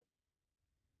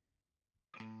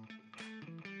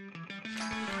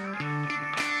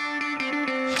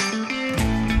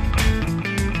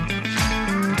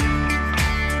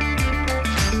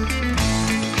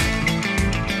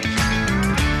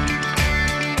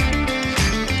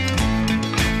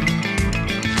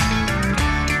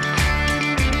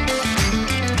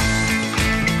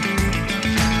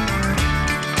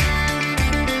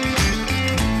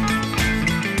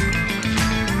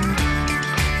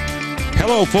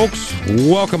Hello, folks.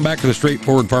 Welcome back to the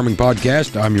Straightforward Farming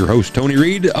Podcast. I'm your host, Tony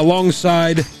Reed,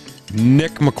 alongside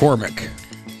Nick McCormick.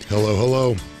 Hello,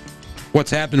 hello. What's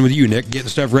happening with you, Nick? Getting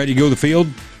stuff ready to go to the field?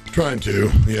 Trying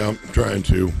to.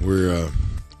 We're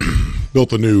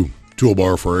built a new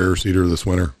toolbar for our air seeder this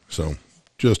winter, so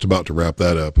just about to wrap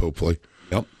that up, hopefully.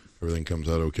 Yep. Everything comes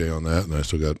out okay on that, and I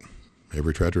still got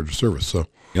every tractor to service, so.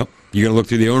 Yep. You going to look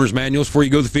through the owner's manuals before you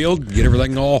go to the field? Get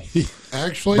everything all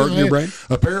Actually, burnt in your brain?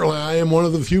 Apparently, I am one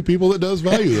of the few people that does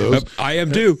value those. I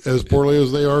am too. As poorly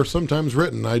as they are sometimes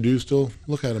written, I do still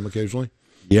look at them occasionally.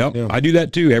 Yep. Yeah. I do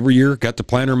that too every year. Got the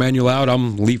planner manual out.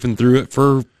 I'm leafing through it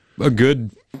for a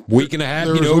good week and a half.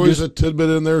 There's always a tidbit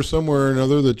in there somewhere or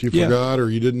another that you forgot or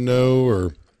you didn't know,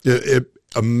 or it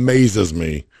amazes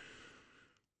me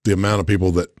the amount of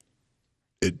people that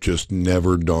it just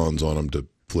never dawns on them to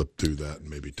flip through that and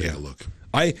maybe take a look.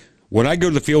 When I go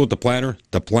to the field with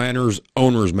the planner's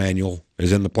owner's manual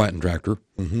is in the planting tractor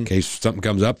in case something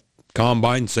comes up.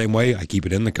 Combine, same way. I keep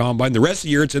it in the combine. The rest of the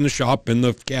year, it's in the shop, in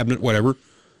the cabinet, whatever.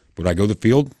 When I go to the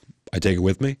field, I take it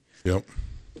with me. Yep.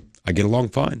 I get along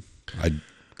fine. I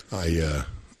don't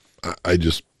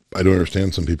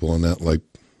understand some people on that. Like,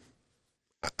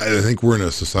 I think we're in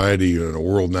a society, in a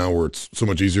world now where it's so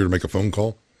much easier to make a phone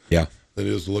call. Yeah. Than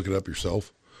it is to look it up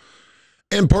yourself.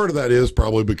 And part of that is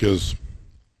probably because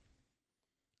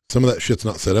some of that shit's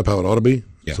not set up how it ought to be.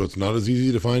 Yeah. So it's not as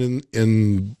easy to find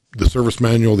in the service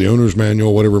manual, the owner's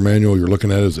manual, whatever manual you're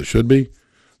looking at as it should be.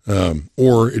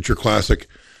 Or it's your classic,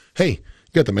 hey,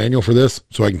 you got the manual for this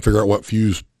so I can figure out what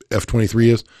fuse F23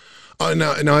 is?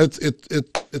 No,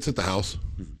 it's at the house.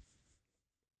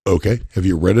 Okay. Have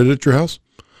you read it at your house?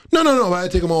 No. I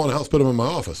take them all in the house, put them in my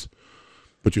office.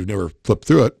 But you've never flipped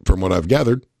through it from what I've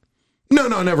gathered. No,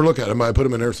 I never look at them. I put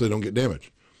them in there so they don't get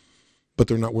damaged. But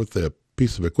they're not worth the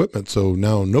piece of equipment, so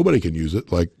now nobody can use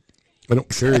it. Like, I don't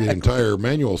carry the entire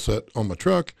manual set on my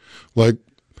truck. Like,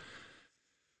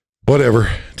 whatever.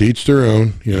 To each their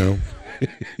own, you know.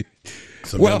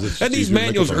 Well, and these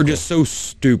manuals are just so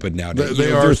stupid nowadays.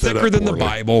 They're thicker than the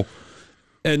Bible.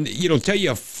 And, tell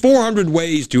you 400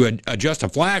 ways to adjust a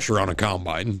flasher on a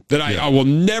combine that I will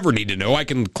never need to know. I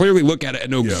can clearly look at it and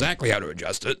know exactly how to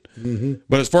adjust it. Mm-hmm.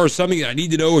 But as far as something that I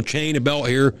need to know, a chain, a belt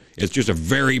here, it's just a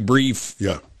very brief.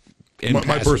 Yeah.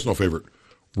 My personal favorite,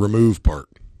 remove part.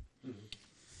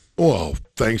 Well,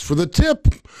 thanks for the tip.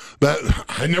 That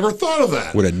I never thought of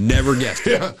that. Would have never guessed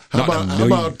it. Yeah. How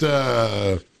about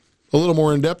a little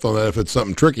more in depth on that if it's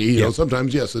something tricky? You know,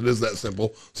 sometimes, yes, it is that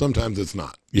simple. Sometimes it's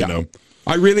not, you know.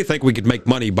 I really think we could make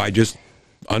money by just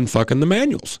unfucking the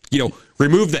manuals.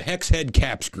 Remove the hex head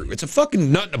cap screw. It's a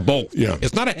fucking nut and a bolt. Yeah.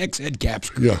 It's not a hex head cap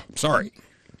screw. Yeah. Sorry.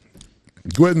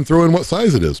 Go ahead and throw in what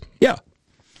size it is. Yeah.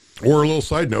 Or a little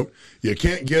side note, you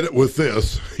can't get it with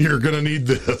this. You're going to need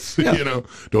this. Yeah.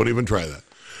 Don't even try that.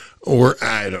 Or,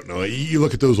 I don't know. You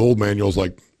look at those old manuals,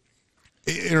 like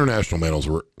international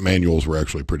manuals were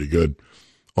actually pretty good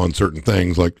on certain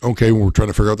things. Like, okay, we're trying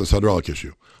to figure out this hydraulic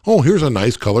issue. Oh, here's a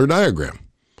nice color diagram.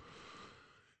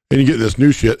 And you get this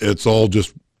new shit. It's all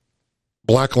just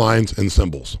black lines and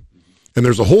symbols. And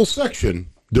there's a whole section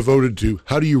devoted to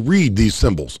how do you read these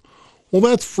symbols. Well,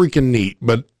 that's freaking neat,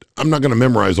 but I'm not going to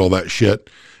memorize all that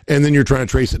shit. And then you're trying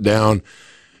to trace it down.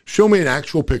 Show me an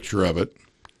actual picture of it.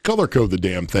 Color code the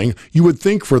damn thing. You would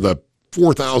think for the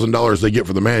 $4,000 they get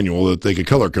for the manual that they could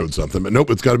color code something, but nope,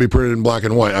 it's got to be printed in black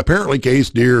and white. Apparently Case,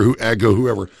 Deere, AGCO,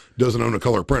 whoever doesn't own a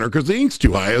color printer because the ink's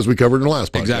too high, as we covered in the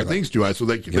last podcast. Exactly. The ink's too high, so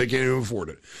they can't even afford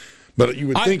it. But you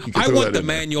would think you could throw want the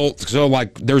manual. So,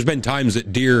 like, there's been times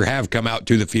that Deere have come out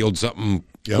to the field, something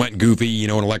went goofy,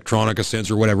 an electronic, a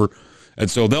sensor, whatever, and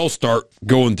so they'll start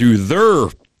going through their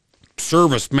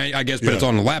service manual, I guess, but it's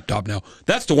on the laptop now.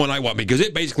 That's the one I want because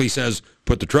it basically says,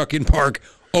 put the truck in park,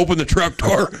 open the truck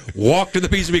door, walk to the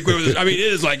piece of equipment. I mean, it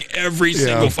is like every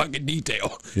single fucking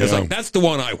detail. It's like, that's the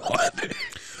one I want.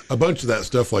 A bunch of that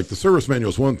stuff, like the service manual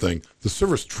is one thing. The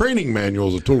service training manual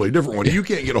is a totally different one. You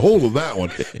can't get a hold of that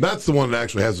one. That's the one that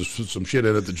actually has some shit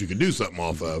in it that you can do something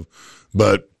off of.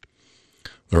 But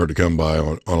they're hard to come by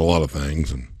on a lot of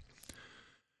things. And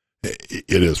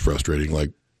it is frustrating.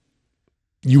 Like,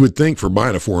 you would think for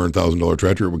buying a $400,000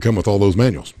 tractor, it would come with all those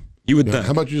manuals. You would think.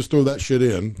 How about you just throw that shit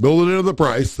in, build it into the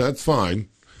price, that's fine.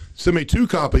 Send me 2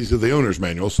 copies of the owner's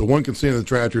manual, so one can stay in the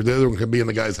tractor, the other one can be in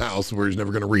the guy's house where he's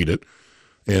never going to read it,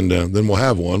 and then we'll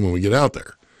have one when we get out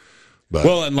there. But,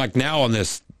 well, and like now on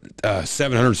this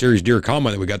 700 series Deere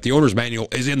Combine that we got, the owner's manual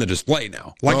is in the display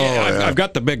now. Like I've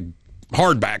got the big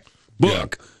hardback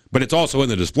book, but it's also in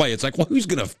the display. It's like, well, who's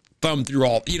going to thumb through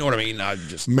all, you know what I mean?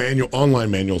 Online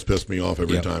manuals piss me off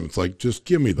every time. It's like, just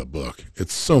give me the book.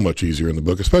 It's so much easier in the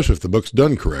book, especially if the book's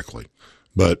done correctly.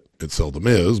 but it seldom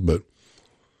is. But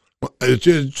it's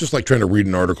just like trying to read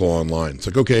an article online. It's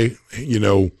like, okay,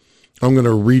 I'm going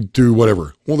to read through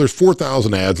whatever. Well, there's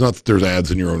 4,000 ads. Not that there's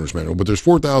ads in your owner's manual, but there's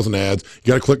 4,000 ads.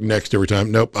 You got to click next every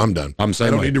time. Nope, I'm done. I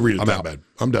don't need to read it that bad.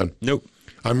 I'm done. Nope.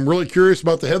 I'm really curious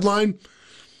about the headline.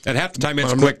 And half the time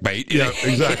it's clickbait. Yeah,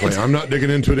 exactly. I'm not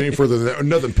digging into it any further than that.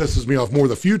 Nothing pisses me off more.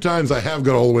 The few times I have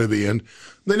got all the way to the end,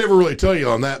 they never really tell you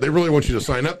on that. They really want you to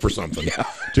sign up for something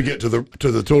to get to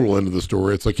the total end of the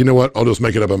story. It's like, you know what? I'll just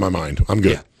make it up in my mind. I'm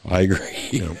good. Yeah, I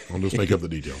agree. I'll just make up the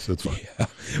details. It's fine. Yeah.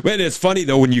 But it's funny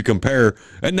though when you compare,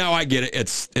 and now I get it.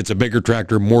 It's a bigger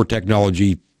tractor, more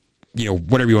technology,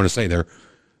 whatever you want to say there.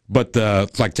 But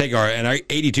take our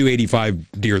 82,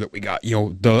 85 Deere that we got.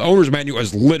 The owner's manual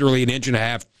is literally 1.5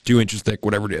 inches, 2 inches thick,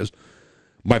 whatever it is.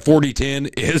 My 4010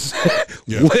 is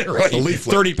literally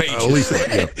 30 pages.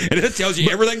 Leaflet, and it tells you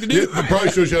everything to do. It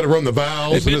probably shows you how to run the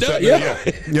valves.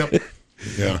 Yep.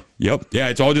 Yeah. Yep. Yeah,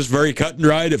 it's all just very cut and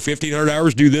dried. At 1,500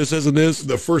 hours, do this, this, and this.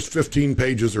 The first 15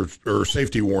 pages are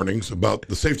safety warnings. About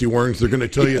the safety warnings they're going to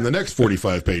tell you in the next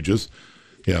 45 pages.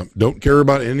 Yeah, don't care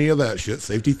about any of that shit.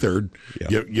 Safety third.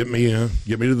 Yeah. Get me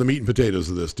to the meat and potatoes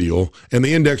of this deal. And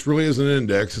the index really is an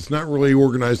index. It's not really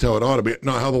organized how it ought to be.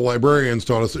 Not how the librarians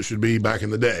taught us it should be back in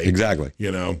the day. Exactly.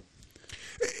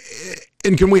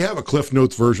 And can we have a Cliff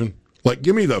Notes version? Like,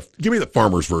 give me the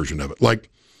farmer's version of it. Like,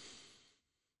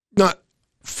 not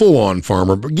full on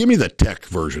farmer, but give me the tech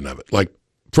version of it. Like,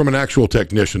 from an actual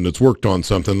technician that's worked on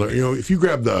something. If you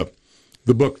grab the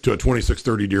book to a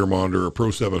 2630 Deere monitor or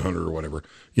Pro 700 or whatever,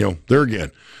 there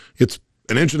again, it's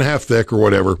 1.5 inches thick or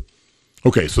whatever.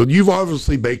 Okay, so you've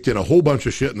obviously baked in a whole bunch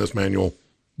of shit in this manual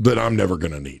that I'm never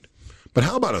going to need. But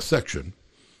how about a section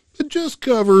that just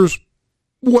covers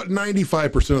what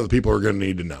 95% of the people are going to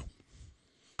need to know?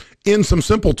 In some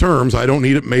simple terms, I don't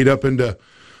need it made up into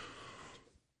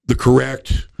the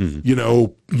correct,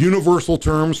 universal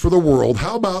terms for the world.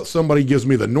 How about somebody gives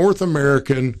me the North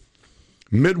American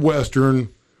Midwestern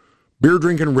beer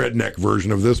drinking redneck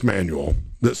version of this manual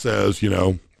that says,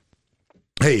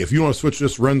 hey, if you want to switch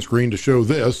this run screen to show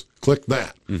this, click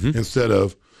that instead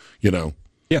of,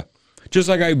 Yeah. Just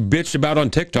like I bitched about on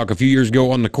TikTok a few years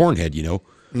ago on the cornhead,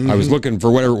 I was looking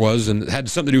for whatever it was and it had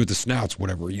something to do with the snouts,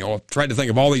 whatever. I tried to think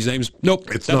of all these names. Nope.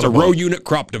 That's a row unit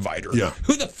crop divider. Yeah.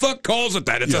 Who the fuck calls it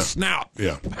that? It's a snout.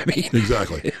 Yeah.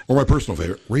 Exactly. Or my personal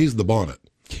favorite, raise the bonnet.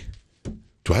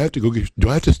 Do I have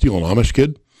to steal an Amish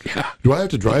kid? Yeah. Do I have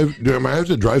to drive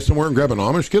somewhere and grab an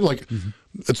Amish kid? Like,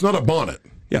 it's not a bonnet.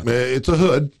 Yeah. It's a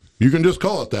hood. You can just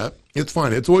call it that. It's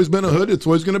fine. It's always been a hood. It's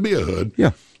always going to be a hood.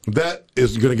 Yeah. That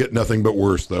is going to get nothing but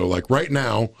worse, though. Like right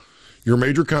now, your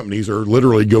major companies are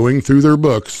literally going through their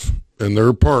books and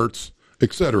their parts,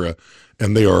 etc.,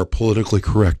 and they are politically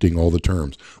correcting all the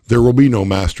terms. There will be no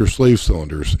master-slave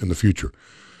cylinders in the future.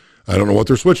 I don't know what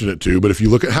they're switching it to, but if you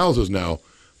look at houses now,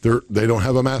 they don't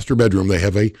have a master bedroom. They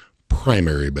have a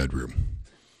primary bedroom.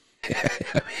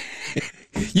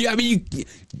 Yeah,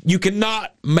 you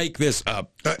cannot make this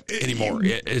up anymore.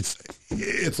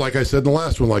 It's like I said in the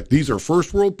last one, like these are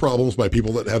first world problems by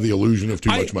people that have the illusion of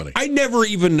too much money. I never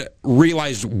even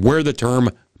realized where the term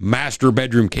master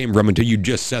bedroom came from until you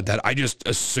just said that. I just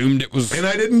assumed it was. And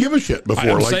I didn't give a shit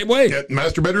before. Same way. Yeah,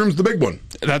 master bedroom's the big one.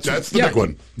 That's the big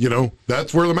one.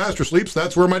 That's where the master sleeps.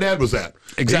 That's where my dad was at.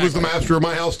 Exactly. He was the master of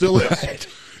my house, still is. Right.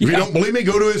 If you don't believe me,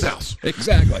 go to his house.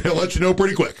 Exactly. He'll let you know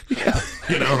pretty quick. Yeah.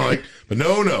 But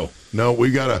no,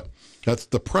 that's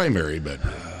the primary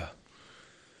bedroom.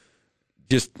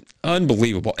 Just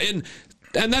unbelievable. And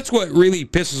that's what really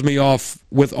pisses me off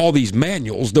with all these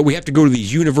manuals, that we have to go to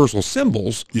these universal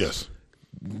symbols. Yes.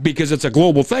 Because it's a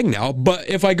global thing now. But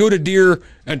if I go to Deere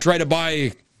and try to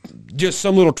buy just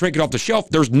some little trinket off the shelf,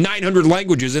 there's 900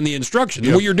 languages in the instructions.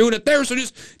 Well, you're doing it there, so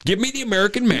just give me the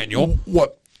American manual.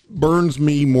 What burns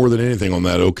me more than anything on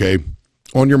that,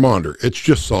 on your monitor, it's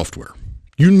just software.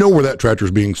 You know where that tractor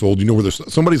is being sold. You know where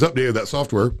somebody's updated that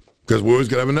software, because we always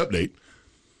got to have an update.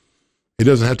 It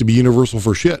doesn't have to be universal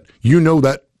for shit. You know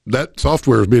that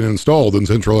software is being installed in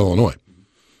Central Illinois.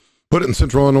 Put it in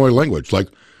Central Illinois language.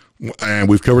 And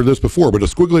we've covered this before, but a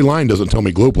squiggly line doesn't tell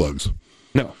me glow plugs.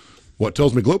 No. What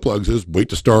tells me glow plugs is wait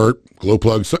to start, glow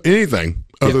plugs, anything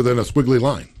other than a squiggly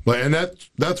line. And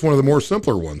that's one of the more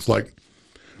simpler ones. Like,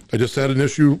 I just had an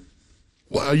issue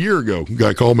a year ago. A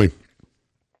guy called me.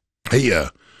 Hey,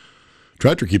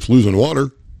 tractor keeps losing water.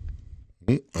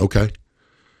 Okay.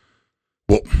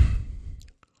 Well,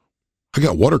 I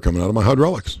got water coming out of my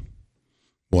hydraulics.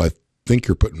 Well, I think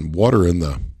you're putting water in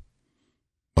the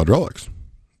hydraulics.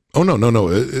 Oh, no.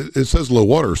 It says low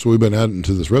water, so we've been adding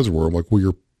to this reservoir. I'm like, well,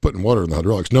 you're putting water in the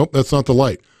hydraulics. Nope, that's not the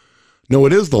light. No,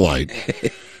 it is the light.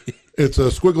 It's a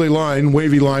squiggly line,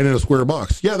 wavy line in a square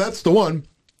box. Yeah, that's the one.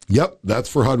 Yep, that's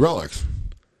for hydraulics.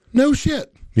 No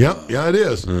shit. Yeah, it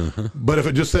is. But if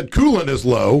it just said coolant is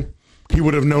low, he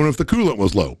would have known if the coolant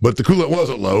was low. But the coolant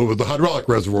wasn't low, but the hydraulic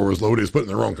reservoir was low, and he was put in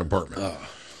the wrong compartment.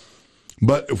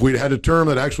 But if we'd had a term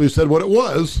that actually said what it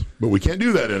was, but we can't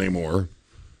do that anymore,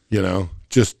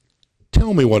 just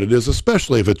tell me what it is,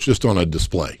 especially if it's just on a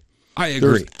display. I agree.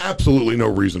 There's absolutely no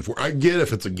reason for it. I get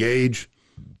if it's a gauge,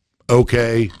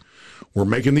 okay, we're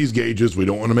making these gauges. We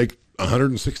don't want to make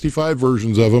 165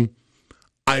 versions of them.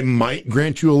 I might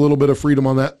grant you a little bit of freedom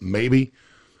on that. Maybe,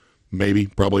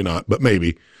 probably not, but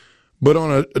maybe. But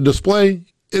on a display,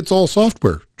 it's all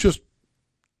software. Just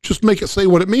make it say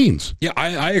what it means. Yeah,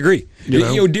 I agree.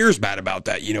 Deere's bad about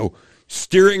that.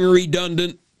 Steering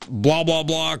redundant, blah, blah,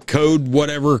 blah, code,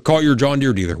 whatever. Call your John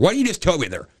Deere dealer. Why don't you just tell me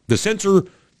there? The sensor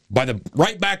by the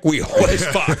right back wheel is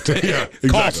fucked. Yeah, exactly.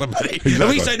 Call somebody. Exactly. At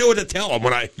least I know what to tell them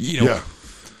when I,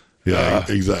 Yeah,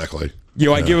 exactly.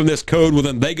 I give them this code, well,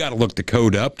 then they got to look the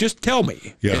code up. Just tell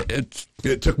me. Yeah.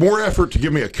 It took more effort to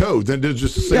give me a code than to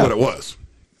just say what it was,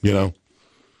 I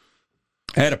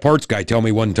had a parts guy tell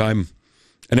me one time,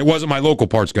 and it wasn't my local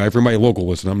parts guy. For my local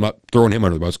listen, I'm not throwing him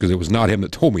under the bus because it was not him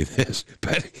that told me this,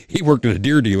 but he worked at a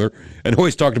Deere dealer and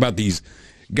always talked about these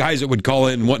guys that would call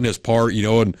in wanting this part,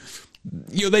 and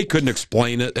they couldn't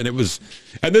explain it, and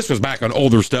this was back on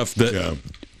older stuff that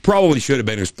probably should have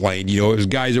been explained. It was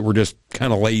guys that were just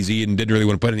kind of lazy and didn't really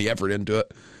want to put any effort into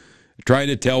it, trying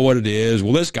to tell what it is.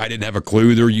 Well, this guy didn't have a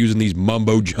clue. They're using these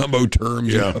mumbo jumbo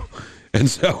terms, and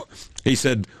so he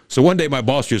said, so one day my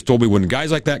boss just told me when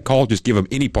guys like that call, just give them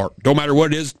any part. Don't matter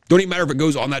what it is. Don't even matter if it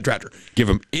goes on that tractor. Give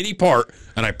them any part,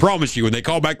 and I promise you when they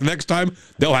call back the next time,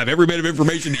 they'll have every bit of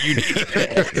information that you need.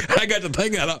 I got to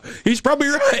think that he's probably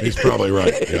right. He's probably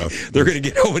right, yeah. They're going to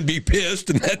get home and be pissed,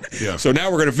 and then, so now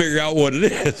we're going to figure out what it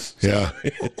is. Yeah.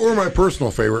 Or my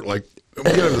personal favorite, we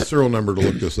got to have the serial number to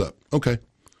look this up. Okay.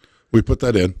 We put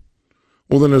that in.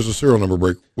 Well, then there's a serial number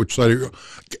break. Which side are you?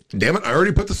 Damn it, I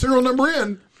already put the serial number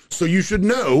in. So you should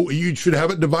know. You should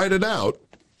have it divided out.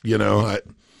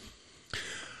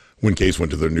 When Case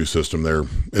went to their new system there,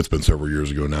 it's been several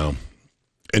years ago now.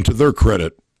 And to their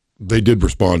credit, they did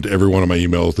respond to every one of my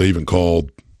emails. They even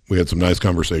called. We had some nice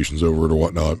conversations over it or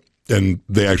whatnot. And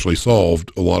they actually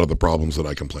solved a lot of the problems that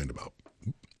I complained about.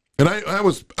 And I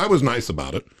was nice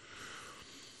about it.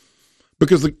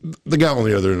 Because the guy on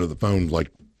the other end of the phone,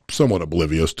 somewhat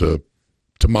oblivious to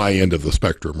my end of the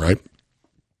spectrum, right?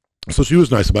 So she was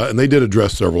nice about it, and they did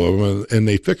address several of them, and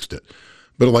they fixed it.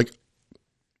 But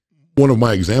one of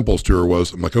my examples to her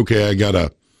was, I'm like, okay, I got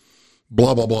a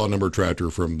blah, blah, blah number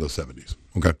tractor from the 70s.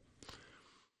 Okay.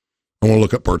 I want to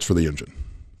look up parts for the engine.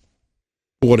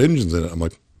 Well, what engine's in it? I'm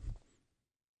like,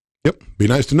 yep, be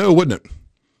nice to know, wouldn't it?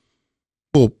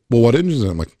 Well, what engine's in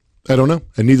it? I'm like, I don't know.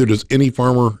 And neither does any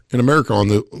farmer in America on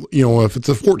the, if it's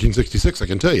a 1466, I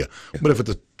can tell you. Yeah. But if it's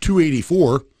a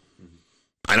 284,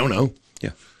 I don't know.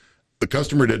 Yeah. The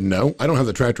customer didn't know. I don't have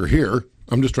the tractor here.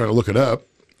 I'm just trying to look it up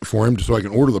for him so I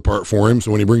can order the part for him. So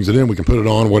when he brings it in, we can put it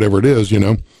on, whatever it is,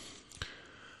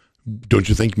 Don't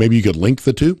you think maybe you could link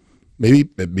the two? Maybe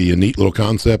it'd be a neat little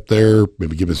concept there.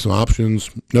 Maybe give us some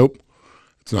options. Nope.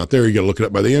 It's not there. You got to look it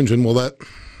up by the engine. Well, that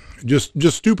just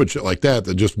stupid shit like that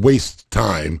just wastes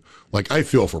time. I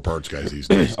feel for parts guys these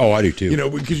days. Oh, I do too.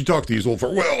 Because you talk to these old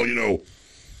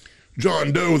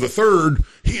John Doe the third,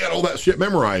 he had all that shit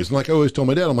memorized. And I always tell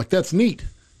my dad, I'm like, that's neat.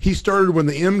 He started when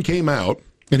the M came out,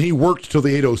 and he worked till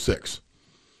the 806.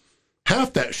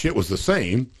 Half that shit was the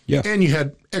same. Yeah. And you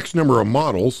had X number of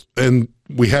models, and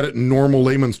we had it in normal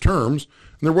layman's terms,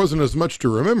 and there wasn't as much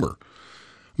to remember.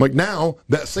 I'm like, now,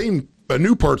 that same a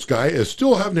new parts guy is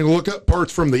still having to look up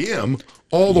parts from the M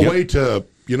all the way to,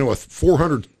 a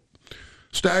 400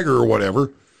 stagger or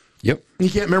whatever. Yep. You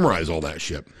can't memorize all that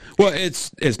shit. Well,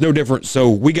 it's no different. So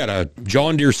we got a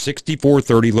John Deere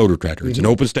 6430 loader tractor. It's an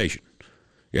open station.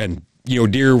 And,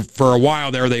 Deere, for a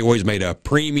while there, they always made a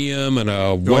premium and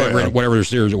a whatever their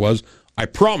series it was. I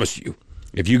promise you,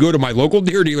 if you go to my local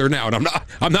Deere dealer now, and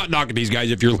I'm not knocking these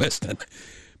guys if you're listening,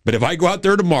 but if I go out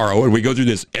there tomorrow and we go through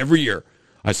this every year,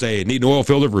 I say, need an oil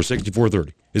filter for a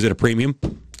 6430. Is it a premium?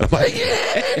 I'm like,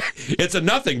 it's a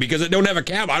nothing because it don't have a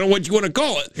cab. I don't know what you want to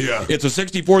call it. Yeah. It's a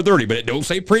 6430, but it don't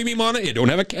say premium on it. It don't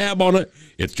have a cab on it.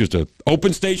 It's just a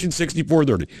open station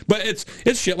 6430. But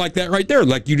it's shit like that right there,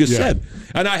 like you just said.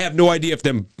 And I have no idea if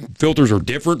them filters are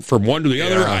different from one to the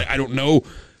other. I don't know.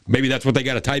 Maybe that's what they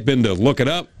got to type in to look it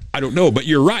up. I don't know. But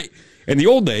you're right. In the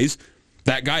old days,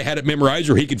 that guy had it memorized,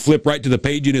 or he could flip right to the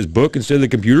page in his book instead of the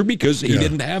computer because he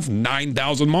didn't have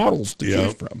 9,000 models to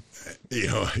choose from. You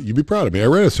know, you'd be proud of me. I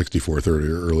ran a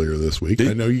 6430 earlier this week.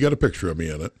 I know you got a picture of me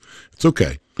in it. It's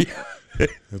okay. Yeah.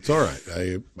 It's all right.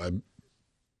 It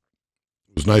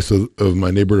was nice of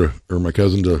my neighbor or my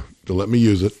cousin to let me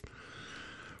use it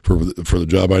for the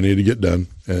job I needed to get done.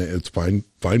 And it's fine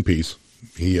piece.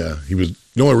 He was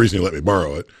the only reason he let me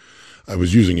borrow it. I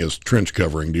was using his trench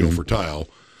covering deal for tile.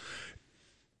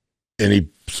 And he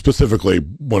specifically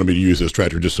wanted me to use his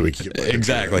tractor just so he could get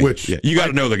exactly. Which you got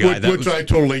to know the guy. Which I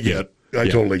totally get. I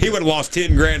totally get. He would have lost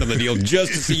 $10,000 on the deal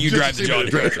just to see you drive the John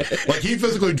Deere. Like he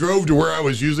physically drove to where I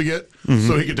was using it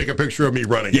so he could take a picture of me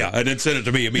running. Yeah, and then send it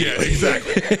to me immediately. Yeah,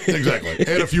 exactly,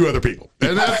 and a few other people,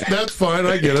 and that's fine.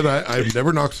 I get it. I've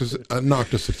never knocked a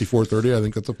 6430. I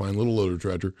think that's a fine little loader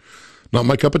tractor. Not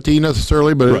my cup of tea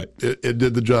necessarily, but it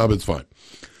did the job. It's fine.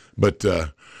 But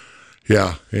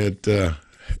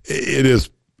it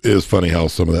is funny how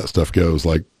some of that stuff goes.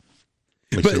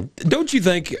 But don't you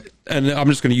think, and I'm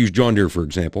just going to use John Deere for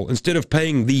example, instead of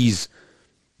paying these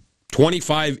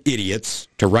 25 idiots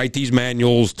to write these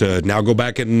manuals to now go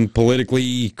back and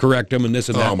politically correct them and this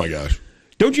and that. Oh my gosh.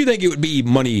 Don't you think it would be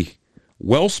money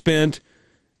well spent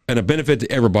and a benefit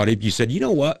to everybody if you said, you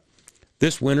know what,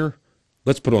 this winter,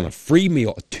 let's put on a free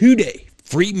meal, a 2-day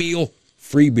free meal,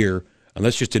 free beer, and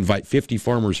let's just invite 50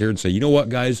 farmers here and say, you know what,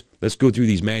 guys, let's go through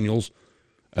these manuals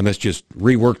and let's just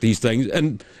rework these things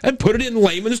and put it in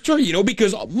layman's terms,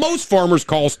 because most farmers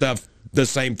call stuff the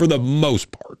same for the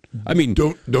most part. I mean,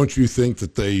 don't you think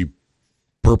that they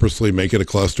purposely make it a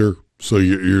cluster so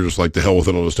you're just like, the hell with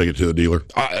it, I'll just take it to the dealer?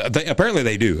 Apparently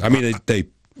they do. I mean, they.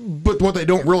 But what they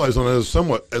don't realize on it is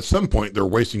at some point they're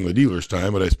wasting the dealer's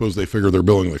time, and I suppose they figure they're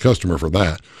billing the customer for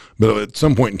that. But at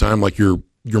some point in time, like you're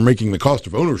making the cost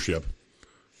of ownership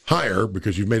higher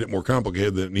because you've made it more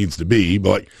complicated than it needs to be.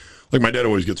 But like my dad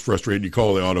always gets frustrated. You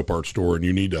call the auto parts store and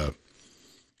you need a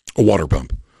water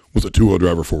pump with a 2-wheel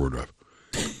drive or 4-wheel drive.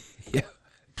 Yeah.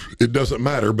 It doesn't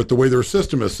matter, but the way their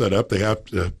system is set up, they have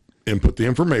to input the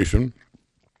information.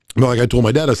 But like I told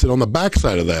my dad, I said, on the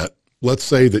backside of that, let's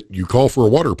say that you call for a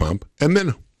water pump and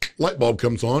then light bulb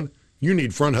comes on, you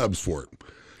need front hubs for it.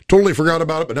 Totally forgot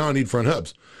about it, but now I need front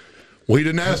hubs. Well, he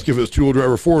didn't ask if it was 2-wheel drive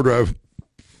or 4-wheel drive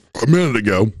a minute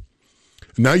ago.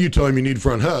 Now you tell him you need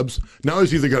front hubs. Now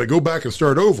he's either got to go back and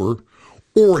start over,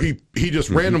 or he just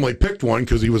randomly picked one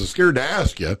because he was scared to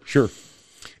ask you. Sure.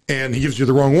 And he gives you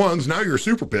the wrong ones. Now you're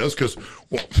super pissed because,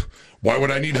 well, why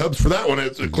would I need hubs for that one?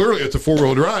 Clearly it's a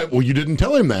 4-wheel drive. Well, you didn't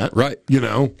tell him that. Right.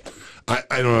 I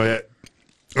don't know.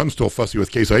 I'm still fussy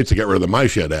with Case IH to get rid of the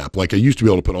MyShed app. Like I used to be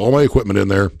able to put all my equipment in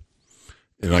there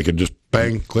and I could just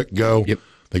bang, click, go. Yep.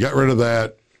 They got rid of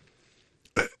that.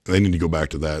 They need to go back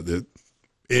to that.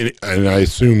 And I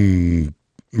assume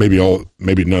maybe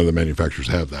none of the manufacturers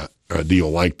have that deal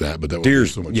like that, but that would be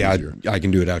so much easier. I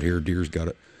can do it out here. Deere's got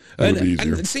it.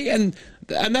 And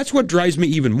that's what drives me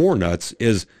even more nuts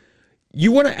is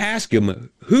you want to ask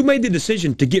him who made the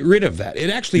decision to get rid of that. It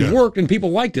actually worked and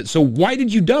people liked it. So why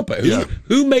did you dump it?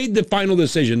 Who made the final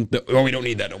decision that, we don't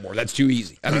need that no more? That's too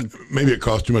easy. I mean, maybe it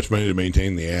costs too much money to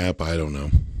maintain the app. I don't know.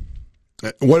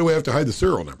 Why do we have to hide the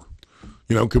serial number?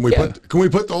 Can we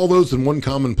put all those in one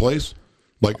common place?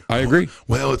 Like, I agree.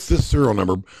 Well, it's this serial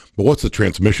number, but what's the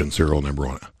transmission serial number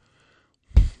on it?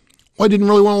 Well, I didn't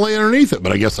really want to lay underneath it,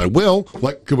 but I guess I will.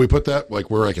 Like, could we put that like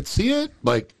where I could see it?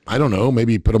 Like, I don't know,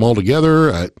 maybe put them all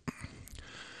together.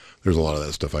 There's a lot of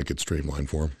that stuff I could streamline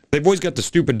for them. They've always got the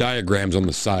stupid diagrams on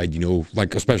the side,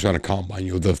 like especially on a combine,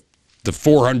 the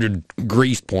 400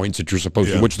 grease points that you're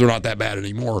supposed to, which they're not that bad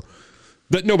anymore.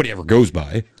 That nobody ever goes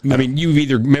by. No. I mean, you've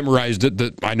either memorized it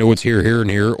that I know it's here, here,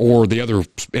 and here, or the other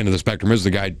end of the spectrum is the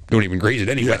guy don't even grease it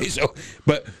anyway. Yeah. So,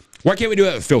 but why can't we do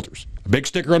that with filters? A big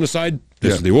sticker on the side.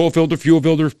 This is the oil filter, fuel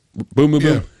filter. Boom, boom,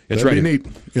 boom. It's right. Neat.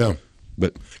 Yeah,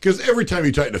 but because every time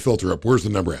you tighten a filter up, where's the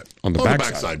number at? On the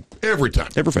back side. Every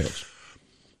time. Never fails.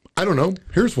 I don't know.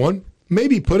 Here's one.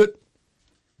 Maybe put it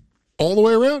all the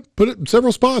way around. Put it in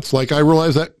several spots. Like I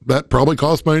realize that probably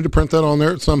costs money to print that on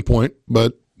there at some point,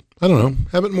 but I don't know.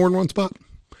 Have it in more than one spot.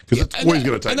 Because it's always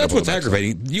going to tighten up. And that's what's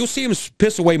aggravating. You'll see them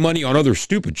piss away money on other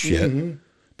stupid shit,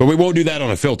 but we won't do that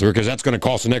on a filter because that's going to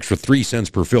cost an extra 3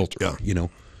 cents per filter. Yeah.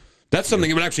 That's something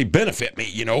that would actually benefit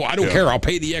me. I don't care. I'll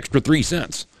pay the extra 3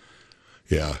 cents.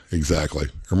 Yeah, exactly.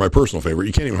 Or my personal favorite,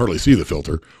 you can't even hardly see the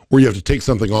filter, or you have to take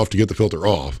something off to get the filter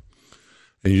off,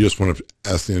 and you just want to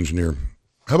ask the engineer,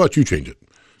 how about you change it?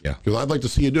 Yeah. Because I'd like to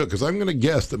see you do it, because I'm going to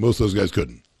guess that most of those guys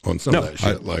couldn't on some of that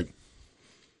shit.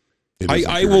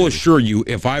 I will assure you,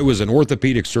 if I was an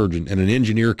orthopedic surgeon and an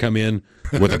engineer come in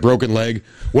with a broken leg,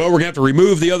 well, we're going to have to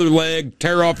remove the other leg,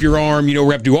 tear off your arm, we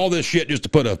have to do all this shit just to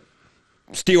put a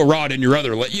steel rod in your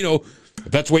other leg.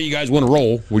 If that's the way you guys want to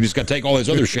roll, we just got to take all this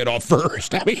other shit off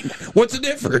first. I mean, what's the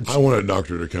difference? I want a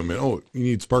doctor to come in. Oh, you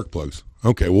need spark plugs.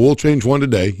 Okay, well, we'll change one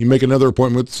today. You make another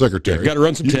appointment with the secretary. Yeah, got to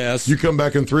run some tests. You come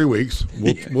back in 3 weeks.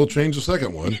 We'll change the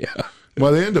second one. Yeah.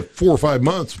 By the end of 4 or 5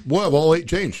 months, we'll have all 8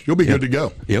 changed. You'll be good to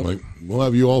go. Yep. We'll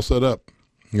have you all set up.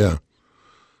 Yeah.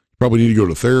 Probably need to go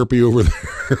to therapy over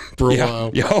there for a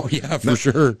while. Oh, yeah, for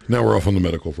sure. Now we're off on the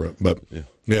medical front. But,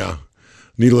 yeah.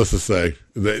 Needless to say,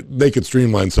 they could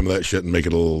streamline some of that shit and make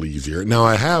it a little easier. Now,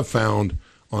 I have found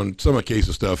on some of the case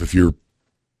of stuff, if you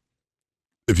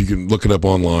can look it up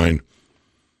online,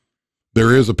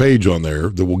 there is a page on there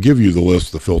that will give you the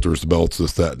list, the filters, the belts,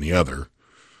 this, that, and the other.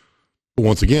 But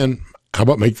once again, how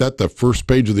about make that the first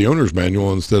page of the owner's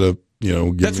manual instead of,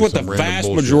 giving that's what the vast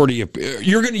majority of,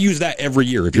 you're going to use that every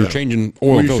year if you're changing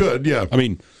oil filters. You should, yeah. I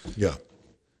mean,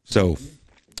 so,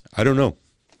 I don't know.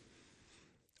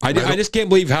 I just can't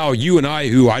believe how you and I,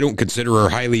 who I don't consider are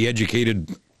highly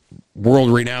educated,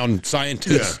 world-renowned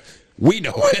scientists, we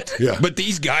know it. Yeah. But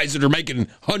these guys that are making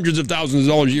hundreds of thousands of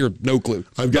dollars a year, no clue.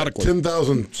 I've got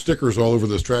 10,000 stickers all over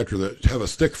this tractor that have a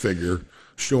stick figure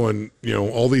showing,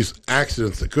 all these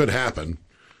accidents that could happen.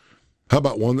 How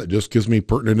about one that just gives me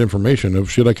pertinent information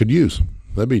of shit I could use?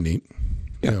 That'd be neat.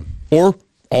 Yeah. Or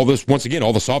all this, once again,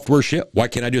 all the software shit. Why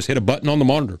can't I just hit a button on the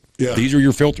monitor? Yeah. These are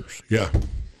your filters. Yeah.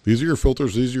 These are your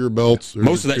filters. These are your belts.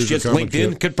 Most of that shit's linked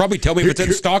in. Could probably tell me if it's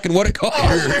in stock and what it costs.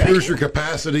 Here's your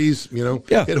capacities. Yeah.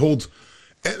 It holds.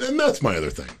 And that's my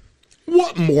other thing.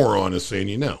 What moron is saying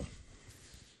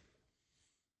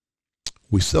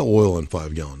we sell oil in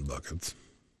 5-gallon buckets.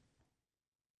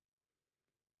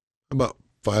 About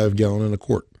 5 gallon in a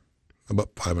quart. How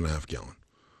about 5.5 gallon?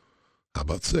 How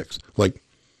about 6? Why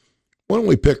don't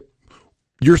we pick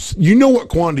what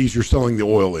quantities you're selling the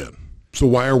oil in? So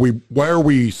why are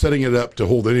we setting it up to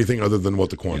hold anything other than what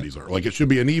the quantities are? It should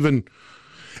be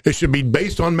it should be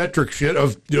based on metric shit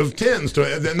of tens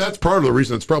to, and that's part of the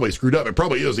reason it's probably screwed up. It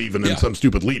probably is even in some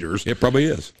stupid liters. It probably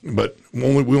is. But we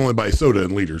only buy soda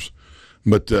in liters.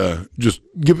 But just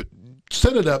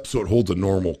set it up so it holds a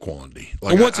normal quantity.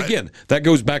 And once again, that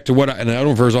goes back to and I don't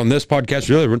know if it was on this podcast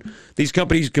or the other one, these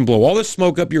companies can blow all this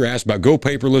smoke up your ass about go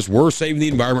paperless, we're saving the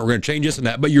environment, we're going to change this and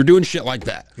that, but you're doing shit like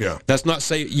that. Yeah. That's not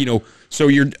so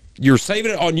you're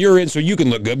saving it on your end so you can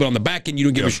look good, but on the back end, you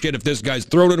don't give a shit if this guy's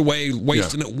throwing it away,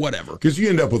 wasting it, whatever. Because you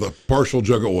end up with a partial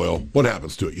jug of oil. What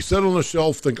happens to it? You set it on the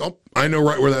shelf, think, oh, I know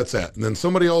right where that's at. And then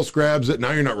somebody else grabs it.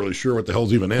 Now you're not really sure what the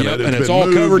hell's even in it. And it's all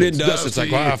moved, covered in dust. It's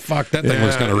like, wow, fuck, that thing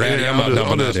looks kind of ratty.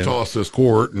 I'll just toss this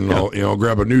quart and I'll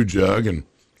grab a new jug. And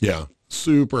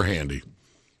super handy.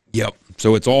 Yep.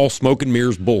 So it's all smoke and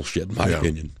mirrors bullshit, in my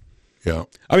opinion. Yeah.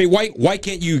 I mean, why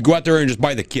can't you go out there and just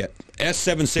buy the kit?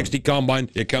 S760 combine,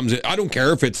 it comes in, I don't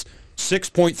care if it's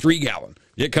 6.3 gallon.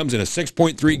 It comes in a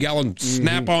 6.3 gallon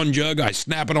snap-on jug. I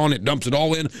snap it on, it dumps it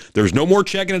all in. There's no more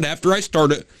checking it after I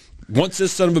start it. Once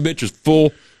this son of a bitch is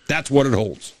full, that's what it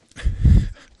holds.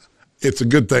 It's a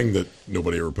good thing that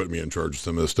nobody ever put me in charge of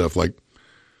some of this stuff. Like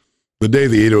the day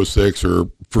the 806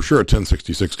 or for sure a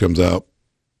 1066 comes out,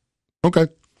 okay,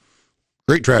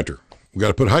 great tractor. We got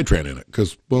to put Hytran in it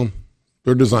because, well,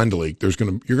 they're designed to leak. You're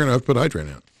going to have to put Hytran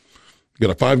in it. You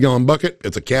got a 5-gallon bucket.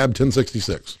 It's a cab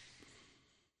 1066.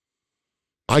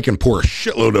 I can pour a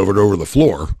shitload of it over the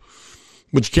floor,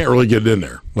 but you can't really get it in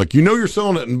there. You're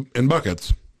selling it in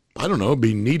buckets. I don't know. It'd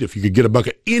be neat if you could get a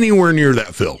bucket anywhere near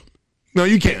that fill. No,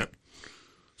 you can't.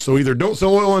 So either don't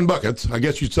sell oil in buckets. I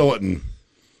guess you'd sell it in,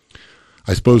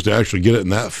 I suppose to actually get it in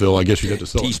that fill, I guess you'd have to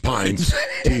sell it in pints,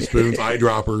 teaspoons,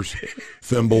 eyedroppers,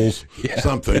 thimbles,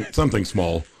 something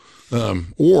small.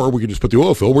 Or we could just put the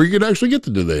oil fill where you could actually get to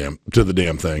the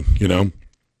damn thing,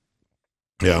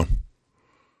 Yeah.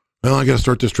 Well, I got to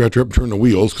start this tractor up and turn the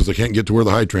wheels because I can't get to where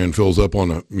the Hytran fills up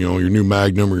on your new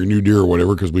Magnum or your new Deere or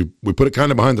whatever because we put it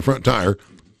kind of behind the front tire.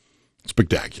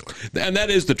 Spectacular. And that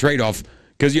is the trade-off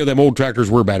because, them old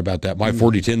tractors were bad about that. My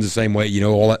 4010's the same way.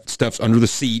 All that stuff's under the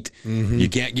seat. Mm-hmm. You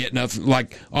can't get nothing.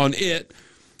 Like on it,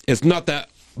 it's not that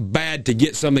bad to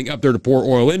get something up there to pour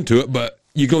oil into it, but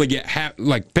you can only get half,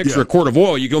 picture a quart of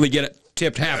oil, you can only get it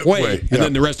tipped halfway, and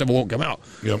then the rest of it won't come out.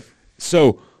 Yep.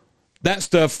 So that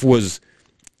stuff was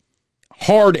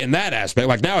hard in that aspect.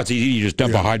 Like now it's easy. You just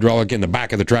dump a hydraulic in the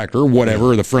back of the tractor or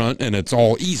whatever, the front, and it's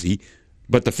all easy.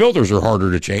 But the filters are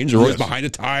harder to change. They're always behind a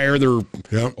tire. They're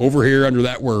over here under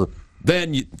that where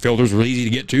then filters were easy to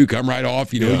get to, come right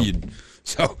off.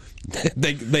 So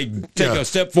they take a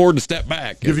step forward and a step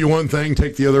back. Give you one thing,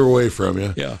 take the other away from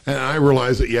you. Yeah. And I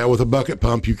realize that, with a bucket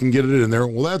pump, you can get it in there.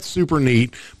 Well, that's super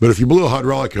neat. But if you blew a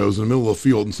hydraulic hose in the middle of the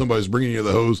field and somebody's bringing you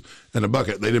the hose and a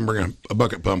bucket, they didn't bring a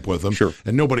bucket pump with them. Sure.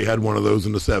 And nobody had one of those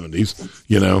in the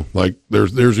 70s. Like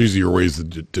there's easier ways to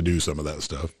do some of that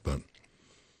stuff. But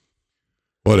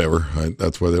whatever.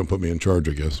 That's why they don't put me in charge,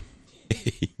 I guess.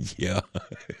 Yeah.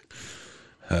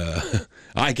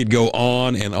 I could go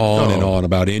on and on and on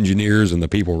about engineers and the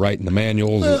people writing the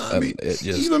manuals.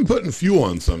 Even putting fuel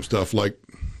on some stuff. Like,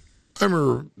 I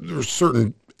remember there were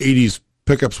certain 80s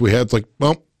pickups we had. It's like,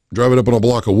 well, drive it up on a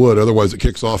block of wood. Otherwise, it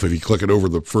kicks off if you click it over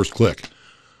the first click.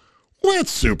 Well,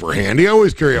 that's super handy. I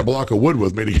always carry a block of wood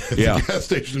with me to get to the gas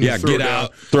station. Yeah, get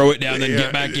out, throw it down, then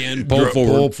get back in, pull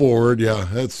forward. Pull forward, yeah.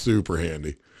 That's super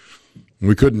handy.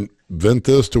 We couldn't vent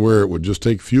this to where it would just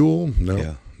take fuel.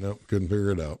 No, couldn't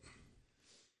figure it out.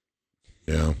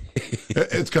 Yeah.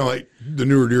 It's kind of like the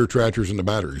newer Deere tractors and the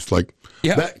batteries. Like,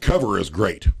 that cover is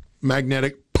great.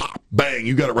 Magnetic, pop, bang,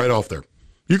 you got it right off there.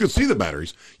 You can see the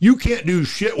batteries. You can't do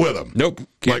shit with them. Nope.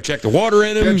 Can't check the water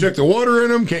in them. Can't check the water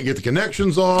in them. Can't get the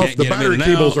connections off. The battery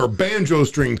cables are banjo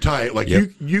string tight. Like,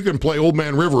 you can play Old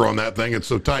Man River on that thing. It's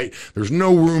so tight. There's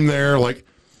no room there. Like,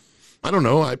 I don't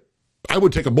know. I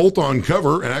would take a bolt-on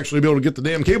cover and actually be able to get the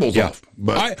damn cables off.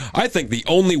 But I think the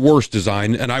only worst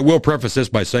design, and I will preface this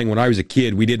by saying when I was a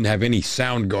kid, we didn't have any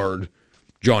sound guard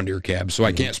John Deere cabs, so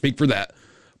I can't speak for that.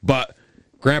 But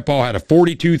Grandpa had a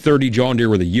 4230 John Deere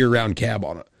with a year-round cab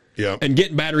on it. Yeah. And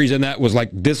getting batteries in that was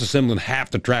like disassembling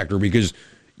half the tractor because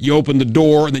you opened the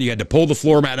door and then you had to pull the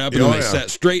floor mat up and then they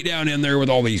sat straight down in there with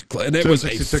all these. It was a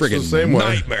friggin'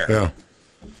 nightmare. Yeah.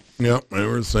 Yeah, they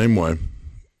were the same way.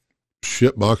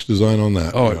 Shit box design on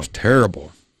that. Oh, it was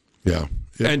terrible. Yeah.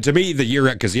 And to me,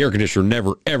 because the air conditioner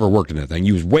never, ever worked in that thing.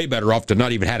 You was way better off to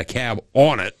not even had a cab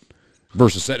on it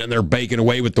versus sitting there baking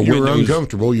away with the windows. You're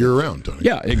uncomfortable year-round, Tony.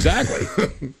 Yeah, exactly.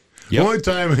 The only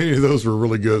time any of those were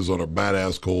really good is on a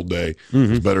badass cold day.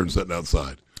 It's better than sitting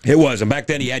outside. It was. And back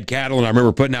then he had cattle, and I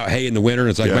remember putting out hay in the winter, and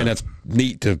it's like, man, that's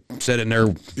neat to sit in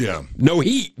there. Yeah. No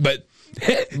heat, but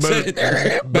sit in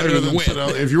there better than the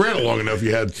wind. If you ran it long enough,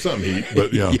 you had some heat,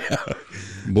 but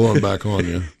blowing back on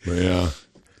you. But yeah.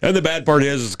 And the bad part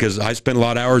is because I spent a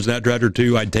lot of hours in that tractor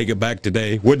too. I'd take it back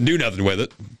today. Wouldn't do nothing with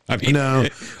it. I mean, no.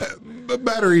 But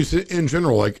batteries in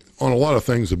general, like on a lot of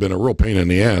things, have been a real pain in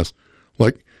the ass.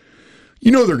 Like,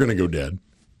 they're going to go dead.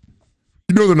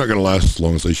 They're not going to last as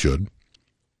long as they should.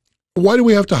 Why do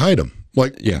we have to hide them?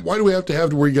 Like, why do we have to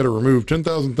where you got to remove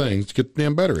 10,000 things to get the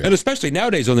damn battery out? And especially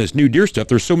nowadays on this new Deere stuff,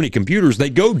 there's so many computers, they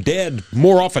go dead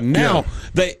more often now.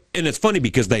 And it's funny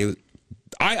because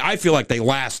I feel like they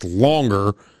last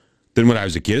longer than when I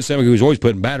was a kid. Somebody who was always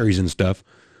putting batteries and stuff,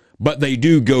 but they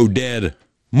do go dead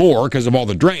more because of all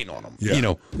the drain on them.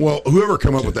 Yeah. Well, whoever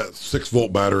come up with that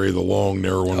 6-volt battery, the long,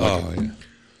 narrow one,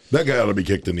 that guy ought to be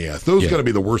kicked in the ass. Those got to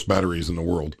be the worst batteries in the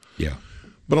world. Yeah.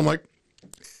 But I'm like,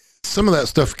 some of that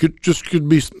stuff could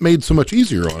be made so much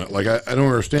easier on it. Like, I don't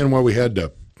understand why we had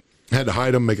to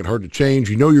hide them, make it hard to change.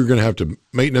 You're going to have to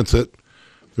maintenance it.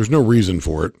 There's no reason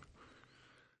for it.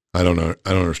 I don't know.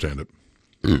 I don't understand it.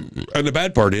 And the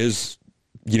bad part is,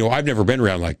 I've never been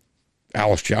around like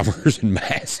Alice Chalmers and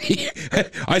Massey.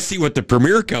 I see what the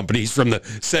premier companies from the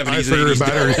 70s and 80s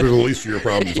batteries were the least of your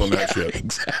problems on that shit.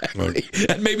 Exactly.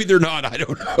 And maybe they're not. I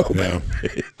don't know. Yeah.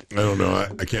 I don't know.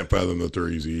 I can't fathom that they're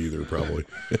easy either, probably.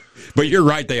 But you're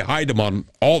right. They hide them on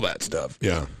all that stuff.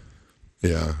 Yeah.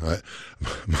 Yeah.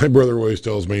 My brother always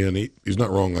tells me, and he's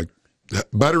not wrong, like,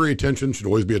 battery attention should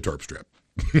always be a tarp strap.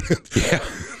 Yeah.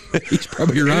 He's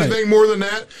probably right. Anything more than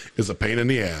that is a pain in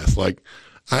the ass. Like,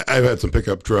 I've had some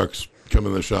pickup trucks come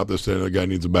in the shop this day and the guy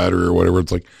needs a battery or whatever.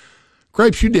 It's like,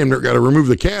 cripes, you damn near got to remove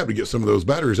the cab to get some of those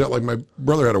batteries out. Like, my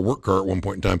brother had a work car at one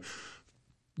point in time.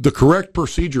 The correct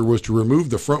procedure was to remove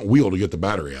the front wheel to get the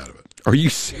battery out of it. Are you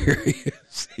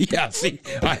serious? Yeah, see,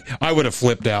 I would have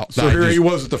flipped out. So he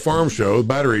was at the farm show. The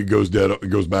battery goes dead,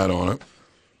 goes bad on it.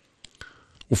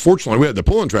 Well, fortunately, we had the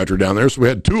pulling tractor down there, so we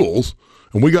had tools,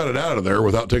 and we got it out of there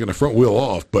without taking the front wheel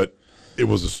off. But it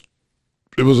was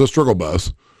a struggle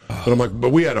bus. But I'm like, but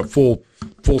we had a full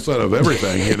set of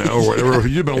everything, or whatever. If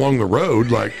you'd been along the road,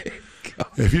 like,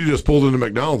 if you just pulled into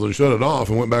McDonald's and shut it off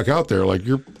and went back out there, like,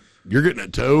 you're getting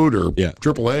it towed or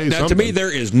AAA. Now, something. to me,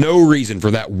 there is no reason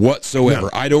for that whatsoever. No.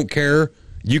 I don't care.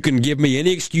 You can give me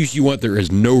any excuse you want. There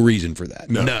is no reason for that.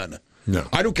 No. None. No.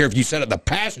 I don't care if you sat at the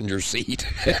passenger seat.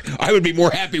 I would be more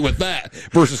happy with that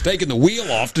versus taking the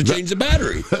wheel off to change the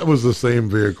battery. That was the same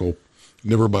vehicle.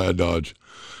 Never buy a Dodge.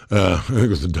 I think it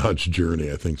was a Dodge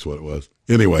Journey, I think is what it was.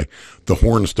 Anyway, the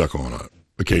horn stuck on it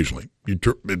occasionally. It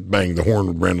bang, the horn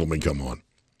would randomly come on.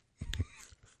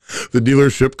 The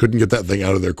dealership couldn't get that thing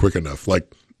out of there quick enough.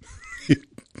 Like,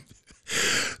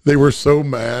 they were so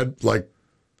mad, like,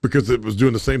 because it was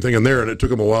doing the same thing in there, and it took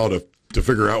them a while to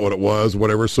figure out what it was,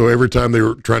 whatever. So every time they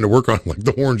were trying to work on it, like,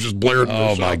 the horns just blared in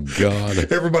the shop. My God.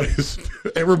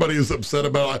 Everybody's upset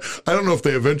about it. I don't know if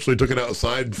they eventually took it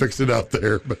outside and fixed it out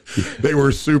there, but they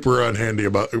were super unhandy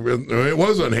about it. It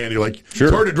was unhandy. Like, Sure.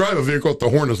 It's hard to drive a vehicle if the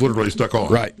horn is literally stuck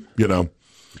on. Right. You know?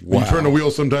 Wow. You turn the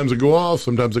wheel, sometimes it go off,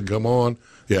 sometimes it come on.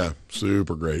 Yeah,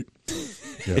 super great.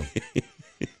 Yeah.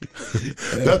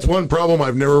 That's one problem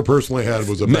I've never personally had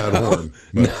was a bad horn.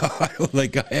 But, No, I don't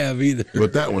think I have either.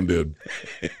 but that one did.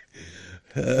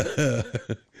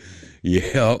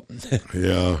 Yeah.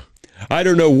 Yeah. I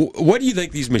don't know. What do you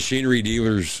think these machinery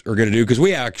dealers are going to do? Because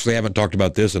we actually haven't talked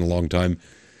about this in a long time.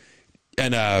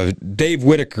 And Dave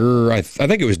Whitaker, I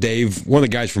think it was Dave, one of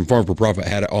the guys from Farm for Profit,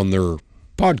 had it on their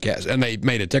podcast, and they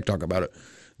made a TikTok about it,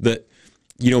 that,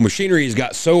 machinery has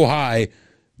got so high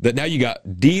that now you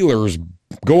got dealers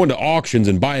going to auctions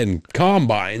and buying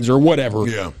combines or whatever,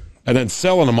 Yeah. and then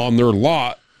selling them on their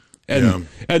lot. And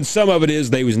some of it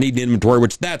is they was needing inventory,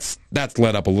 which that's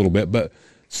let up a little bit, but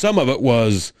some of it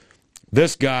was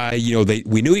this guy,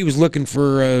 we knew he was looking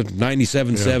for a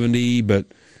 9770, but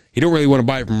he don't really want to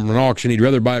buy it from an auction. He'd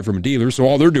rather buy it from a dealer. So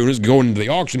all they're doing is going into the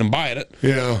auction and buying it.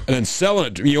 Yeah. And then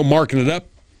selling it, marking it up,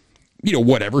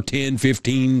 whatever, 10,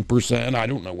 15%. I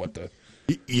don't know what the...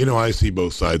 I see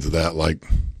both sides of that. Like,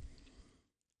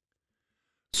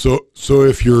 so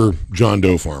if you're John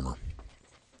Doe farmer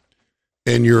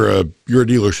and you're a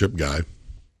dealership guy,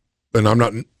 and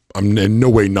I'm in no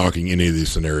way knocking any of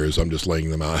these scenarios. I'm just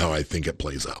laying them out how I think it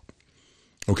plays out.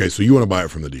 Okay. So you want to buy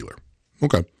it from the dealer.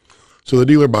 Okay. So the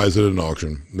dealer buys it at an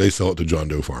auction. They sell it to John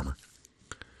Doe farmer.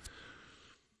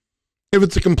 If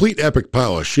it's a complete epic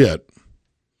pile of shit,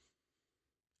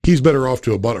 he's better off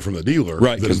to have bought it from the dealer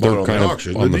Right, than 'cause bought they're it on kind the of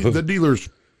auction. on the hook. The dealer's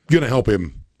going to help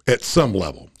him at some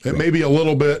level. It may be a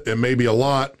little bit. It may be a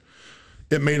lot.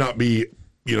 It may not be,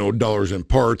 dollars in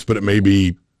parts, but it may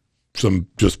be some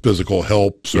just physical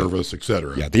help, service, et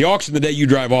cetera. Yeah, the auction the day you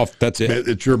drive off, that's it.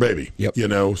 It's your baby.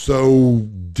 Yep. So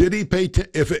did he pay,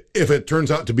 if it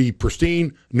turns out to be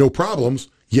pristine, no problems,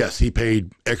 yes, he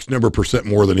paid X number %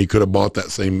 more than he could have bought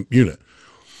that same unit.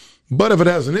 But if it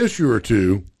has an issue or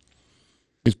two,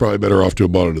 he's probably better off to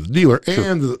have bought it at the dealer. Sure.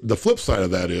 And the flip side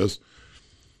of that is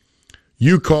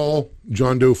you call,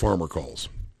 John Doe farmer calls.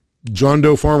 John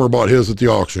Doe farmer bought his at the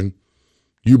auction.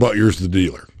 You bought yours at the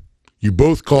dealer. You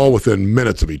both call within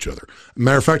minutes of each other.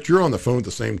 Matter of fact, you're on the phone at the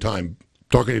same time,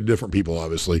 talking to different people,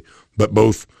 obviously, but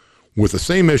both with the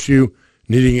same issue,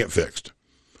 needing it fixed.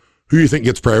 Who do you think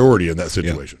gets priority in that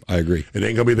situation? Yeah, I agree. It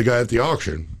ain't going to be the guy at the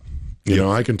auction.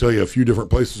 I can tell you a few different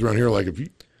places around here, like if you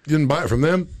didn't buy it from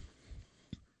them,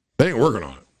 they ain't working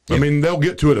on it. Yeah. I mean, they'll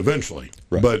get to it eventually,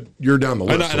 right, but you're down the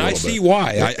list. And I see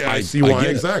why. I see why,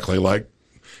 exactly. Like,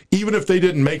 even if they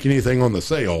didn't make anything on the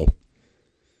sale,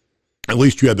 at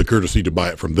least you had the courtesy to buy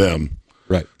it from them.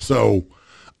 Right. So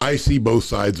I see both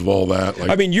sides of all that. Like,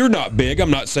 I mean, you're not big.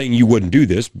 I'm not saying you wouldn't do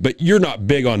this, but you're not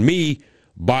big on me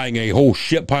buying a whole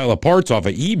shit pile of parts off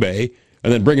of eBay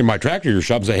and then bringing my tractor to your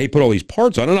shop and say, hey, put all these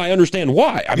parts on it. And I understand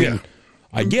why. I mean,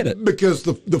 I get it. Because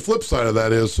the flip side of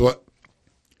that is, so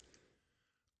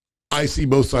I see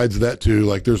both sides of that too.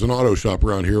 Like, there's an auto shop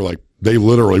around here, like, they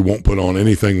literally won't put on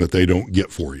anything that they don't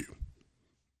get for you,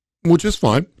 which is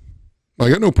fine. I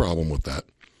got no problem with that.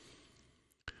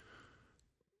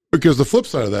 Because the flip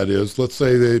side of that is, let's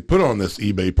say they put on this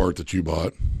eBay part that you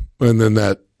bought, and then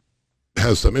that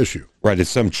has some issue. Right, it's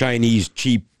some Chinese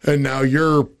cheap. And now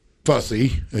you're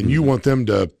fussy, and you want them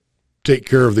to take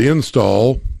care of the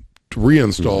install, to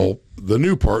reinstall the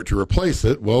new part to replace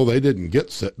it. Well, they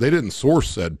didn't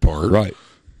source said part. Right.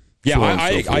 Yeah, so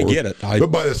I get it. But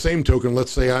by the same token,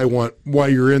 let's say while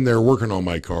you're in there working on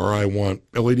my car, I want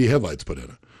LED headlights put in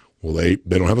it. Well, they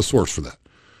don't have a source for that.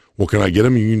 Well, can I get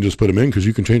them? You can just put them in because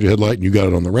you can change a headlight and you got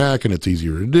it on the rack and it's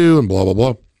easier to do and blah, blah,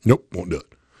 blah. Nope, won't do it.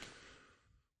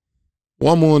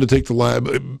 Well, I'm willing to take the lab.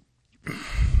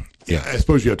 Yeah, I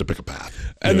suppose you have to pick a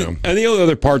path. And the only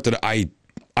other part that I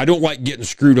don't like getting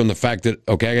screwed on the fact that,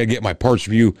 okay, I got to get my parts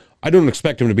from you. I don't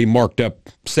expect them to be marked up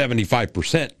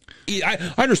 75%.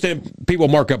 I understand people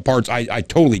mark up parts. I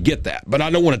totally get that. But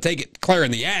I don't want to take it clear in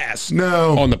the ass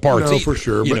on the parts either, for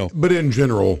sure. But in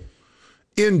general,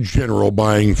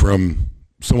 buying from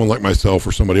someone like myself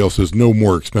or somebody else is no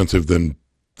more expensive than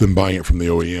buying it from the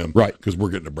OEM. Right. Because we're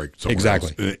getting a break somewhere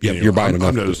exactly. else. You're buying enough.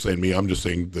 I'm not just saying me. I'm just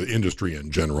saying the industry in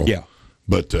general. Yeah.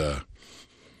 But,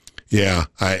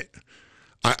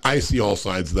 I see all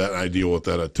sides of that, and I deal with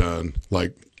that a ton.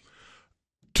 Like,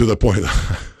 to the point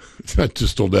that I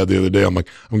just told Dad the other day, I'm like,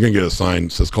 I'm going to get a sign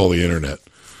that says call the internet,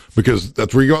 because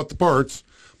that's where you got the parts.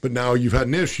 But now you've had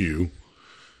an issue.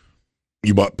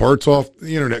 You bought parts off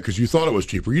the internet because you thought it was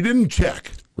cheaper. You didn't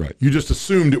check. Right. You just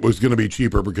assumed it was going to be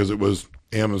cheaper because it was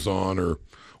Amazon or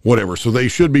whatever. So they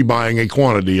should be buying a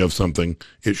quantity of something.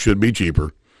 It should be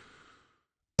cheaper,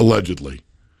 allegedly.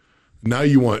 Now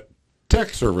you want tech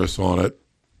service on it,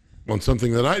 on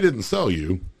something that I didn't sell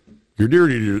you. Your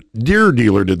deer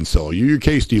dealer didn't sell you. Your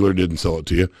case dealer didn't sell it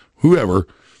to you. Whoever.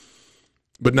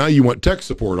 But now you want tech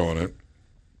support on it.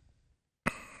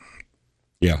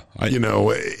 Yeah.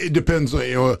 It depends.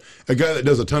 A guy that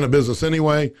does a ton of business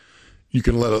anyway, you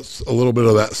can let a little bit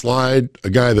of that slide. A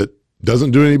guy that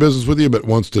doesn't do any business with you but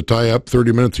wants to tie up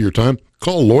 30 minutes of your time,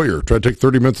 call a lawyer. Try to take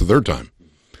 30 minutes of their time.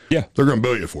 Yeah. They're going to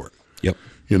bill you for it.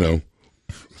 Yep.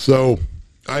 So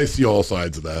I see all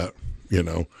sides of that,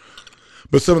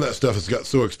 But some of that stuff has got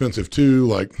so expensive too.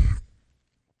 Like,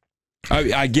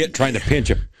 I get trying to pinch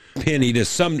a penny to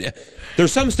some.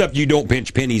 There's some stuff you don't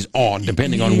pinch pennies on,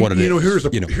 depending on what it is.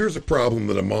 Here's a problem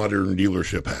that a modern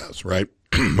dealership has, right?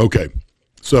 Okay,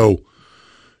 so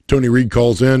Tony Reed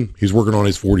calls in. He's working on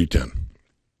his 4010.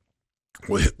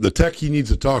 Well, the tech he needs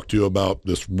to talk to about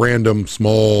this random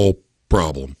small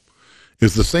problem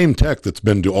is the same tech that's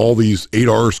been to all these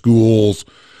 8R schools,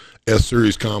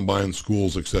 S-Series combine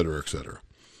schools, et cetera, et cetera.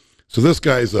 So this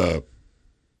guy's a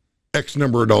X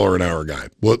number of dollar an hour guy.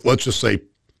 Let's just say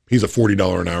he's a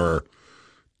 $40 an hour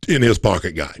in his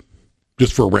pocket guy,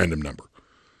 just for a random number.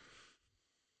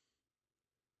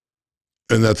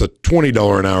 And that's a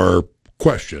 $20 an hour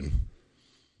question.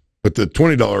 But the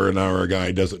 $20 an hour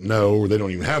guy doesn't know, or they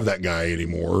don't even have that guy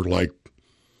anymore.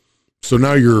 So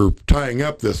now you're tying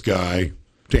up this guy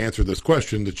to answer this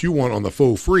question that you want on the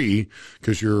faux free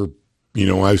because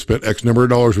I've spent X number of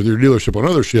dollars with your dealership on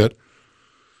other shit.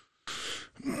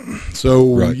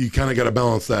 So right. You kind of got to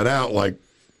balance that out.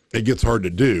 It gets hard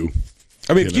to do.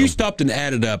 I mean, if you stopped and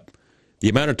added up the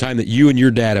amount of time that you and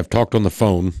your dad have talked on the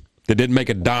phone that didn't make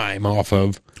a dime off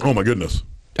of. Oh, my goodness.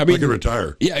 I could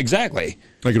retire. Yeah, exactly.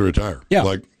 I could retire.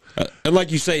 Yeah. And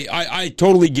like you say, I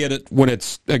totally get it when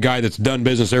it's a guy that's done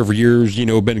business there for years,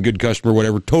 been a good customer,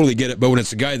 whatever, totally get it. But when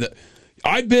it's a guy that,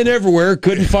 I've been everywhere,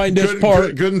 couldn't find this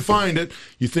part. Couldn't find it.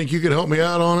 You think you could help me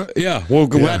out on it? Yeah. Well,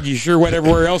 glad you sure went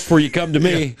everywhere else before you come to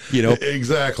me,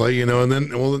 Exactly, and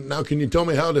then, now can you tell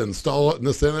me how to install it and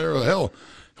this and there? Well, hell,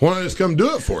 why don't I just come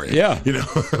do it for you? Yeah.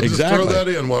 Just exactly. throw that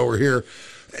in while we're here.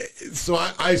 So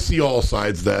I see all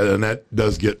sides of that, and that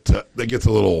does that gets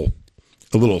a little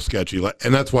sketchy.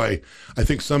 And that's why I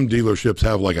think some dealerships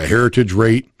have a heritage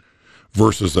rate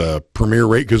versus a premier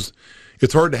rate, because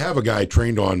it's hard to have a guy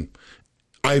trained on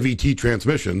IVT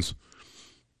transmissions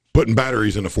putting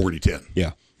batteries in a 4010.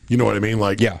 Yeah. You know what I mean?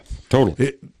 Yeah,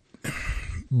 totally.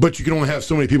 But you can only have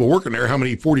so many people working there. How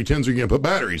many 4010s are you going to put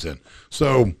batteries in?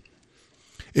 So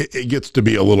it gets to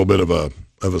be a little bit of a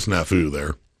snafu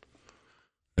there.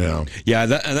 Yeah. Yeah,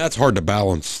 and that's hard to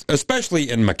balance, especially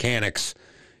in mechanics.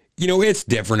 It's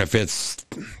different if it's,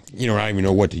 I don't even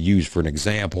know what to use for an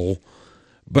example.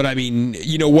 But I mean,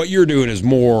 what you're doing is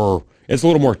it's a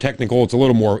little more technical. It's a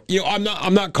little more, I'm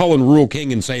not calling Rural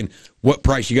King and saying what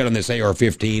price you got on this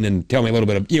AR-15 and tell me a little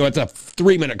bit of, it's a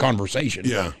 3-minute conversation.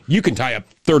 Yeah. You can tie up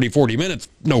 30, 40 minutes,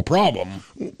 no problem.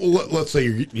 Well, let's say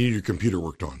you need your computer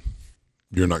worked on.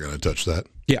 You're not going to touch that.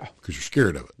 Yeah. Because you're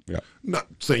scared of it. Yeah. Not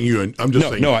saying you, I'm just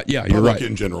saying. Yeah, you're right.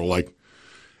 In general,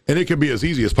 and it could be as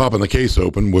easy as popping the case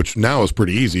open, which now is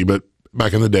pretty easy, but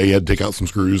back in the day, you had to take out some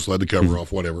screws, slide the cover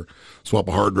off, whatever, swap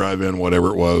a hard drive in, whatever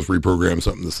it was, reprogram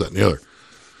something, this, that, and the other.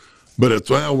 But it's,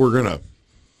 we're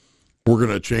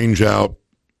gonna change out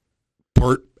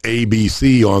part A, B,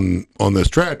 C on this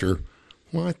tractor.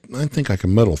 Well, I think I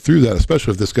can muddle through that,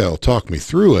 especially if this guy will talk me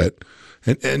through it,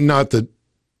 and not that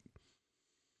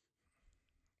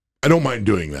I don't mind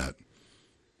doing that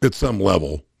at some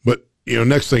level. But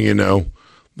next thing you know,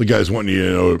 the guy's wanting you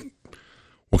to know,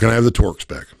 well, can I have the torque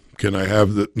spec? Can I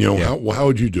have the, how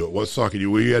would you do it? What socket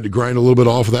you had to grind a little bit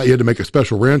off of that? You had to make a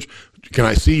special wrench. Can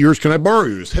I see yours? Can I borrow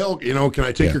yours? Hell, can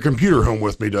I take your computer home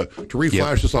with me to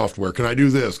reflash the software? Can I do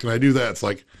this? Can I do that? It's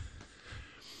like,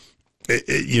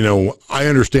 I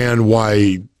understand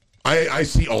why. I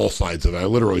see all sides of it. I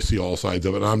literally see all sides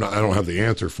of it. I don't have the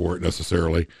answer for it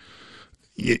necessarily.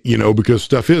 Because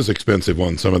stuff is expensive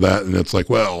on some of that, and it's like,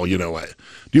 well,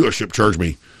 dealership charged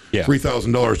me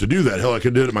 $3,000 to do that. Hell, I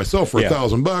could do it myself for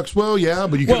 $1,000. Well, yeah,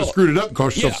 but you could have screwed it up and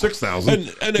cost yourself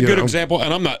 $6,000. And a good example,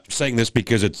 and I'm not saying this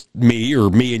because it's me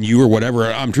and you or whatever.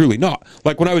 I'm truly not.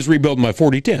 Like when I was rebuilding my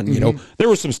 4010, you know, there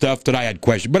was some stuff that I had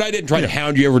questioned, but I didn't try to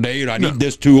hound you every day. And I need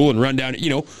this tool and run down. You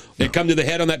know, it come to the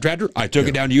head on that tractor. I took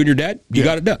it down to you and your dad. You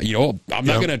got it done. You know, I'm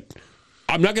not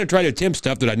gonna try to attempt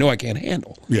stuff that I know I can't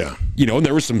handle. Yeah. You know, and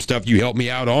there was some stuff you helped me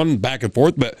out on back and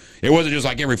forth, but it wasn't just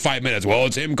like every 5 minutes. Well,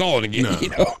 it's him calling again. No. You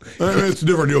know, I mean, it's a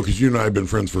different deal because you and I have been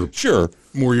friends for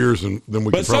more years than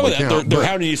we can probably count. But some of that, they're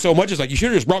hounding you so much. It's like you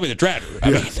should have just brought me the tractor.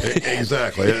 I mean.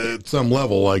 Exactly. At some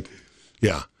level, like,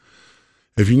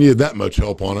 if you needed that much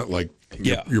help on it, like,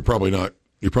 you're probably not.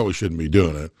 You probably shouldn't be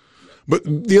doing it. But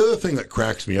the other thing that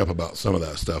cracks me up about some of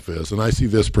that stuff is, and I see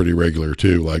this pretty regular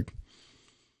too, like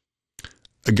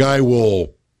a guy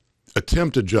will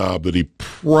attempt a job that he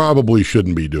probably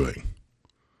shouldn't be doing.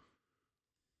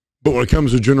 But when it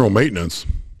comes to general maintenance,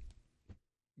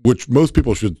 which most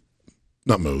people should,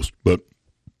 not most, but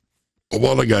a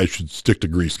lot of guys should stick to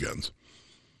grease guns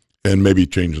and maybe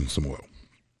changing some oil.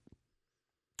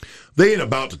 They ain't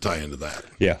about to tie into that.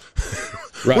 Yeah.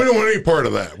 Right. We don't want any part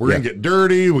of that. We're going to get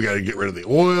dirty. We got to get rid of the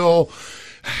oil.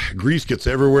 Grease gets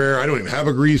everywhere. I don't even have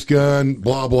a grease gun,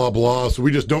 blah, blah, blah. So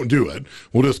we just don't do it.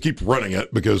 We'll just keep running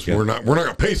it because we're not going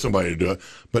to pay somebody to do it.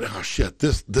 But, oh, shit,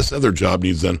 this other job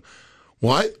needs done.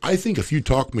 Well, I think if you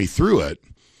talk me through it,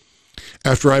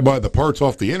 after I buy the parts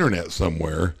off the internet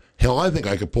somewhere, hell, I think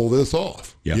I could pull this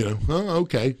off. Yeah. You know,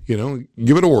 okay. You know,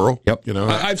 give it a whirl. Yep. You know,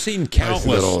 I've seen countless I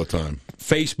see that all the time.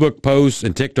 Facebook posts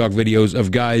and TikTok videos of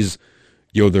guys,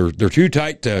 you know, they're too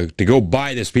tight to go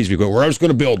buy this piece of equipment. We're just going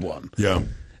to build one. Yeah.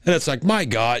 And it's like, my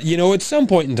God, you know, at some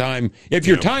point in time, if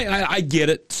you're time, I get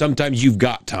it. Sometimes you've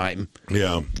got time.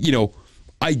 Yeah. You know,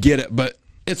 I get it. But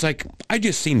it's like, I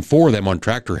just seen 4 of them on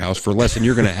Tractor House for less than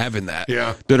you're going to have in that.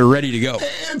 That are ready to go.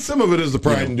 And some of it is the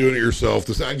pride in doing it yourself.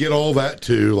 I get all that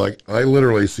too. Like, I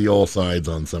literally see all sides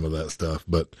on some of that stuff.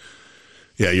 But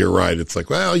yeah, you're right. It's like,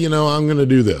 well, you know, I'm going to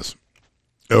do this.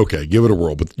 Okay, give it a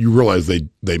whirl. But you realize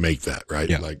they make that, right?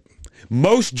 Yeah. Like,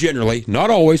 most generally, not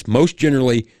always, most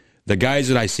generally, the guys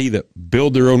that I see that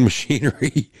build their own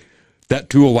machinery, that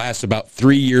tool lasts about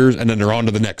 3 years, and then they're on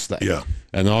to the next thing. Yeah.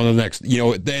 And on to the next. You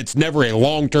know, it's never a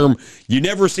long-term. You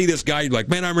never see this guy like,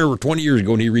 man, I remember 20 years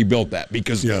ago when he rebuilt that.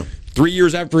 Because 3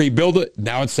 years after he built it,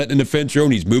 now it's sitting in the fence row,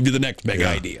 and he's moved to the next big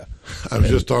idea. I was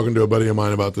just talking to a buddy of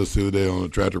mine about this the other day on the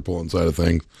tractor pulling side of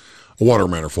things. A water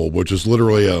manifold, which is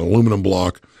literally an aluminum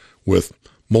block with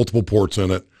multiple ports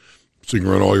in it, so you can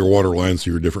run all your water lines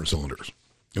through your different cylinders.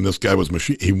 And this guy was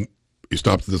he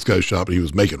stopped at this guy's shop and he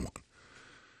was making one.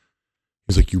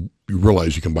 He's like, you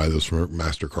realize you can buy this from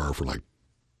MasterCard for like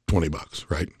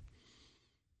 $20, right?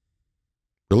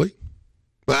 Really?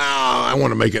 Well, I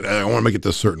want to make it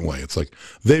this certain way. It's like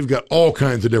they've got all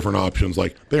kinds of different options.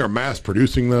 Like they are mass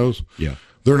producing those. Yeah.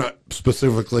 They're not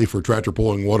specifically for tractor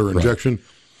pulling water injection.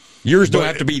 Yours don't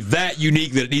have to be that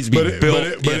unique that it needs to be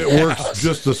built. But it works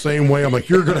just the same way. I'm like,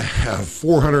 you're going to have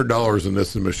 $400 in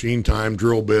this in machine time,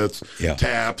 drill bits,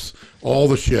 taps, all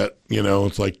the shit. You know,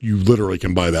 it's like you literally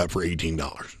can buy that for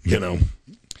 $18, you know.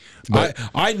 But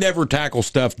I never tackle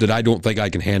stuff that I don't think I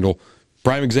can handle.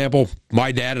 Prime example,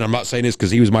 my dad, and I'm not saying this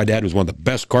because he was my dad, was one of the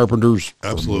best carpenters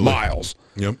for miles.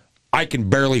 Yep. I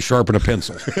can barely sharpen a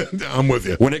pencil. I'm with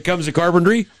you. When it comes to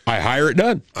carpentry, I hire it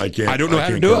done. I can't. I don't know how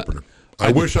to do it.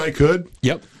 I wish I could.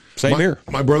 Yep. Same here.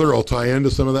 My brother will tie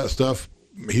into some of that stuff.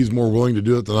 He's more willing to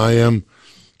do it than I am.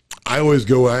 I always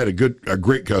go, I had a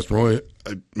great customer. I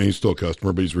mean, he's still a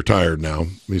customer, but he's retired now.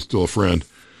 He's still a friend.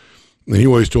 And he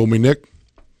always told me, Nick,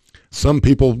 some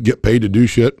people get paid to do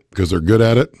shit because they're good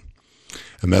at it.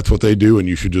 And that's what they do, and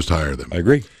you should just hire them. I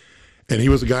agree. And he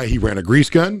was a guy, he ran a grease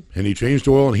gun, and he changed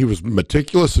oil, and he was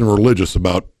meticulous and religious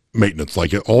about maintenance.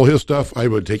 Like all his stuff, I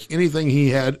would take anything he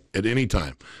had at any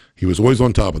time. He was always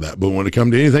on top of that. But when it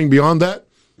come to anything beyond that,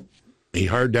 he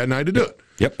hired Dad and I to do it.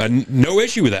 Yep, and no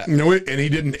issue with that. No, and he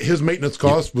didn't. His maintenance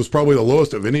cost was probably the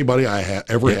lowest of anybody I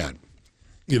ever had.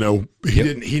 You know,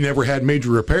 he never had major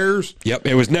repairs. Yep,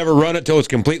 it was never run it till it's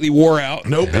completely wore out.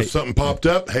 Nope. Hey. If something popped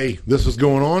up, hey, this is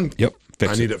going on. Yep,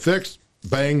 I need it fixed.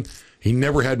 Bang. He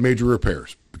never had major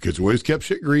repairs because he always kept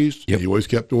shit greased. Yep. He always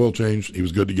kept the oil changed. He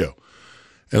was good to go.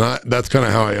 And that's kind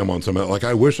of how I am on some of that. Like,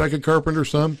 I wish I could carpenter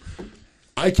some.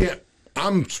 I can't.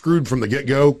 I'm screwed from the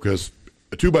get-go because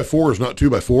a 2x4 is not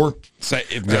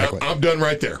 2x4. Exactly. I'm done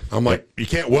right there. I'm like, you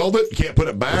can't weld it. You can't put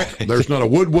it back. There's not a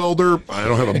wood welder. I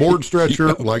don't have a board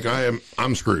stretcher. Like,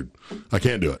 I'm screwed. I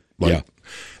can't do it. Like,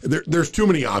 there's too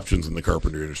many options in the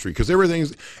carpentry industry because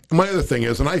everything's. My other thing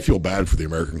is, and I feel bad for the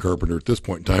American carpenter at this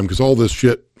point in time because all this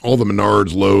shit, all the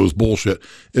Menards, Lowe's bullshit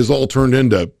is all turned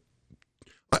into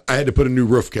I had to put a new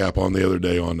roof cap on the other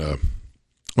day on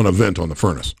a vent on the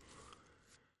furnace.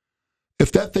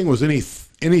 If that thing was any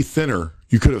thinner,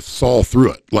 you could have saw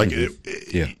through it. Like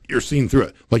you're seeing through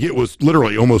it. Like it was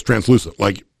literally almost translucent,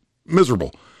 like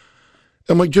miserable.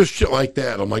 I'm like, just shit like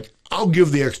that. I'm like, I'll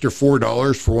give the extra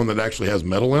 $4 for one that actually has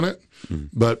metal in it,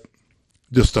 but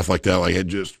just stuff like that. Like it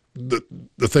just the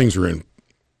things are in.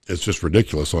 It's just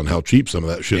ridiculous on how cheap some of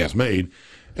that shit is made.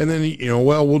 And then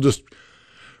we'll just.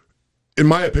 In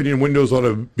my opinion, windows ought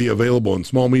to be available in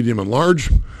small, medium, and large.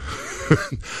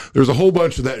 There's a whole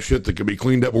bunch of that shit that can be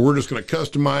cleaned up, but we're just going to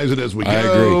customize it as we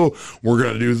go. Agree. We're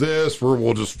going to do this.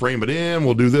 We'll just frame it in.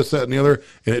 We'll do this, that, and the other.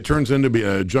 And it turns into being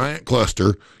a giant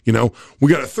cluster. We got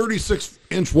a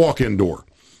 36-inch walk-in door,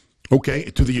 okay,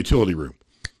 to the utility room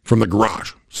from the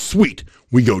garage. Sweet.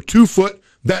 We go 2 foot.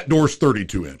 That door's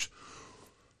 32-inch.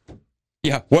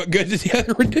 Yeah. What good does the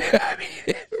other one do? I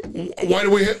mean, why do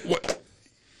we hit what?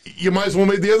 You might as well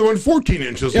make the other one 14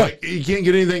 inches. Yeah. Like, you can't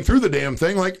get anything through the damn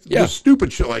thing. Like, just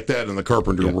stupid shit like that in the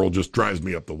carpenter world just drives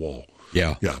me up the wall.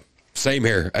 Yeah. Yeah. Same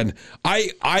here. And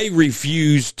I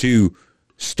refuse to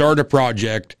start a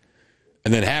project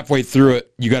and then halfway through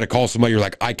it, you got to call somebody. You're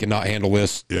like, I cannot handle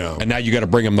this. Yeah. And now you got to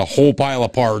bring them the whole pile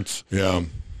of parts. Yeah.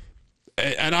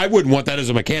 And I wouldn't want that as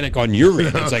a mechanic on your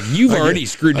end. It's like, you've already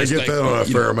screwed this thing. I get that on a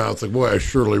fair amount. It's like, boy, I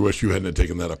surely wish you hadn't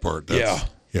taken that apart.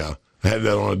 Yeah. I had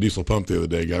that on a diesel pump the other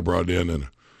day. Guy brought it in, and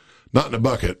not in a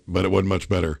bucket, but it wasn't much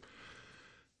better.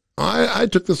 I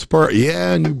took this apart.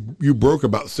 Yeah, and you broke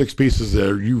about 6 pieces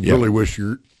there. You really wish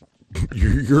your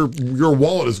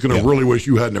wallet is going to really wish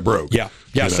you hadn't have broke. Yeah.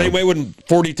 Yeah, same way when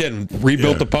 4010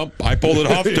 rebuilt the pump. I pulled it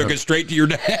off, took it straight to your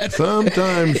dad.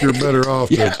 Sometimes you're better off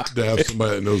to have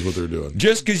somebody that knows what they're doing.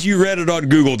 Just because you read it on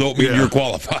Google don't mean you're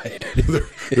qualified.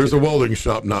 There's a welding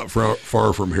shop not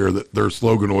far from here that their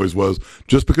slogan always was,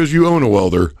 just because you own a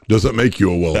welder doesn't make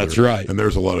you a welder. That's right. And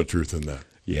there's a lot of truth in that.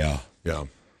 Yeah. Yeah.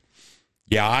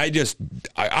 Yeah,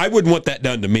 I wouldn't want that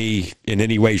done to me in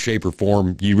any way, shape, or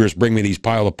form. You just bring me these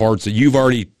pile of parts that you've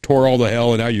already tore all the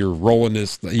hell, and now you're rolling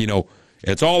this,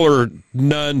 it's all or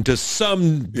none to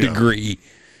some degree.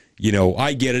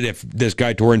 I get it if this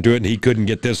guy tore into it and he couldn't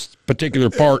get this particular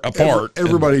part apart.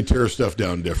 Everybody tears stuff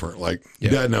down different. Like,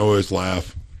 Dad and I always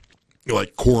laugh.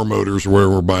 Like Core Motors, where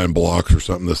we're buying blocks or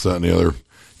something, this, that, and the other.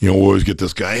 We'll always get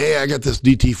this guy, hey, I got this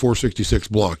DT466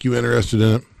 block. You interested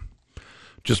in it?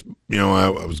 Just, I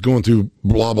was going through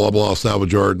blah, blah, blah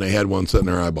salvage yard, and they had one sitting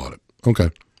there. I bought it. Okay.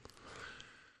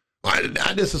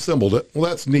 I disassembled it. Well,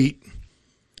 that's neat.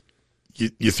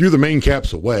 You threw the main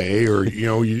caps away, or,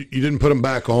 you didn't put them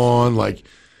back on. Like,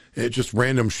 it's just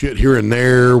random shit here and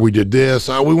there. We did this.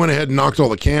 We went ahead and knocked all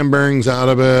the cam bearings out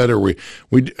of it, or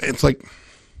it's like,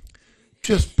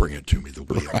 just bring it to me the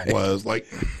way it was. Like,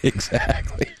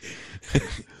 exactly.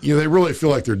 They really feel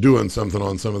like they're doing something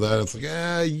on some of that. It's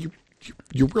like,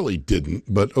 you really didn't,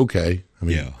 but okay. I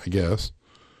mean, I guess.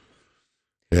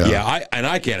 Yeah. Yeah,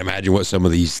 I can't imagine what some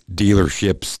of these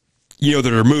dealerships, that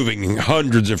are moving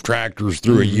hundreds of tractors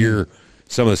through a year,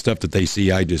 some of the stuff that they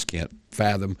see, I just can't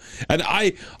fathom. And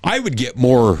I would get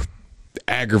more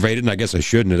aggravated, and I guess I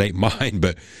shouldn't, it ain't mine,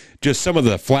 but just some of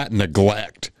the flat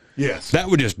neglect. Yes. That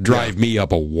would just drive me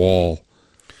up a wall.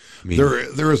 I mean,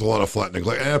 there is a lot of flat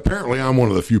neglect. And apparently I'm one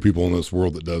of the few people in this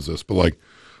world that does this, but like,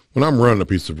 when I'm running a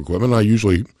piece of equipment, I'll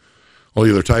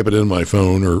either type it in my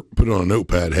phone or put it on a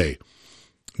notepad. Hey,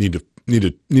 need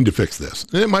to fix this.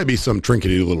 And it might be some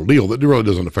trinkety little deal that really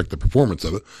doesn't affect the performance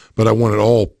of it, but I want it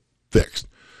all fixed.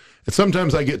 And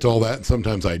sometimes I get to all that, and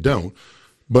sometimes I don't.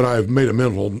 But I've made a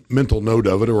mental note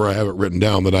of it, or I have it written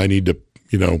down that I need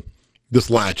to, this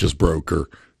latch is broke, or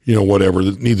whatever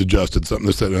that needs adjusted, something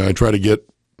this, that, and I try to get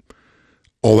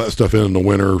all that stuff in the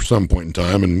winter or some point in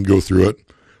time and go through it,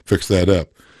 fix that up.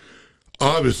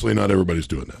 Obviously, not everybody's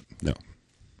doing that.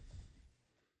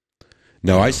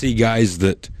 No, I see guys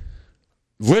that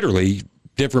literally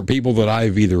different people that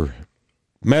I've either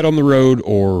met on the road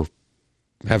or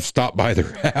have stopped by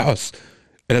their house.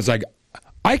 And it's like,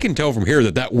 I can tell from here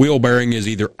that wheel bearing is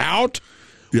either out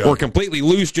or completely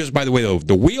loose just by the way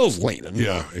the wheel's leaning.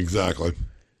 Yeah, exactly.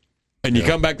 And you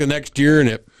come back the next year, and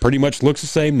it pretty much looks the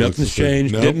same. Nothing's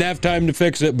changed. Nope. Didn't have time to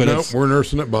fix it, but we're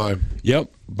nursing it by.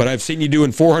 Yep. But I've seen you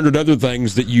doing 400 other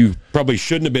things that you probably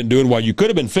shouldn't have been doing while you could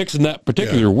have been fixing that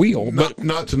particular wheel. But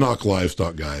not to knock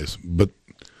livestock guys, but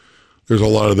there's a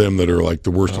lot of them that are like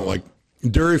the worst, like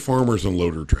dairy farmers and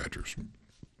loader tractors.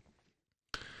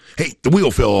 Hey, the wheel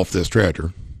fell off this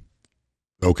tractor.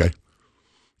 Okay.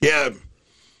 Yeah.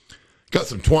 Got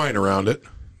some twine around it.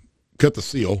 Cut the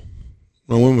seal.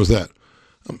 Well, when was that?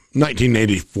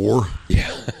 1984.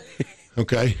 Yeah.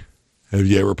 Okay. Have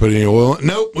you ever put any oil in it?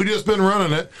 Nope. We just been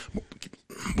running it.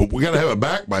 but we got to have it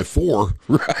back by 4.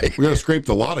 Right. We got to scrape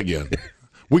the lot again.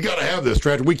 We got to have this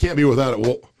tractor. We can't be without it.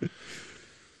 Well,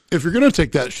 if you're going to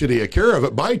take that shitty care of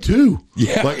it, buy 2.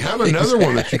 Yeah, like have another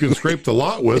one that you can scrape the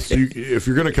lot with. So if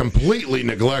you're going to completely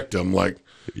neglect them, like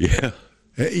yeah,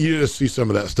 you just see some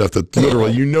of that stuff that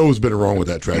literally has been wrong with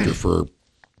that tractor for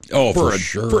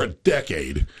a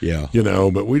decade. Yeah,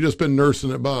 but we just been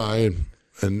nursing it by,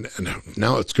 and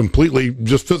now it's completely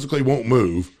just physically won't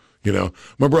move.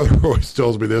 My brother always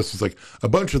tells me this. It's like a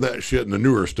bunch of that shit and the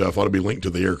newer stuff ought to be linked to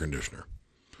the air conditioner.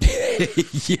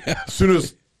 Yeah. As soon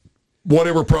as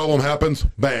whatever problem happens,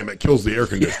 bam, it kills the air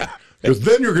conditioner. Because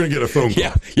then you're going to get a phone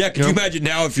call. Yeah. Could you imagine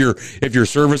now if your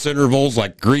service intervals,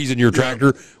 like greasing your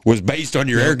tractor, was based on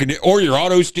your air conditioner or your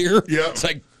auto steer? Yeah. It's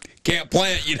like, can't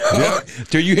plant,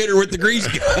 till you hit her with the grease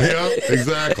gun. Yeah,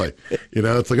 exactly.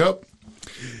 It's like,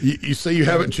 you say you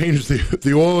haven't changed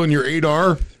the oil in your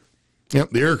 8R.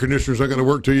 Yep, the air conditioner's not going to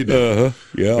work till you do.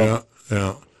 Yeah.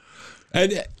 Yeah.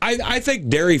 And I think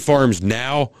dairy farms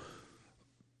now,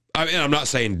 I mean, I'm not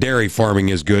saying dairy farming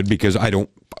is good because I don't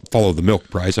follow the milk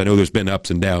price. I know there's been ups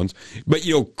and downs. But,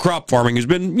 crop farming has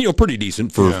been, pretty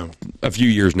decent for a few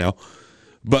years now.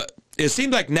 But it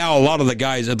seems like now a lot of the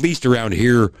guys, at least around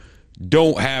here,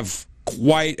 don't have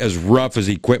quite as rough as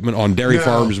equipment on dairy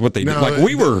farms as what they did. Like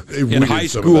we were in high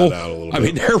school. I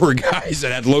mean, there were guys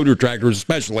that had loader tractors,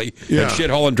 especially, and shit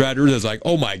hauling tractors. It's like,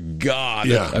 oh my God.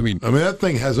 Yeah. I mean, that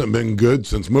thing hasn't been good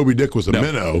since Moby Dick was a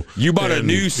minnow. You bought a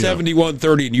new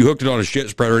 7130 and you hooked it on a shit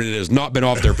spreader and it has not been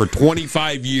off there for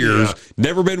 25 years.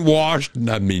 Never been washed.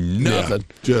 I mean, nothing.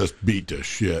 Just beat to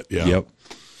shit. Yeah. Yep.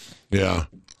 Yeah.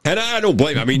 And I don't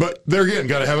blame. I mean, but there again,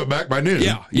 got to have it back by noon.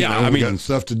 Yeah. I mean, got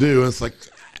stuff to do. It's like,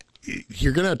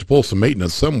 you're going to have to pull some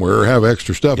maintenance somewhere or have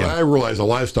extra stuff. Yeah. I realize a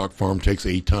livestock farm takes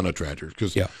a ton of tractors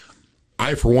because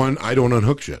I, for one, I don't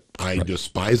unhook shit. I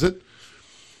despise it.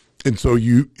 And so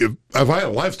if I had a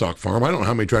livestock farm, I don't know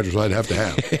how many tractors I'd have to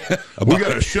have. We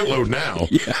got a shitload now.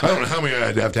 Yeah. I don't know how many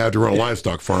I'd have to run a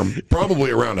livestock farm. Probably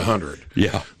around 100.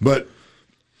 Yeah. But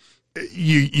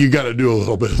you got to do a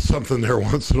little bit of something there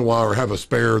once in a while or have a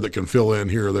spare that can fill in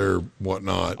here or there,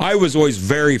 whatnot. I was always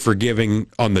very forgiving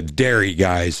on the dairy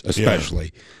guys,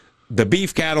 especially. Yeah. The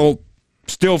beef cattle,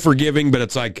 still forgiving, but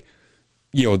it's like,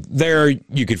 there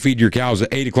you could feed your cows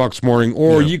at 8 o'clock this morning,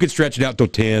 or you could stretch it out till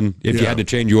 10 if you had to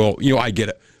change oil. I get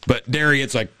it. But dairy,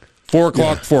 it's like 4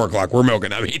 o'clock, we're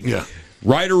milking. I mean,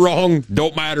 right or wrong,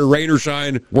 don't matter, rain or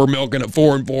shine, we're milking at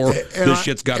 4 and 4. This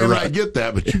shit's got to run. I get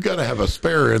that, but you got to have a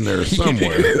spare in there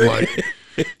somewhere. Like,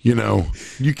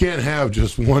 you can't have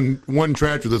just one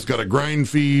tractor that's got a grind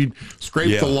feed,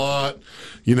 scrape the lot,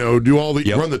 do all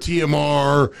the run the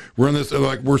TMR, run this.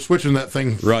 Like we're switching that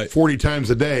thing 40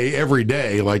 times a day, every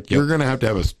day. Like you're going to have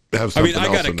have something. I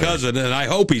got a cousin, and I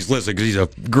hope he's listening because he's a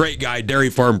great guy, dairy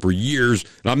farm for years.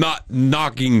 And I'm not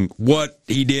knocking what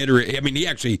he did, he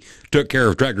actually took care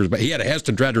of tractors, but he had a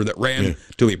Heston tractor that ran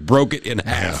till he broke it in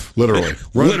half.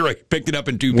 Literally, picked it up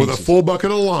in 2 pieces with a full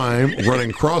bucket of lime,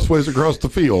 running crossways across the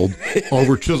field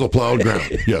over chisel plowed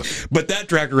ground. Yes, but that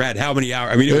tractor had how many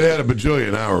hours? It had a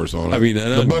bajillion hours on it.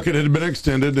 The bucket had been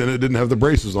extended, and it didn't have the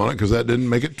braces on it because that didn't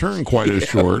make it turn quite as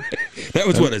short. That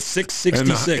was a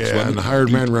 666. And the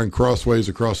hired man ran crossways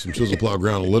across some chisel plow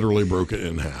ground and literally broke it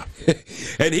in half.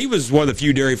 And he was one of the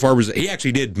few dairy farmers that he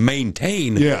actually did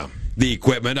maintain the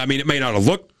equipment. I mean, it may not have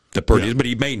looked the prettiest, but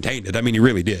he maintained it. I mean, he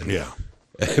really did. Yeah.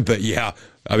 But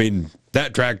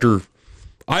that tractor,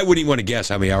 I wouldn't even want to guess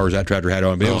how many hours that tractor had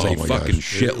on it. It was a fucking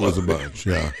shitload. It was a bunch,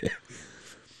 yeah.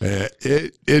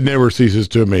 It never ceases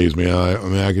to amaze me.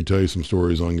 I could tell you some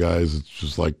stories on guys. It's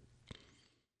just like,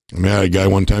 I had a guy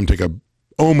one time take a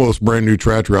almost brand new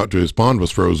tractor out to his pond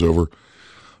was froze over.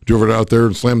 Drove it out there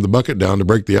and slammed the bucket down to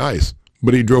break the ice.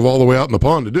 But he drove all the way out in the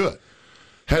pond to do it.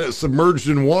 Had it submerged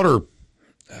in water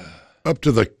up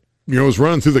to the, it was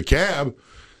running through the cab.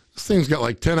 This thing's got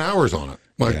like 10 hours on it.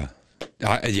 Like,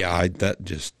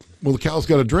 well, the cow's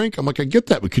got a drink. I'm like, I get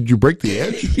that, but could you break the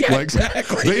edge?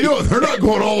 Exactly. They're not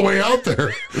going all the way out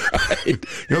there. Right.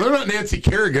 They're not Nancy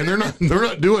Kerrigan. They're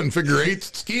not doing figure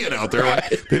eights skiing out there.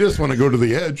 Right. Like, they just want to go to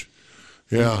the edge.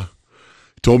 Yeah.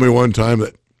 He told me one time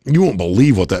that you won't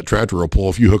believe what that tractor will pull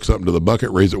if you hook something to the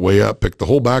bucket, raise it way up, pick the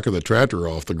whole back of the tractor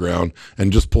off the ground,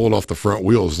 and just pull it off the front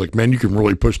wheels. It's like, man, you can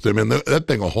really push them in. That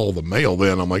thing will haul the mail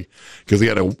then. I'm like, because he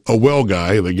had a well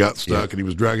guy that got stuck, and he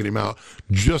was dragging him out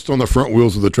just on the front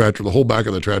wheels of the tractor, the whole back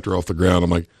of the tractor off the ground.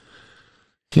 I'm like,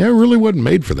 yeah, it really wasn't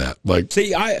made for that. Like,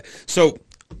 so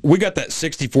we got that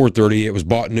 6430. It was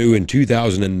bought new in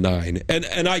 2009.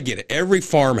 And I get it. Every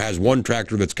farm has one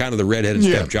tractor that's kind of the redheaded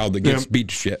stepchild that gets beat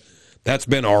to shit. That's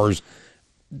been ours.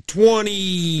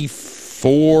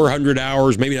 2,400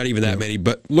 hours, maybe not even that many,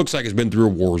 but looks like it's been through a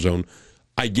war zone.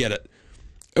 I get it.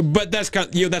 But that's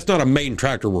that's not a main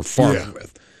tractor we're farming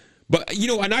with. But,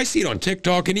 and I see it on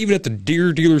TikTok and even at the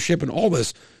Deere dealership and all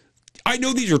this. I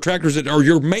know these are tractors that are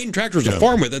your main tractors to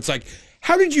farm with. It's like,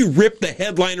 how did you rip the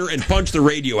headliner and punch the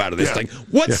radio out of this thing?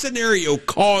 What scenario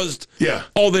caused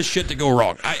all this shit to go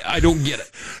wrong? I don't get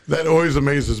it. That always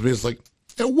amazes me. It's like,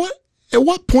 at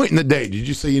what point in the day did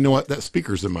you say, you know what, that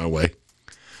speaker's in my way?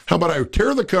 How about I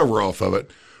tear the cover off of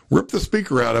it, rip the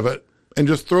speaker out of it, and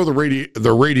just throw the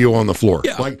radio on the floor?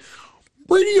 Yeah. Like,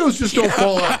 radios just don't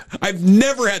fall out. I've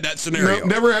never had that scenario. No,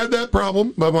 never had that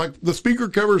problem. But I'm like, the speaker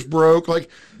cover's broke. Like,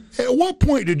 at what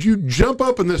point did you jump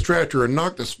up in this tractor and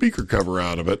knock the speaker cover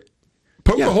out of it,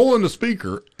 poke a hole in the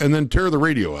speaker, and then tear the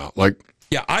radio out? Like,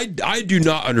 I do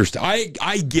not understand.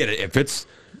 I get it. If it's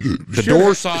the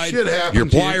door side, your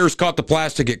pliers caught the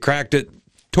plastic, it cracked it.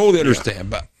 Totally understand.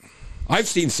 But I've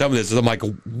seen some of this, and I'm like,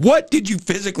 what did you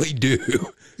physically do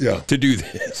to do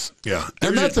this? Yeah.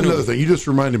 And that's another thing. You just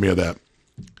reminded me of that.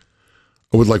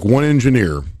 I would like one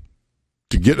engineer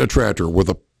to get a tractor with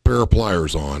a pair of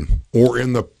pliers on, or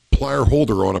in the plier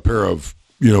holder on a pair of,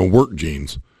 work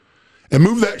jeans, and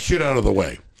move that shit out of the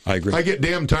way. I agree. I get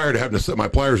damn tired of having to set my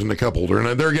pliers in the cup holder.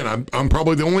 And there again, I'm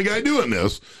probably the only guy doing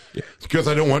this because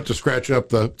I don't want to scratch up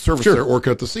the surface there or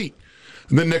cut the seat.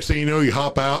 And then next thing you know, you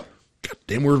hop out. God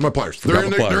damn, where's my pliers? They're in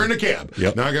the cab.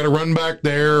 Yep. Now I got to run back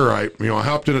there. I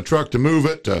hopped in a truck to move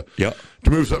it, to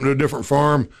move something to a different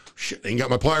farm. Shit, ain't got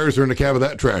my pliers. They're in the cab of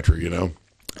that tractor,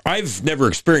 I've never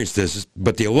experienced this,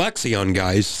 but the Alexion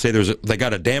guys say they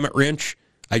got a dammit wrench.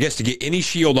 I guess to get any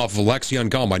shield off of a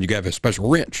Alexion combine, you got to have a special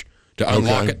wrench to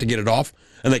unlock it to get it off,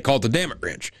 and they call it the dammit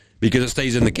wrench because it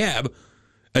stays in the cab,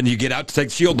 and you get out to take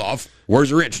the shield off. Where's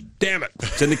the wrench? Damn it,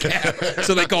 it's in the cab.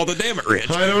 So they call it the dammit wrench.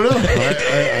 I don't know.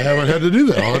 I haven't had to do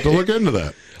that. I'll have to look into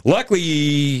that.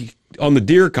 Luckily, on the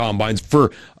Deere combines,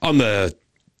 on the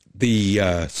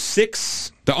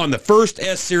first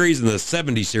S series and the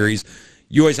 70 series,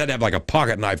 you always had to have like a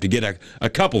pocket knife to get a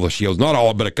couple of shields, not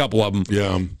all, but a couple of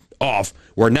them off.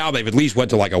 Where now they've at least went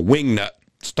to like a wing nut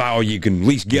style. You can at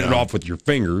least get it off with your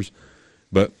fingers.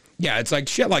 But yeah, it's like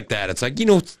shit like that. It's like,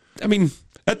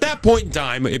 at that point in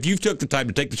time, if you took the time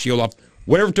to take the shield off,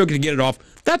 whatever it took to get it off,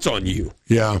 that's on you.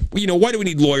 Yeah. Why do we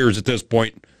need lawyers at this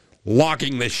point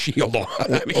locking this shield on?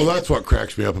 Well, that's what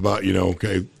cracks me up about, a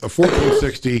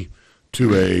 1460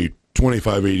 to a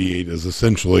 2588 is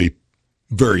essentially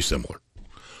very similar.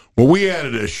 Well, we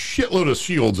added a shitload of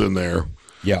shields in there.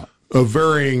 Yeah. Of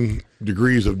varying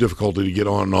degrees of difficulty to get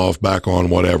on and off, back on,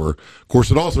 whatever. Of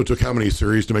course, it also took how many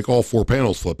series to make all four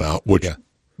panels flip out, which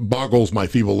boggles my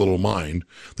feeble little mind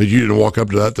that you didn't walk up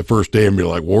to that the first day and be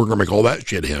like, well, we're going to make all that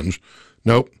shit hinge.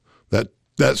 Nope.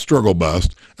 That struggle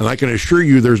bust. And I can assure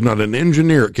you there's not an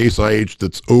engineer at Case IH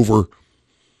that's over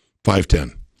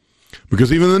 5'10".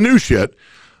 Because even the new shit,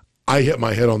 I hit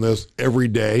my head on this every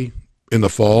day in the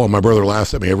fall, and my brother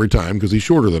laughs at me every time because he's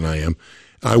shorter than I am.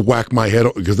 I whack my head,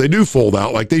 because they do fold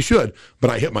out like they should, but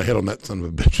I hit my head on that son of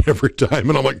a bitch every time.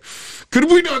 And I'm like,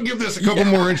 could we not give this a couple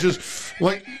more inches?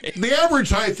 Like, the average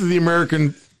height of the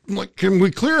American, like, can we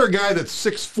clear a guy that's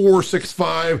 6'4",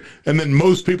 6'5", and then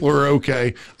most people are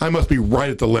okay? I must be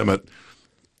right at the limit.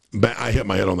 But I hit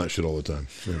my head on that shit all the time.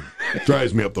 It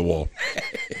drives me up the wall.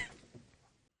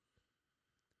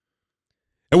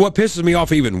 And what pisses me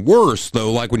off even worse,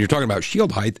 though, like when you're talking about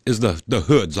shield height, is the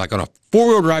hoods. Like on a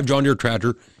four-wheel drive John Deere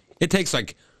tractor, it takes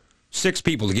like 6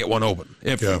 people to get one open.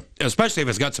 Especially if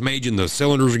it's got some age and the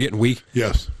cylinders are getting weak.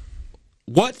 Yes.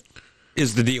 What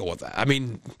is the deal with that? I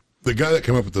mean, the guy that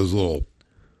came up with those little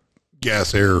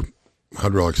gas air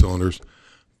hydraulic cylinders,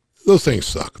 those things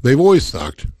suck. They've always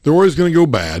sucked. They're always going to go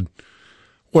bad.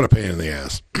 What a pain in the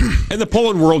ass. In the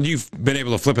pulling world, you've been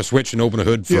able to flip a switch and open a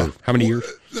hood for how many years?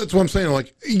 That's what I'm saying.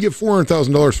 Like, you get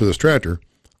 $400,000 for this tractor.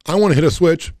 I want to hit a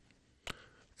switch,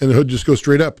 and the hood just goes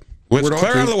straight up. Well, it's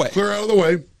clear out of the way. Clear out of the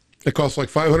way. It costs like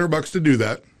 $500 to do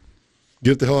that.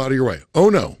 Get the hell out of your way. Oh,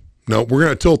 no. No, we're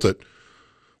going to tilt it.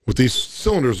 With these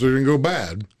cylinders, they're going to go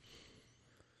bad.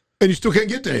 And you still can't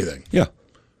get to anything. Yeah.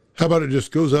 How about it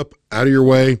just goes up out of your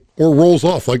way or rolls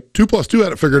off? Like 2 + 2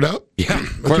 had it figured out. Yeah.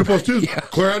 2 + 2,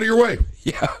 clear out of your way.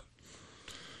 Yeah.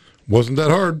 Wasn't that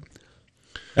hard.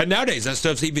 And nowadays, that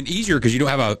stuff's even easier because you don't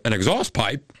have an exhaust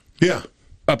pipe. Yeah.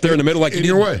 Up there in the middle like you did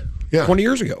your way. Yeah. 20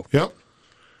 years ago. Yeah.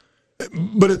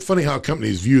 But it's funny how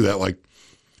companies view that. Like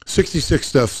 66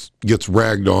 stuff gets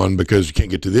ragged on because you can't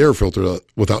get to the air filter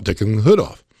without taking the hood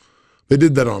off. They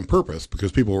did that on purpose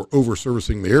because people were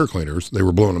over-servicing the air cleaners. They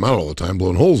were blowing them out all the time,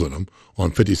 blowing holes in them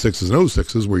on 56s and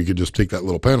 06s where you could just take that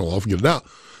little panel off and get it out.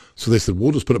 So they said,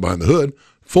 we'll just put it behind the hood.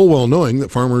 full well knowing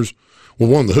that farmers, well,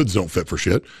 one, the hoods don't fit for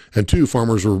shit, and two,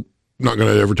 farmers are not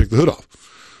going to ever take the hood off.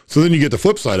 So then you get the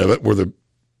flip side of it where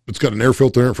it's got an air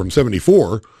filter in it from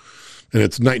 74 and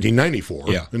it's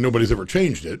 1994 and nobody's ever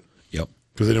changed it. Yep.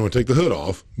 Because they don't want to take the hood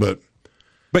off. But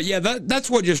yeah, that's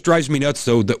what just drives me nuts,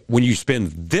 though, that when you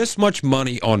spend this much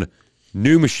money on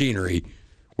new machinery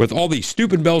with all these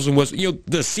stupid bells and whistles,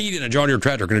 the seat in a John Deere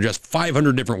tractor can adjust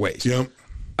 500 different ways. Yeah.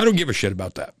 I don't give a shit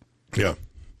about that. Yeah.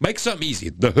 Make something easy.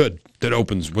 The hood that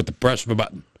opens with the press of a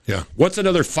button. Yeah. What's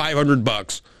another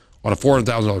 $500 on a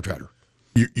 $400,000 tractor?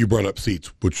 You brought up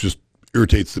seats, which just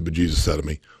irritates the bejesus out of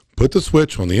me. Put the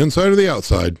switch on the inside or the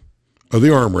outside of the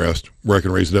armrest where I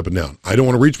can raise it up and down. I don't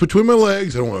want to reach between my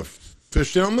legs. I don't want to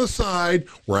fish down the side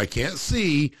where I can't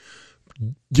see.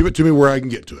 Give it to me where I can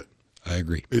get to it. I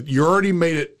agree. You already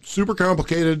made it super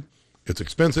complicated. It's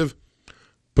expensive.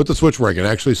 Put the switch where I can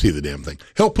actually see the damn thing.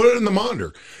 Hell, put it in the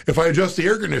monitor. If I adjust the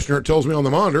air conditioner, it tells me on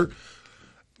the monitor,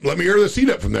 let me air the seat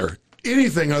up from there.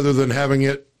 Anything other than having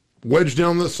it wedged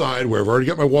down the side where I've already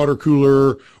got my water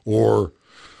cooler or,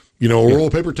 a roll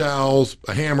of paper towels,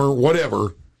 a hammer,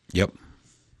 whatever. Yep.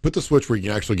 Put the switch where you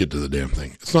can actually get to the damn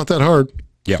thing. It's not that hard.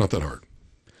 Yeah. It's not that hard.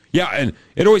 Yeah, and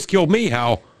it always killed me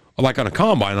how, like on a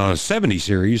combine, on a 70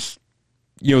 series,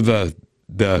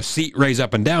 the seat raise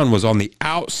up and down was on the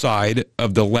outside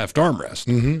of the left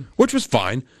armrest, which was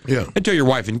fine. Yeah. Until your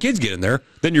wife and kids get in there.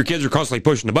 Then your kids are constantly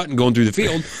pushing the button going through the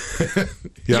field.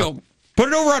 Yeah. Put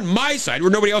it over on my side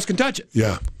where nobody else can touch it.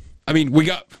 Yeah. I mean, we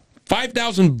got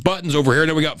 5,000 buttons over here, and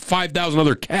then we got 5,000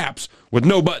 other caps with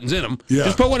no buttons in them. Yeah.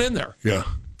 Just put one in there. Yeah.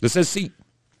 That says seat.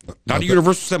 Not a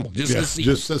universal symbol. Just says seat.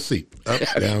 Just says seat. Up,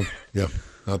 down. Yeah.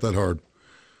 Not that hard.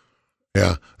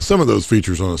 Yeah. Some of those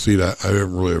features on a seat, I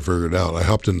haven't really figured out. I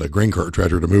hopped in the grain cart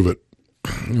tractor to move it.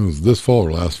 It was this fall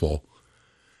or last fall.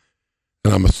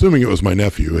 And I'm assuming it was my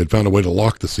nephew who had found a way to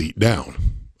lock the seat down.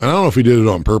 And I don't know if he did it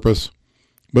on purpose,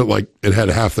 but it had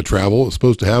half the travel it's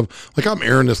supposed to have. I'm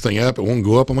airing this thing up. It won't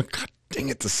go up. I'm like, God dang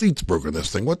it, the seat's broken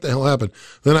this thing. What the hell happened?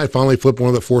 Then I finally flip one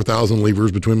of the 4,000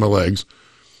 levers between my legs.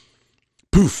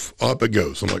 Poof, up it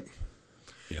goes. I'm like,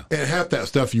 yeah. And half that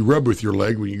stuff you rub with your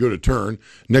leg when you go to turn.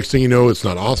 Next thing you know, it's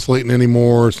not oscillating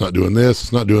anymore. It's not doing this.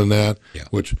 It's not doing that. Yeah.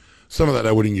 Which some of that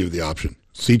I wouldn't give the option.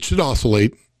 Seat should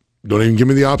oscillate. Don't even give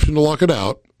me the option to lock it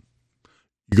out.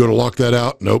 You go to lock that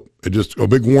out. Nope. It just a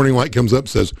big warning light comes up,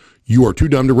 says, you are too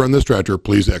dumb to run this tractor.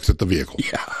 Please exit the vehicle.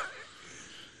 Yeah.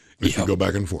 It should go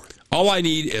back and forth. All I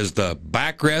need is the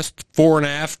backrest, fore and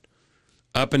aft,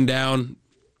 up and down,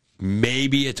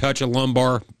 maybe a touch of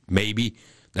lumbar, maybe.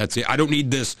 That's it. I don't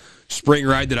need this spring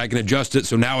ride that I can adjust it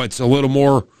so now it's a little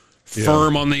more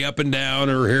firm on the up and down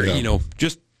or here,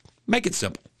 just make it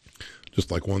simple.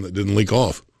 Just like one that didn't leak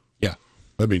off. Yeah.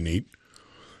 That'd be neat.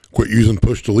 Quit using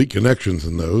push-to-leak connections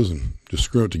in those and just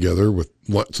screw it together with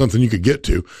something you could get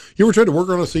to. You ever tried to work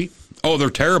on a seat? Oh, they're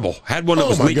terrible. Had one that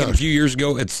was leaking a few years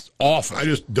ago. It's awful. I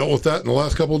just dealt with that in the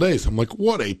last couple of days. I'm like,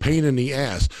 what a pain in the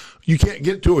ass. You can't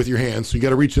get to it with your hands, so you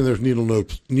got to reach in there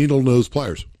with needle nose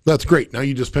pliers. That's great. Now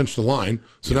you just pinch the line,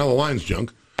 so now the line's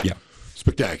junk. Yeah.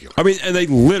 Spectacular. I mean, and they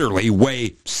literally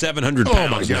weigh 700 pounds. Oh,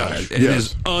 my gosh. Now. It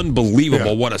is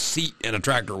unbelievable what a seat in a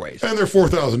tractor weighs. And they're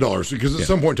 $4,000 because at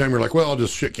some point in time you're like, well, I'll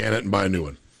just shit can it and buy a new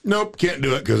one. Nope, can't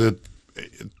do it because it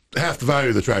half the value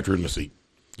of the tractor in the seat.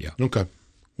 Yeah. Okay.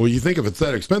 Well, you think if it's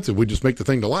that expensive, we just make the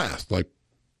thing to last. Like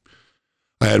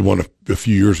I had one a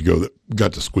few years ago that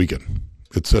got to squeaking.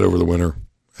 It sat over the winter,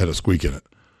 had a squeak in it.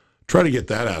 Try to get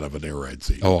that out of an air ride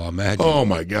seat. Oh, imagine. Oh,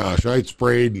 my gosh. I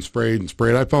sprayed and sprayed and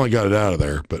sprayed. I finally got it out of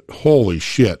there, but holy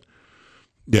shit.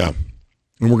 Yeah.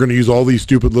 And we're going to use all these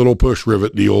stupid little push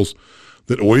rivet deals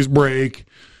that always break.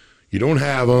 You don't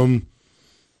have them.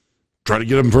 Try to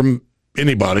get them from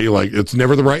anybody. Like, it's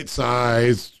never the right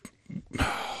size.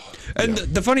 And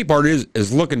the funny part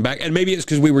is looking back, and maybe it's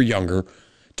because we were younger.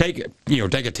 Take a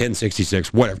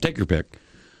 1066, whatever. Take your pick.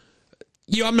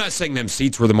 I'm not saying them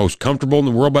seats were the most comfortable in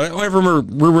the world, but I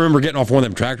remember getting off one of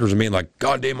them tractors and being like,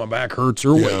 God damn, my back hurts.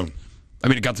 Or what. I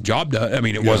mean, it got the job done. I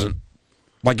mean, it wasn't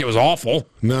like it was awful.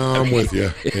 No, I'm with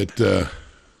you. It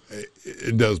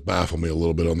does baffle me a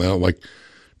little bit on that. Like,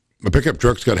 my pickup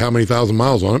truck's got how many thousand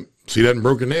miles on it? Seat hadn't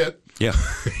broken yet. Yeah.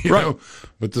 you know?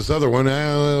 But this other one,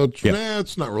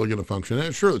 it's not really going to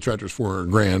function. Sure, the tractor's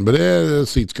 $400,000, but the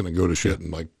seat's going to go to shit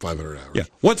in like 500 hours. Yeah.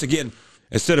 Once again,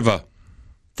 instead of a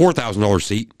 $4,000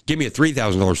 seat, give me a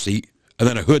 $3,000 seat, and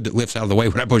then a hood that lifts out of the way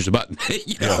when I push the button.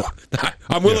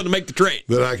 I'm willing to make the trade.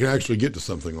 That I can actually get to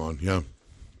something on. Yeah.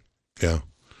 Yeah.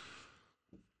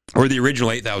 Or the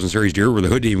original 8,000 series Deere where the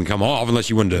hood didn't even come off unless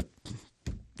you wanted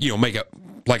to, make it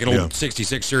like an old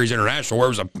 66 series International where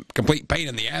it was a complete pain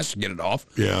in the ass to get it off.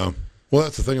 Yeah. Well,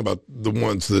 that's the thing about the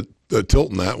ones that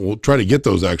tilt and that. We'll try to get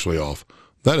those actually off.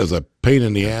 That is a pain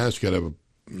in the ass. You got to have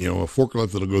a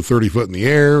forklift that'll go 30 foot in the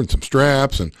air and some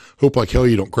straps and hope like hell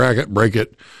you don't crack it, break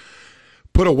it.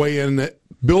 Put a way in it,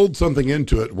 build something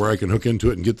into it where I can hook into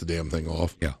it and get the damn thing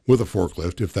off with a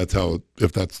forklift if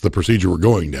that's the procedure we're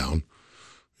going down.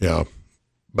 Yeah,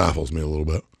 baffles me a little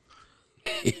bit.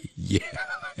 Yeah.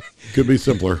 Could be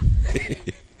simpler.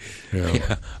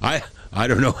 Yeah. I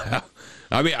don't know how.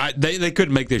 I mean, they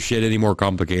couldn't make this shit any more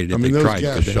complicated if they those tried.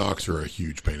 Gas shocks are a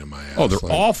huge pain in my ass. Oh, they're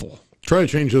awful. Try to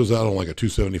change those out on like a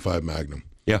 275 Magnum.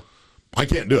 Yeah. I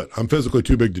can't do it. I'm physically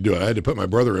too big to do it. I had to put my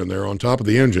brother in there on top of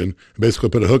the engine, and basically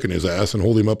put a hook in his ass and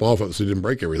hold him up off of it so he didn't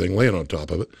break everything, laying on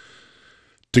top of it.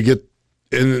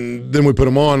 And then we put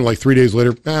them on, like 3 days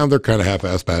later, they're kind of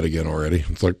half-assed bad again already.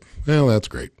 It's like, well, that's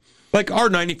great. Like our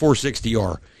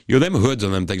 9460R, them hoods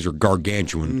on them things are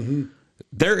gargantuan. Mm-hmm.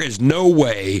 There is no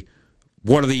way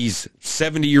one of these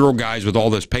 70-year-old guys with all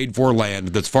this paid-for land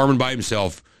that's farming by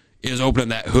himself is opening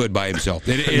that hood by himself.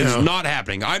 It is not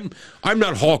happening. I'm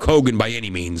not Hulk Hogan by any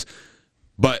means,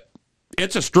 but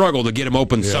it's a struggle to get them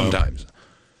open sometimes.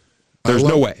 There's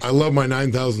no way. I love my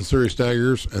 9000 series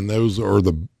staggers, and those are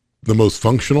the most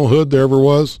functional hood there ever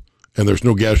was, and there's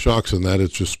no gas shocks in that.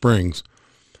 It's just springs.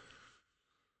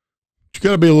 You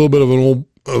got to be a little bit of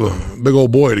a big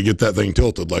old boy to get that thing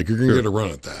tilted. Like, you're going to get a run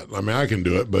at that. I mean, I can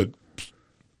do it, but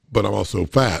I'm also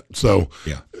fat. So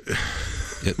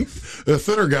the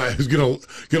thinner guy is gonna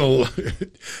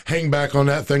hang back on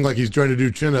that thing like he's trying to do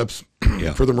chin-ups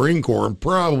for the Marine Corps and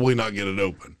probably not get it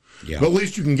open. Yeah. But at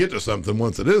least you can get to something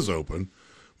once it is open.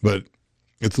 But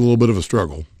it's a little bit of a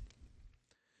struggle.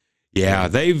 Yeah,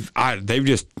 they've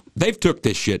took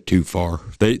this shit too far.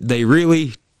 They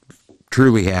really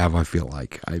truly have. I feel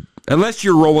like unless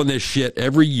you're rolling this shit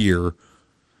every year,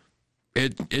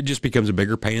 it just becomes a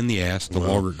bigger pain in the ass the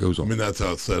longer it goes on. I mean, that's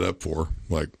how it's set up for.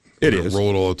 Like, it is. Roll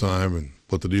it all the time and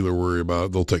let the dealer worry about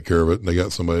it. They'll take care of it. And they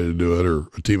got somebody to do it or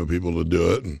a team of people to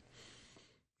do it. And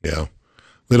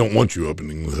they don't want you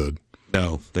opening the hood.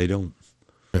 No, they don't.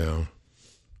 Yeah.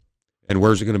 And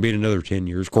where's it going to be in another 10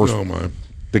 years? Of course,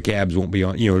 the cabs won't be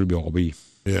on. It'll all be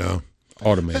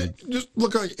automated. Hey, just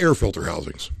look like air filter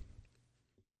housings.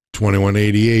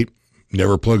 2188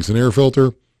 never plugs an air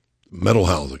filter. Metal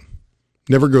housing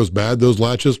never goes bad. Those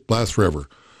latches last forever.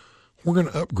 We're going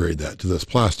to upgrade that to this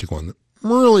plastic one that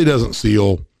really doesn't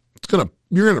seal.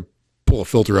 You're going to pull a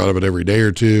filter out of it every day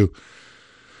or two.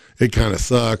 It kind of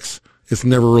sucks. It's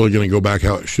never really going to go back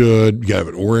how it should. You got to have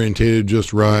it orientated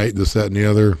just right, this, that, and the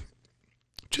other.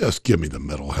 Just give me the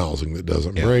metal housing that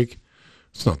doesn't break.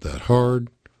 It's not that hard.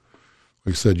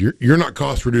 Like I said, you're not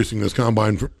cost reducing this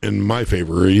combine in my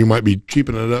favor. You might be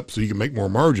cheapening it up so you can make more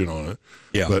margin on it.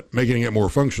 Yeah. But making it more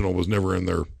functional was never in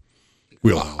their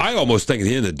wheelhouse. I almost think at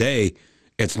the end of the day,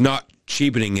 it's not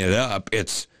cheapening it up.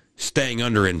 It's staying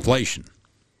under inflation.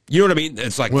 You know what I mean?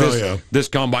 It's like this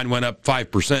combine went up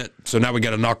 5%, so now we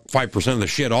got to knock 5% of the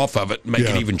shit off of it and make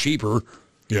it even cheaper.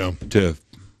 Yeah. Because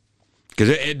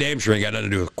it damn sure ain't got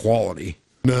nothing to do with quality.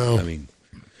 No. I mean,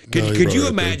 could you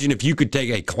imagine if you could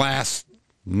take a Class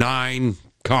 9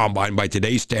 combine by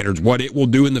today's standards, what it will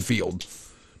do in the field,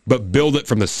 but build it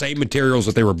from the same materials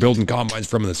that they were building combines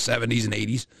from in the 70s and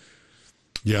 80s?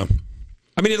 Yeah.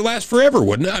 I mean, it'd last forever,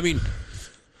 wouldn't it? I mean,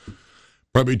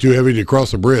 probably too heavy to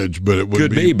cross a bridge, but it would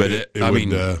could be. But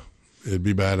it'd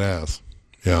be badass.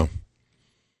 Yeah.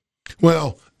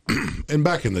 Well, and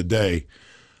back in the day,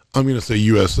 I'm going to say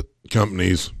U.S.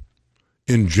 companies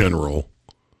in general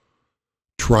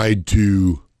tried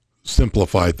to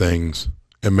simplify things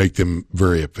and make them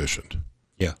very efficient.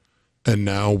 Yeah. And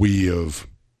now we have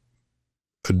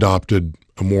adopted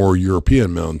a more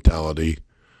European mentality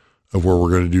of where we're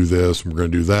going to do this and we're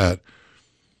going to do that.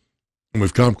 And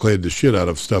we've complicated the shit out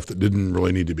of stuff that didn't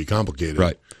really need to be complicated.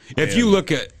 Right. If you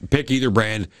look pick either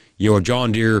brand, a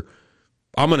John Deere,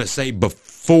 I'm going to say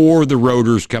before the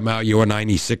rotors come out, a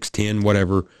 9610,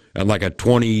 whatever, and like a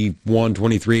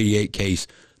 2388 case,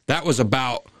 that was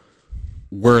about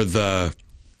where the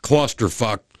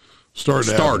clusterfuck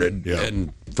started. Yeah.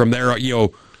 And from there,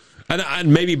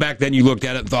 and maybe back then you looked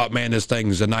at it and thought, man, this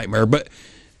thing's a nightmare. But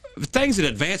things had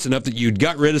advanced enough that you'd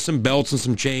got rid of some belts and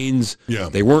some chains. Yeah.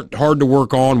 They weren't hard to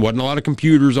work on. Wasn't a lot of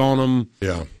computers on them.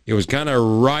 Yeah. It was kind of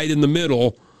right in the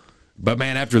middle. But,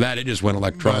 man, after that, it just went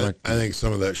electronic. I think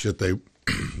some of that shit,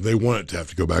 they want it to have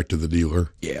to go back to the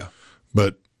dealer. Yeah.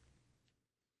 But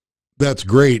that's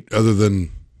great, other than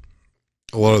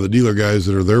a lot of the dealer guys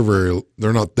that are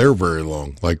they're not there very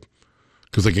long, like,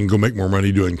 because they can go make more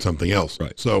money doing something else.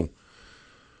 Right. So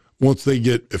once they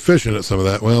get efficient at some of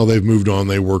that, well, they've moved on.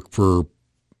 They work for,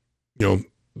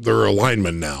 they're a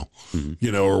lineman now,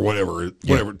 or whatever,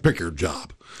 pick your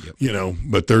job,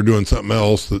 but they're doing something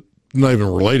else that's not even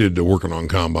related to working on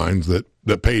combines that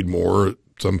paid more at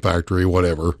some factory,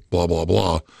 whatever, blah, blah,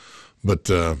 blah. But,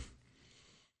 so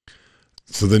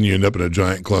then you end up in a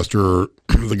giant cluster.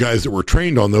 The guys that were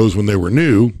trained on those when they were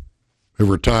new have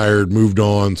retired, moved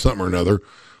on, something or another.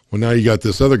 Well, now you got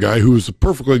this other guy who's a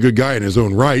perfectly good guy in his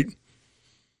own right.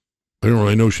 They don't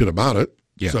really know shit about it.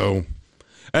 Yeah. So,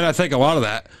 and I think a lot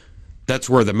of that's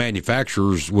where the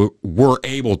manufacturers were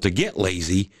able to get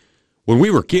lazy. When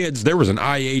we were kids, there was an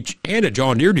IH and a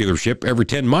John Deere dealership every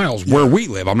 10 miles where we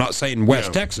live. I'm not saying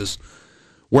West Texas,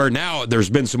 where now there's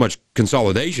been so much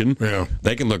consolidation. Yeah.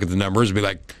 They can look at the numbers and be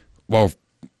like, well,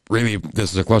 really,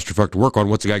 this is a clusterfuck to work on.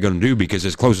 What's the guy going to do? Because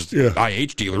his closest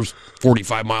IH dealer's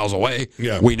 45 miles away.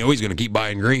 Yeah. We know he's going to keep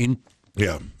buying green.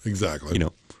 Yeah, exactly.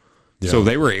 Yeah. So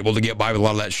they were able to get by with a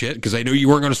lot of that shit because they knew you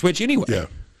weren't going to switch anyway. Yeah.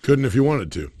 Couldn't if you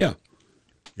wanted to. Yeah.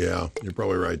 Yeah, you're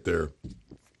probably right there.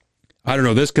 I don't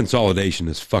know. This consolidation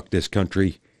has fucked this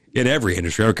country in every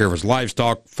industry. I don't care if it's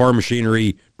livestock, farm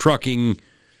machinery, trucking,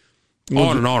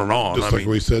 on and on and on. Just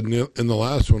we said in the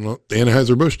last one, the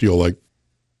Anheuser-Busch deal, like,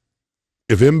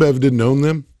 if InBev didn't own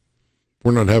them,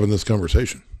 we're not having this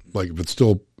conversation. Like, if it's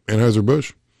still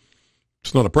Anheuser-Busch,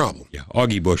 it's not a problem. Yeah,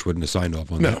 Augie Busch wouldn't have signed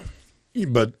off on that. No,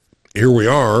 but here we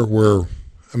are where,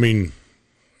 I mean,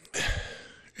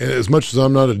 as much as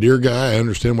I'm not a Deere guy, I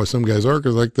understand why some guys are,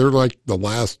 because like they're like the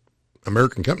last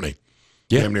American company.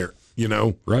 Yeah. Damn near,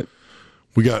 Right.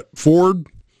 We got Ford,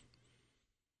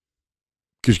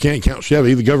 because you can't count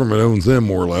Chevy. The government owns them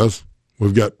more or less.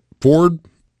 We've got Ford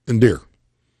and Deere.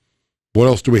 What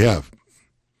else do we have?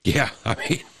 Yeah, I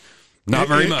mean, not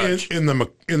very much. In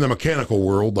the mechanical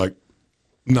world, like,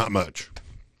 not much.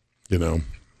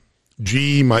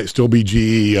 GE might still be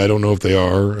GE. I don't know if they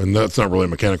are, and that's not really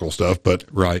mechanical stuff, but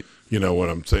right. You know what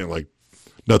I'm saying, like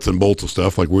nuts and bolts of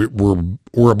stuff. Like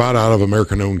we're about out of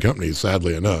American-owned companies,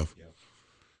 sadly enough.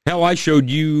 Hell, I showed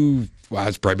you. Well,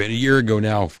 it's probably been a year ago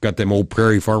now. I've got them old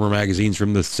Prairie Farmer magazines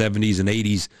from the 70s and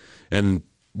 80s, and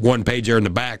one page there in the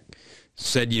back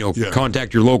said,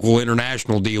 contact your local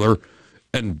international dealer,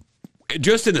 and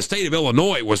just in the state of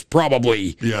Illinois was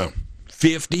probably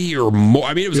 50 or more.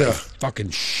 I mean, it was a fucking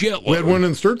shitload. We had one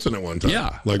in Sturtson at one time.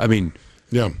 Yeah, like I mean,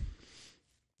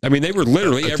 they were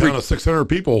literally a town of 600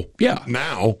 people. Yeah,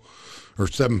 now or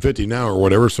 750 now or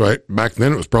whatever. So back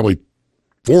then it was probably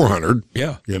 400.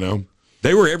 Yeah,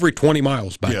 they were every 20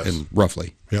 miles back then,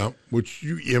 roughly. Yeah, which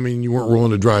you weren't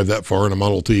willing to drive that far in a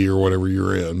Model T or whatever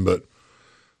you're in, but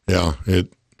the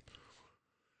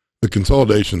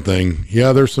consolidation thing.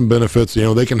 Yeah, there's some benefits.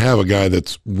 They can have a guy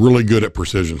that's really good at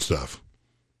precision stuff,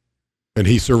 and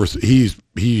he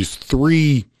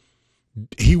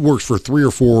works for 3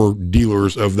 or 4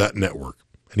 dealers of that network,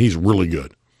 and he's really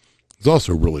good. He's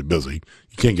also really busy.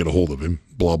 You can't get a hold of him,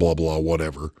 blah, blah, blah,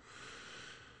 whatever.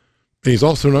 And he's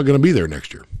also not going to be there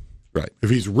next year. Right. If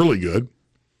he's really good,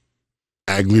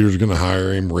 Ag Leader's going to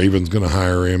hire him, Raven's going to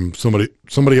hire him, somebody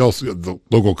else, the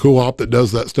local co-op that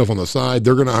does that stuff on the side,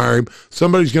 they're going to hire him.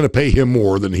 Somebody's going to pay him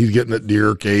more than he's getting at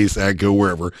Deere, Case, AGCO,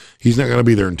 wherever. He's not going to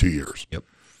be there in 2 years. Yep.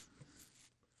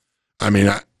 I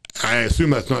mean, I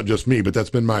assume that's not just me, but that's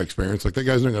been my experience. Like, that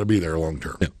guy's not going to be there long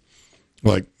term. Yeah.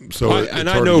 Like, so, I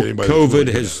know COVID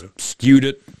has skewed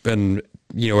it, and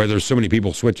there's so many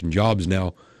people switching jobs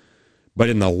now. But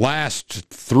in the last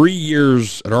 3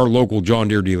 years at our local John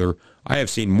Deere dealer, I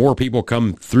have seen more people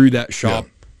come through that shop,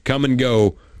 come and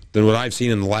go, than what I've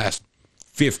seen in the last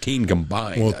 15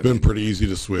 combined. Well, it's been pretty easy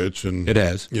to switch, and it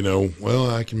has.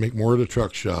 I can make more at a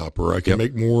truck shop, or I can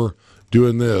make more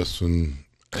doing this, and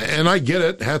I get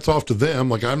it. Hats off to them.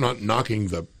 Like, I'm not knocking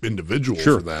the individual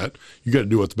for that. You got to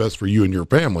do what's best for you and your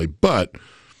family. But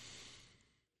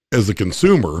as a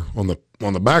consumer on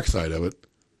the backside of it,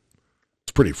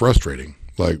 it's pretty frustrating.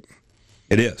 Like,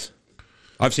 it is.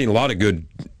 I've seen a lot of good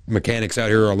mechanics out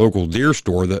here at our local Deere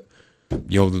store that,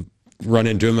 run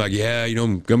into them like, I'm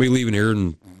going to be leaving here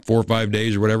in 4 or 5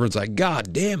 days or whatever. It's like,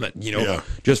 God damn it.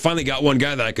 Just finally got one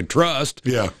guy that I could trust.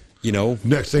 Yeah.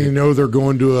 Next thing you know, they're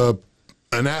going to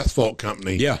an asphalt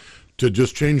company to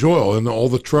just change oil and all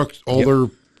the trucks, their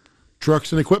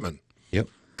trucks and equipment. Yep.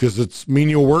 Because it's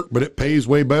menial work, but it pays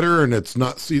way better, and it's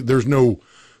not, there's no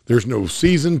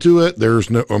season to it. There is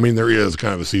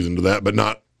kind of a season to that, but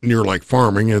not near like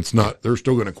farming. It's not, they're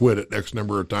still going to quit at X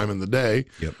number of time in the day.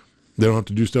 Yep. They don't have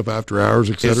to do stuff after hours,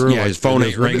 et cetera. His phone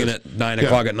ain't ringing at 9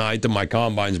 o'clock at night. Then my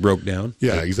combine's broke down.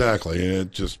 Yeah, exactly.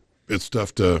 And it's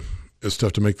tough to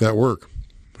make that work.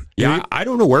 Yeah, I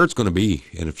don't know where it's going to be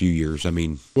in a few years. I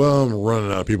mean, well, I'm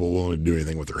running out of people willing to do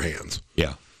anything with their hands.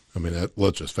 Yeah. I mean,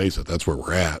 let's just face it, that's where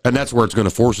we're at. And that's where it's going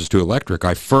to force us to electric.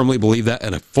 I firmly believe that,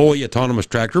 and a fully autonomous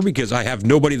tractor, because I have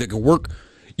nobody that can work.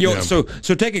 So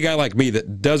take a guy like me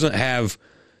that doesn't have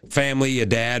family, a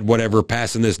dad, whatever,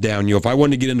 passing this down. If I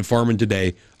wanted to get into farming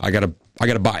today, I gotta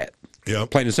buy it. Yeah,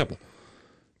 plain and simple.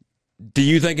 Do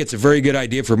you think it's a very good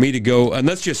idea for me to go, and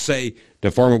let's just say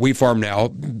to farm what we farm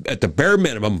now, at the bare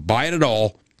minimum, buying it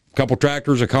all, a couple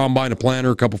tractors, a combine, a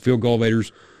planter, a couple field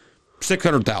cultivators,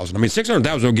 $600,000. I mean,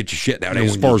 $600,000 don't get you shit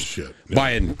nowadays as far as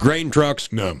buying grain trucks,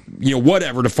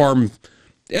 whatever to farm.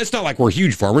 It's not like we're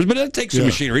huge farmers, but it takes some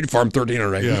machinery to farm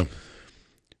 1,300 acres. Yeah.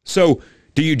 So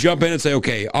do you jump in and say,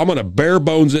 okay, I'm going to bare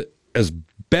bones it as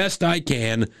best I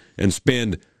can and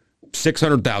spend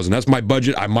 $600,000? That's my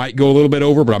budget. I might go a little bit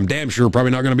over, but I'm damn sure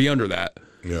probably not going to be under that.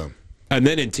 Yeah. And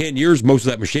then in 10 years, most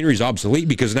of that machinery is obsolete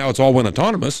because now it's all went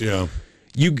autonomous. Yeah.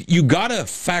 You got to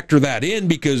factor that in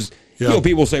because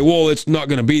people say, well, it's not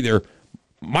going to be there.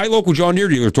 My local John Deere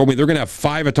dealer told me they're going to have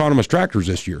 5 autonomous tractors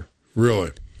this year.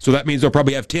 Really? So that means they'll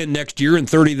probably have 10 next year and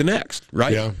 30 the next,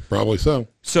 right? Yeah, probably so.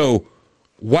 So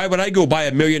why would I go buy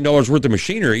 $1 million worth of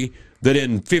machinery that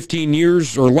in 15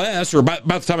 years or less, or about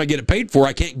the time I get it paid for,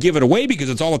 I can't give it away because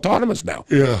it's all autonomous now?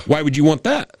 Yeah. Why would you want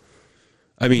that?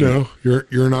 I mean, no,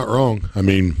 you're not wrong. I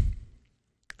mean,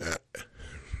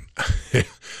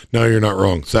 no, you're not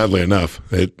wrong. Sadly enough,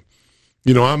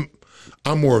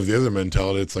 I'm more of the other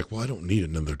mentality. It's like, well, I don't need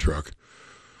another truck,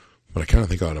 but I kind of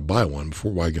think I ought to buy one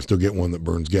before I can still get one that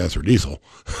burns gas or diesel.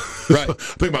 Right. So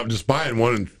think about just buying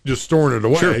one and just storing it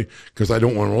away because I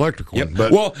don't want an electric one.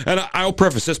 But, well, and I'll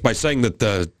preface this by saying that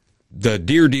the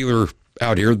Deere dealer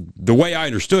out here, the way I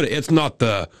understood it, it's not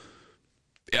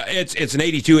it's an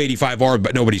 82, 85R,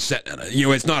 but nobody's sitting in it.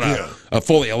 It's not a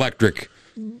fully electric.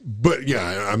 But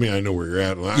yeah, I mean, I know where you're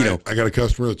at. I got a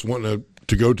customer that's wanting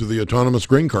to go to the autonomous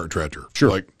grain cart tractor. Sure.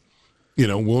 Like,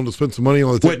 willing to spend some money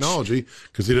on the technology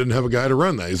because he didn't have a guy to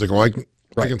run that. He's like, well,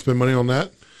 I can spend money on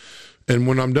that. And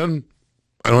when I'm done,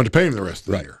 I don't have to pay him the rest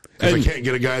of the year. Because I can't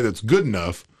get a guy that's good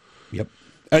enough. Yep.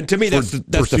 And to me, that's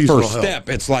the first step.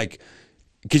 It's like,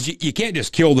 because you can't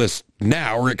just kill this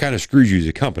now or it kind of screws you as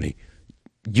a company.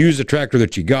 Use the tractor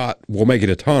that you got. We'll make it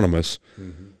autonomous.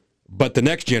 Mm-hmm. But the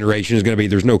next generation is going to be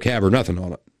there's no cab or nothing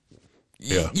on it.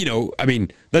 Yeah. I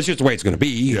mean, that's just the way it's going to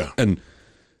be. Yeah. And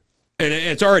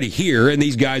it's already here. And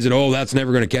these guys that, that's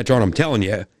never going to catch on. I'm telling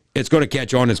you, it's going to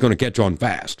catch on. It's going to catch on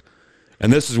fast.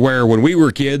 And this is where, when we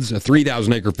were kids, a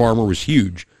 3,000 acre farmer was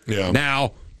huge. Yeah.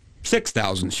 Now,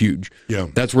 6,000 is huge. Yeah.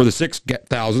 That's where the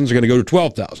 6,000 is going to go to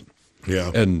 12,000.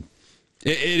 Yeah. And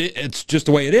it's just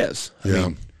the way it is. I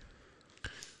mean,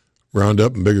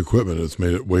 Roundup and big equipment has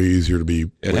made it way easier to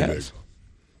be it has.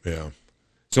 Big. Yeah.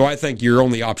 So I think your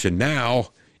only option now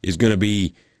is going to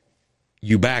be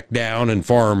you back down and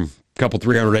farm a couple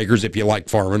 300 acres if you like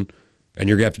farming, and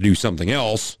you're going to have to do something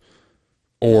else,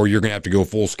 or you're going to have to go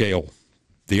full scale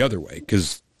the other way.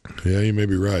 Because you may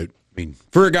be right. I mean,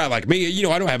 for a guy like me,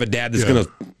 I don't have a dad that's going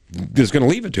to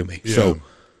leave it to me. Yeah. So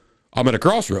I'm at a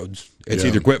crossroads. It's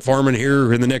either quit farming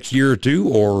here in the next year or two,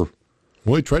 or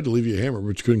well, he tried to leave you a hammer,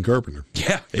 but you couldn't carpenter.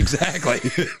 Yeah,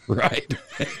 exactly. Right.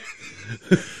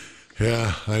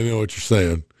 Yeah, I know what you're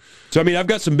saying. So, I mean, I've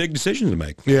got some big decisions to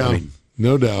make. Yeah,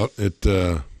 no doubt.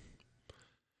 I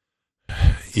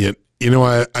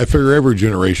figure every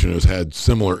generation has had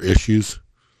similar issues,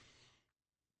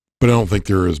 but I don't think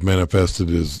they're as manifested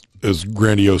as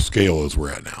grandiose scale as we're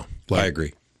at now. I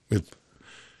agree.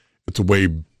 It's a way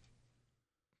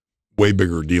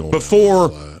bigger deal.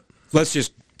 Before, let's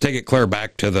just take it clear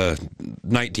back to the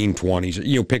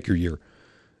 1920s. Pick your year.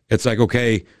 It's like,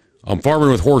 okay, I'm farming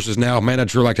with horses now. Man,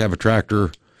 I'd sure like to have a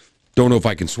tractor. Don't know if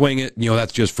I can swing it.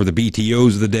 That's just for the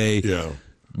BTOs of the day. Yeah.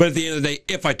 But at the end of the day,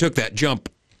 if I took that jump,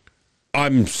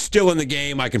 I'm still in the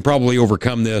game. I can probably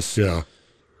overcome this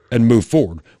and move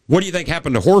forward. What do you think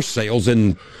happened to horse sales in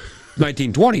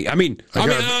 1920? I mean,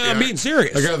 I'm being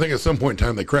serious. I got to think at some point in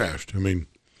time they crashed. I mean,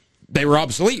 they were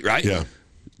obsolete, right? Yeah.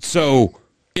 So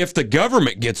if the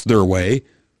government gets their way,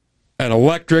 an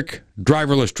electric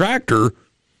driverless tractor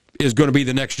is going to be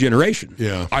the next generation.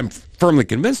 Yeah. I'm firmly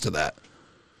convinced of that.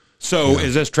 So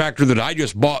is this tractor that I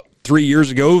just bought 3 years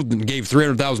ago and gave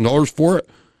 $300,000 for it,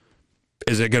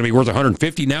 is it going to be worth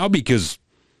 $150,000 now? Because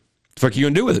what the fuck are you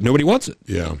going to do with it? Nobody wants it.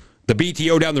 Yeah. The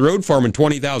BTO down the road farming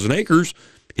 20,000 acres,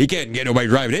 he can't get nobody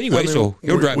driving anyway, so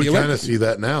he'll drive the electric. We kind of see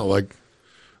that now. Like,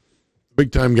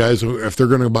 big time guys, if they're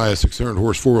going to buy a 600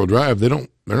 horse 4-wheel drive, they're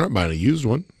not buying a used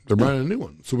one. They're buying a new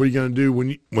one. So what are you going to do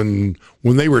when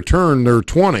they return their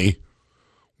 20?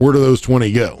 Where do those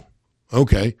 20 go?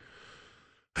 Okay.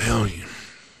 Well,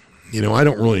 I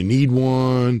don't really need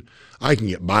one. I can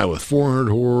get by with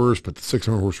 400 horse, but the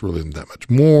 600 horse really isn't that much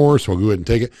more, so I'll go ahead and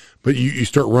take it. But you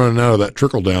start running out of that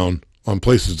trickle down on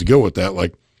places to go with that.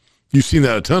 Like, you've seen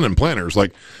that a ton in planters.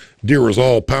 Like, deer was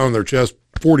all pounding their chest,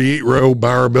 48 row,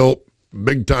 Bower built,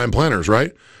 big time planters,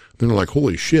 right? Then they're like,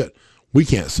 holy shit, we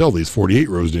can't sell these 48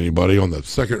 rows to anybody on the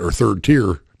second or third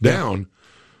tier down.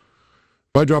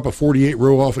 If I drop a 48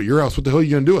 row off at your house, what the hell are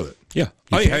you going to do with it? Yeah.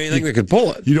 I mean, anything that could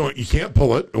pull it. You can't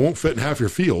pull it. It won't fit in half your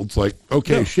field. It's like,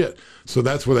 okay, shit. So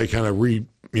that's where they kind of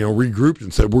regrouped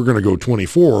and said, we're going to go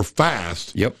 24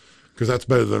 fast. Yep. Because that's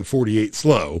better than 48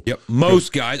 slow. Yep.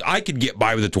 Most guys, I could get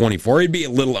by with a 24. It'd be a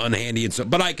little unhandy and stuff,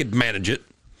 but I could manage it.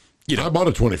 I bought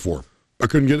a 24. I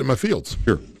couldn't get it in my fields.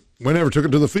 Sure. We never took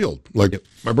it to the field. Like,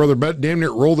 my brother damn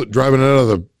near rolled it driving it out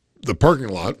of the parking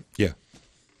lot. Yeah.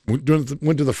 Went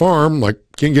to the farm, like,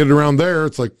 can't get it around there.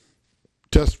 It's like,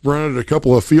 run it a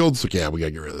couple of fields. Like, yeah, we got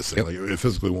to get rid of this thing. Like, it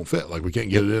physically won't fit. Like, we can't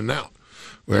get it in now.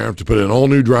 We have to put in all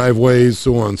new driveways,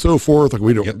 so on and so forth. Like,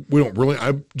 we don't really,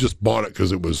 I just bought it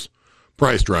because it was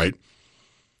priced right,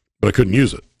 but I couldn't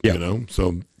use it,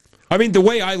 So, I mean, the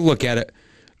way I look at it,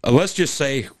 let's just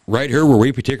say right here where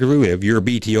we particularly live, you're a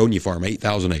BTO and you farm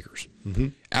 8,000 acres. Mm-hmm.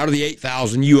 Out of the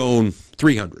 8,000, you own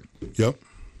 300. Yep.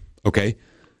 Okay.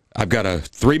 I've got a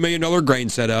 $3 million grain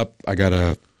set up. I got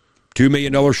a $2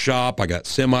 million shop. I got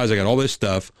semis. I got all this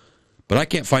stuff, but I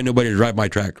can't find nobody to drive my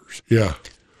tractors. Yeah.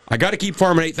 I got to keep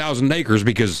farming 8,000 acres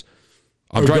because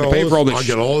I'm trying to pay for all this. I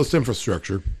got all this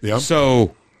infrastructure. Yeah.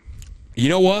 So, you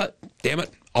know what? Damn it.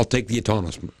 I'll take the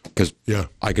autonomous because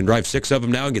I can drive 6 of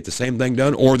them now and get the same thing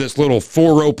done, or this little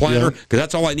 4-row planter because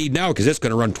that's all I need now because it's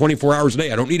going to run 24 hours a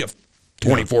day. I don't need a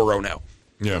 24-row now.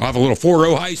 Yeah. I have a little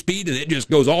 4-row high speed and it just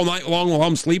goes all night long while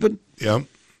I'm sleeping. Yeah.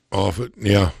 Off it.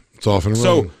 Yeah. It's off and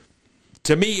So, running.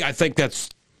 to me, I think that's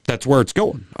where it's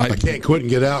going. I can't quit and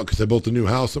get out because I built a new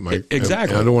house at my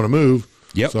exactly. And I don't want to move.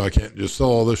 Yep. So I can't just sell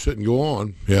all this shit and go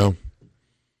on. Yeah.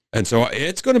 And so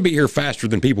it's going to be here faster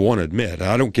than people want to admit.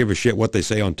 I don't give a shit what they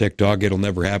say on TikTok. It'll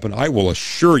never happen. I will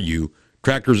assure you,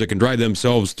 tractors that can drive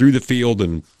themselves through the field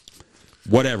and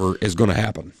whatever is going to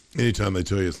happen. Anytime they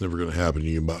tell you it's never going to happen,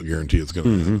 you can about guarantee it's going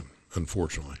to happen,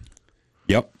 unfortunately.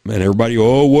 Yep. And everybody,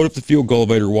 what if the field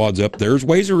cultivator wads up? There's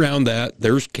ways around that.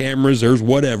 There's cameras. There's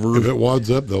whatever. If it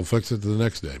wads up, they'll fix it the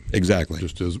next day. Exactly.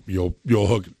 Just as you'll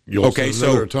hook. You'll send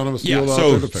another autonomous field out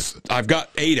there to fix it. I've got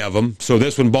 8 of them. So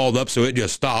this one balled up, so it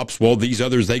just stops. Well, these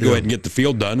others, they go ahead and get the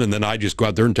field done, and then I just go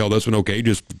out there and tell this one, okay,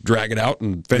 just drag it out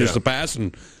and finish the pass,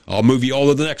 and I'll move you all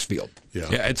to the next field. Yeah,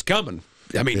 it's coming.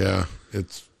 I mean,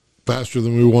 it's faster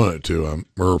than we want it to,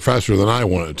 or faster than I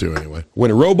want it to anyway.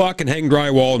 When a robot can hang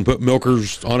drywall and put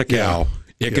milkers on a cow,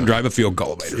 it can drive a field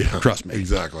cultivator. Yeah, trust me.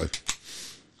 Exactly.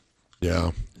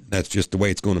 Yeah. That's just the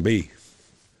way it's going to be.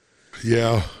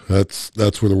 Yeah, that's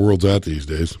where the world's at these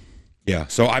days. Yeah.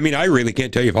 So, I mean, I really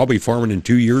can't tell you if I'll be farming in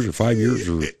 2 years or 5 years.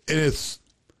 And it's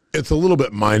a little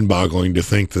bit mind-boggling to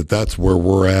think that that's where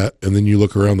we're at, and then you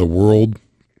look around the world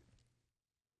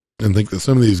and think that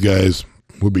some of these guys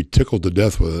would be tickled to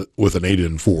death with an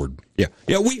 8-in Ford. Yeah.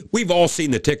 Yeah, we've all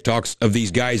seen the TikToks of these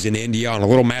guys in India on a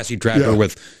little Massey tractor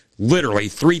with literally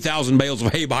 3,000 bales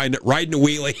of hay behind it, riding a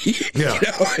wheelie.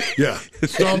 Yeah.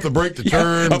 Stomp the brake to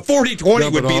turn. A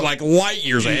 40-20 would be like light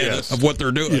years ahead of what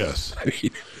they're doing. Yes. I mean,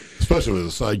 especially with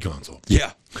a side console.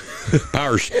 Yeah.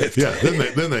 Power shift. Yeah,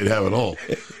 then they'd have it all.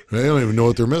 They don't even know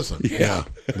what they're missing. Yeah.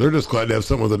 They're just glad to have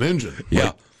something with an engine. Yeah.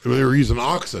 Like, they were using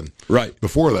oxen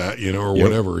before that, or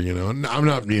whatever, And I'm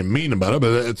not being mean about it,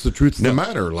 but it's the truth of the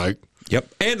matter. Like,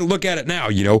 And look at it now,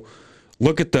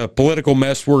 look at the political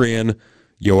mess we're in.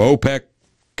 OPEC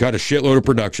cut a shitload of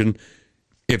production.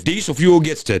 If diesel fuel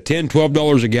gets to $10,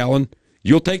 $12 a gallon,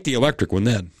 you'll take the electric one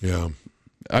then. Yeah.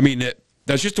 I mean,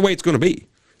 that's just the way it's going to be.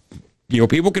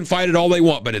 People can fight it all they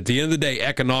want, but at the end of the day,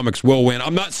 economics will win.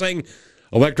 I'm not saying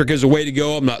electric is the way to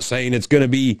go. I'm not saying it's going to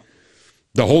be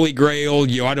the holy grail.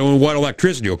 I don't know what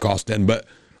electricity will cost then, but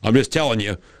I'm just telling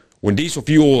you, when diesel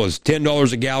fuel is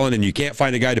 $10 a gallon and you can't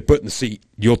find a guy to put in the seat,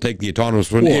 you'll take the autonomous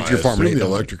one if you're farming. The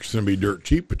electric's going to be dirt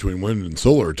cheap between wind and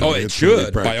solar. It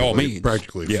should, by all means.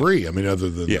 Practically free. I mean, other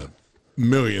than the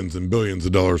millions and billions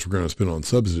of dollars we're going to spend on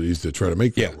subsidies to try to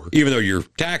make that work. Even though your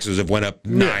taxes have went up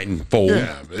ninefold.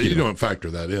 Yeah, but you don't factor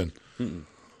that in. Mm-mm.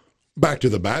 Back to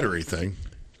the battery thing.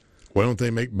 Why don't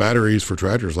they make batteries for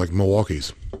tractors like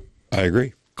Milwaukee's? I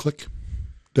agree. Click,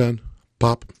 done.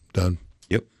 Pop, done.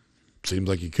 Yep. Seems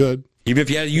like you could. Even if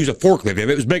you had to use a forklift, if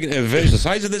it was big, if it was the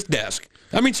size of this desk.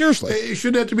 I mean, seriously. It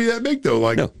shouldn't have to be that big, though.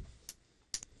 Like,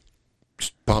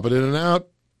 just pop it in and out.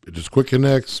 It just quick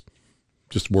connects.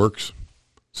 Just works.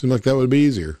 Seems like that would be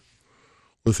easier.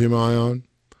 Lithium ion.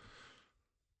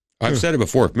 I've said it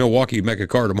before. If Milwaukee would make a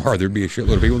car tomorrow, there'd be a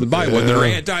shitload of people that buy one. They're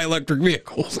anti-electric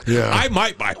vehicles. Yeah. I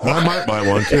might buy one. I might buy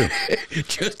one, too.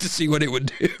 Just to see what it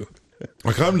would do.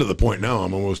 Like, I'm to the point now,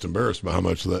 I'm almost embarrassed by how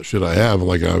much of that shit I have.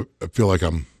 Like, I feel like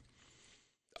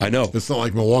I know. it's not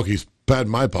like Milwaukee's pad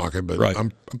in my pocket, but Right.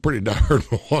 I'm pretty diehard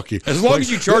Milwaukee. As long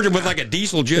as you charge them with like a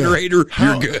diesel generator,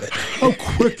 you're good. How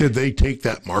quick did they take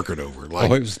that market over? Like,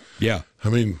 Oh, it was, yeah. I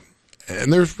mean,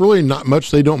 and there's really not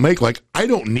much they don't make. Like, I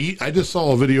just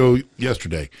saw a video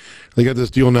yesterday. They got this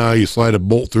deal now. You slide a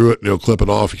bolt through it, and they'll clip it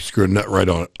off. You screw a nut right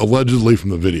on it, allegedly from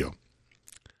the video.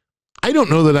 I don't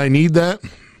know that I need that,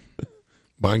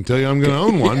 but I can tell you I'm going to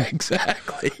own one.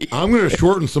 Exactly. I'm going to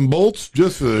shorten some bolts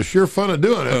just for the sheer fun of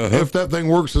doing it. If that thing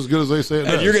works as good as they say it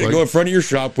does. And you're going to go in front of your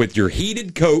shop with your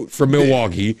heated coat from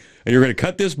Milwaukee, and you're going to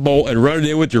cut this bolt and run it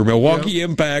in with your Milwaukee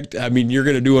Impact. I mean, you're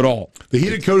going to do it all. The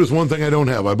heated coat is one thing I don't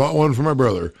have. I bought one for my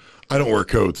brother. I don't wear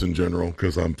coats in general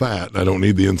because I'm fat and I don't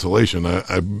need the insulation.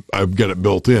 I've got it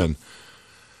built in.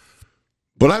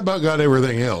 But I about got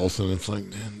everything else, and it's like,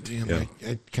 man, damn,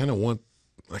 I kind of want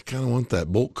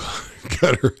that bolt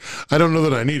cutter. I don't know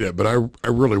that I need it, but I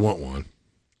really want one.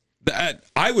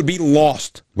 I would be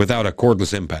lost without a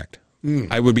cordless Impact.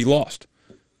 I would be lost.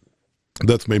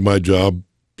 That's made my job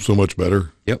so much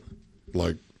better. Yep.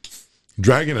 Like,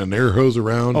 dragging an air hose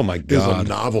around Oh, my is God. a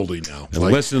novelty now. And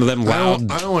Like, listen to them loud.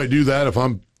 I only do that if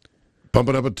I'm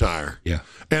pumping up a tire. Yeah.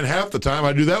 And half the time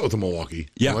I do that with a Milwaukee.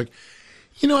 Yeah. I'm like,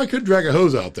 I could drag a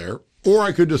hose out there, or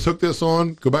I could just hook this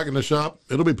on, go back in the shop.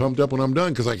 It'll be pumped up when I'm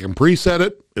done because I can preset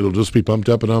it. It'll just be pumped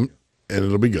up and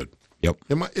it'll be good. Yep.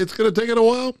 It's going to take it a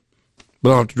while, but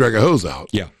I don't have to drag a hose out.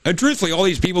 Yeah. And truthfully, all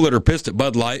these people that are pissed at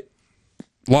Bud Light,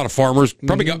 a lot of farmers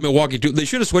probably got Milwaukee too. They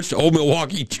should have switched to old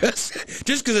Milwaukee just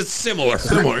because it's similar.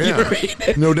 Similar, yeah. You know what I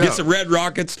mean? No doubt. Get some red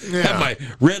rockets. Yeah. Have my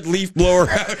red leaf blower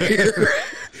out here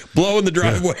blowing the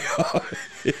driveway off.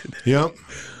 Yep.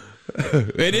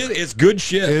 It's good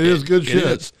shit. It is good shit.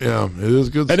 is. Yeah, it is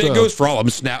good And stuff. it goes for all of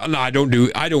them. Snap. No, I don't do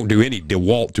any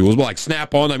DeWalt tools, but like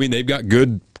Snap-on. I mean, they've got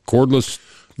good cordless.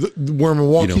 Where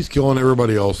Milwaukee's killing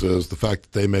everybody else is the fact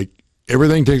that they make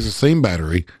everything takes the same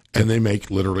battery and they make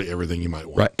literally everything you might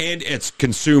want. Right, and it's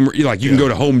consumer. Like you can go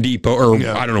to Home Depot or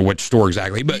I don't know which store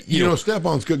exactly, but You know,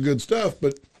 Snap-on's good stuff.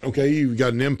 But okay, you've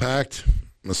got an Impact,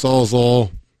 a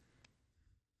Sawzall,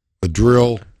 a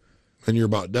drill, and you're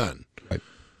about done. Right.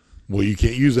 Well, you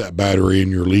can't use that battery in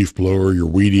your leaf blower, your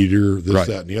weed eater, this, Right.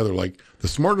 that, and the other. Like the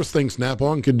smartest thing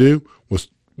Snap-on could do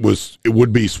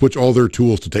would be switch all their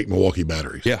tools to take Milwaukee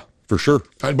batteries. Yeah, for sure.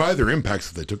 I'd buy their Impacts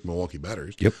if they took Milwaukee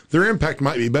batteries. Yep. Their Impact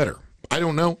might be better. I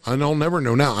don't know. And I'll never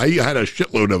know now. I had a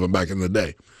shitload of them back in the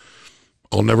day.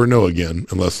 I'll never know again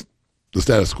unless the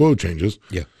status quo changes.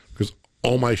 Yeah. Because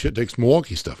all my shit takes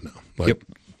Milwaukee stuff now. Like, Yep.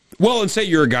 Well, and say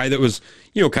you're a guy that was,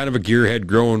 kind of a gearhead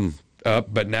growing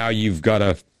up, but now you've got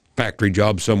a factory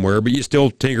job somewhere, but you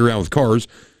still tinker around with cars.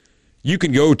 You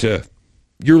can go to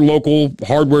your local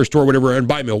hardware store, whatever, and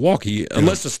buy Milwaukee,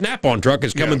 unless the Snap-on truck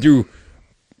is coming through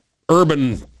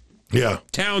urban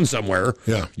town somewhere.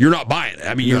 Yeah. You're not buying it.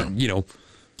 I mean,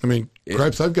 I mean,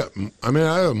 cripes, I have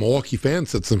a Milwaukee fan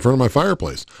sits in front of my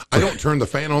fireplace. I don't turn the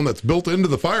fan on that's built into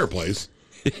the fireplace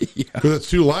because it's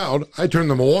too loud. I turn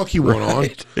the Milwaukee one on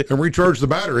and recharge the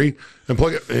battery and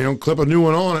plug it, clip a new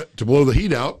one on it to blow the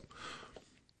heat out.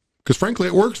 Because frankly,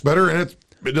 it works better and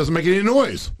it doesn't make any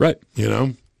noise. Right.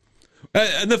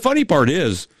 And the funny part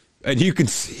is, and you can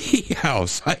see how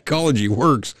psychology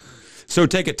works. So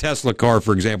take a Tesla car,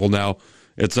 for example, now.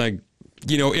 It's like,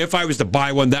 if I was to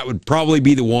buy one, that would probably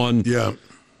be the one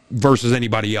versus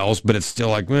anybody else, but it's still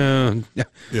like, don't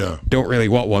really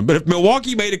want one. But if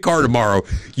Milwaukee made a car tomorrow,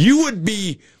 you would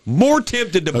be more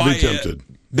tempted to buy it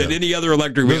than any other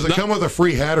electric vehicle. Does it come with a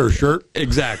free hat or shirt?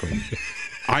 Exactly.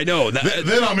 I know.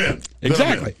 Then I'm in.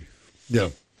 Exactly. Yeah.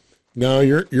 No,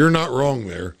 you're not wrong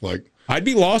there. Like, I'd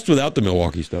be lost without the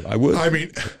Milwaukee stuff. I would. I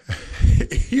mean,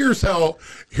 here's how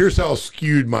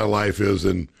skewed my life is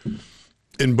in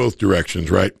both directions,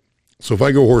 right? So if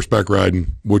I go horseback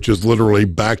riding, which is literally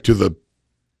back to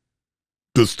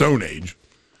the Stone Age,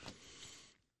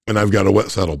 and I've got a wet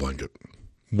saddle blanket,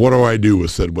 what do I do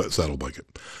with said wet saddle blanket?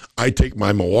 I take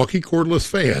my Milwaukee cordless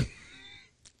fan,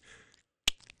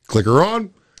 click her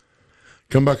on,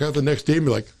 come back out the next day and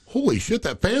be like, holy shit,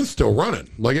 that fan's still running.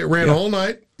 Like it ran all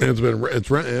night and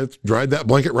it's dried that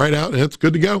blanket right out and it's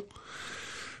good to go.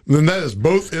 And then that is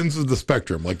both ends of the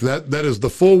spectrum. Like that is the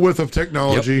full width of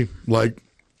technology.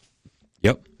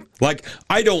 Yep. Like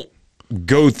I don't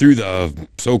go through the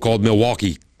so-called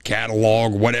Milwaukee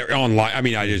catalog, whatever online. I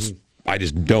mean, I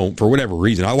just don't for whatever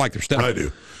reason. I like their stuff. I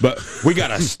do. But we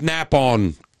got a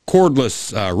Snap-on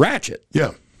cordless ratchet.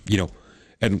 Yeah.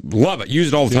 and love it. Use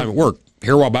it all the time at work.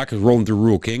 Here a while back, I was rolling through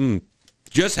Rural King.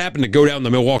 Just happened to go down the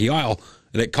Milwaukee aisle,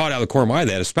 and it caught out of the corner of my eye.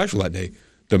 They had a special that day.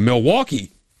 The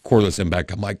Milwaukee cordless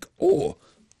impact. I'm like, oh,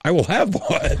 I will have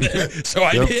one. So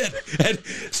I did. And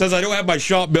since I don't have my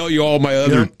shop belt, all my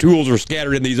other tools are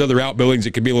scattered in these other outbuildings.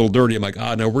 It can be a little dirty. I'm like,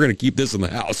 no, we're going to keep this in the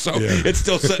house. So it's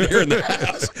still sitting here in the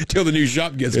house till the new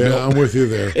shop gets built. Yeah, I'm with you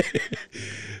there.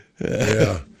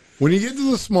 Yeah. When you get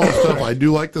to the small stuff, I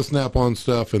do like the Snap-on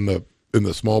stuff in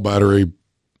the small battery,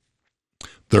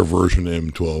 their version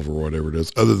M12 or whatever it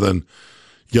is, other than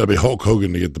you got to be Hulk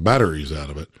Hogan to get the batteries out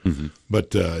of it. Mm-hmm.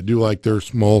 But I do like their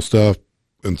small stuff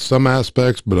in some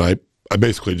aspects, but I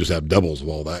basically just have doubles of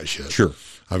all that shit. Sure.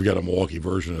 I've got a Milwaukee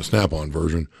version, a Snap-on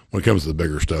version. When it comes to the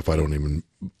bigger stuff, I don't even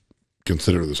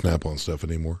consider the Snap-on stuff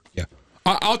anymore. Yeah.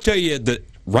 I'll tell you that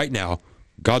right now,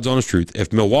 God's honest truth,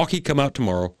 if Milwaukee come out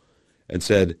tomorrow and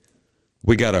said,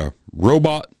 we got a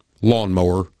robot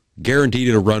lawnmower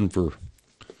guaranteed to run for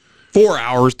 4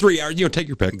 hours, 3 hours, take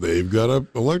your pick. They've got an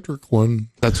electric one.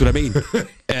 That's what I mean.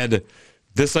 And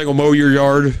this thing will mow your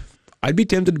yard. I'd be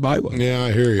tempted to buy one. Yeah,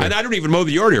 I hear you. And I don't even mow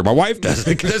the yard here. My wife does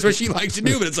it because that's what she likes to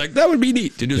do. But it's like, that would be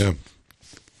neat to just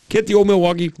get the old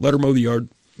Milwaukee, let her mow the yard.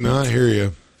 No, I hear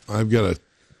you. I've got a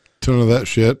ton of that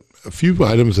shit. A few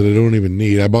items that I don't even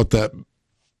need. I bought the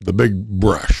big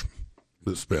brush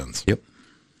that spins. Yep.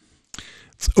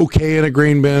 It's okay in a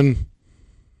grain bin.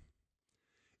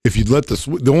 If you'd let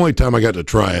the only time I got to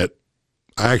try it,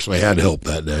 I actually had help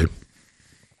that day.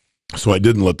 So I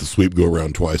didn't let the sweep go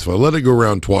around twice. If I let it go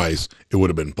around twice, it would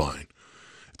have been fine.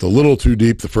 It's a little too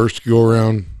deep the first go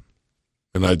around,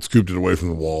 and I'd scooped it away from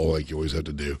the wall like you always have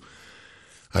to do.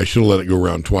 I should have let it go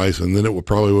around twice, and then it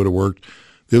probably would have worked.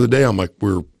 The other day, I'm like,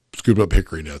 we're scooping up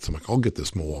hickory nuts. I'm like, I'll get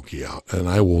this Milwaukee out, and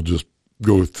I will just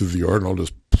go through the yard, and I'll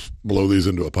just blow these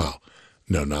into a pile.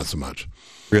 No, not so much.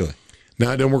 Really?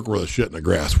 Now, it doesn't work with a shit in the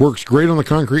grass. Works great on the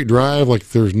concrete drive, like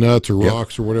if there's nuts or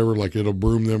rocks or whatever, like it'll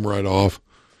broom them right off.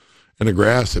 In the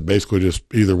grass, it basically just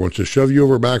either wants to shove you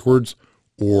over backwards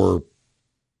or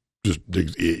just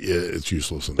digs. It's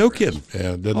useless. In the grass. Kidding.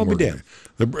 Yeah, it doesn't I'll work. be damned.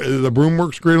 The broom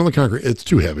works great on the concrete. It's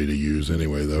too heavy to use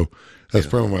anyway, though. That's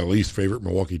probably my least favorite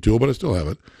Milwaukee tool, but I still have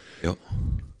it. Yep.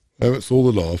 I haven't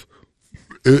sold it off.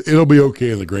 It'll be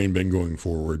okay in the grain bin going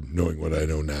forward, knowing what I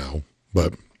know now.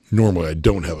 But normally, I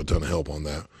don't have a ton of help on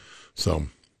that. So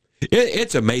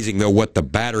it's amazing though what the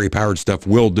battery powered stuff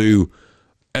will do.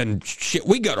 And shit,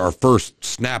 we got our first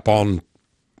Snap-on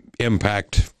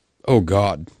impact. Oh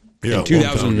God, in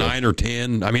 2009 or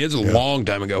 10. I mean, it's a long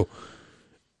time ago.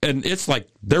 And it's like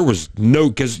there was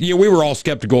because we were all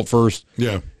skeptical at first.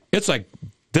 Yeah, it's like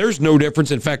there's no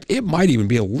difference. In fact, it might even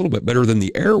be a little bit better than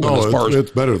the Air one.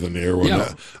 It's better than the Air one.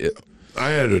 Yeah. I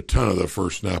had a ton of the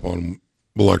first Snap-on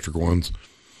electric ones.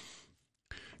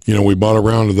 We bought a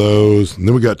round of those, and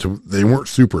then we got to, they weren't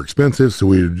super expensive, so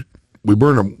we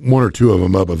burned one or two of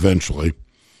them up eventually.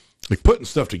 Like putting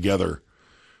stuff together,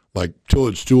 like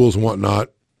tillage tools and whatnot,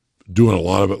 doing a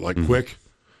lot of it quick,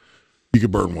 you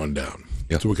could burn one down.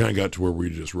 Yep. So we kind of got to where we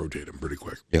just rotate them pretty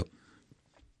quick. Yep.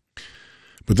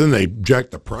 But then they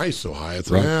jacked the price so high, it's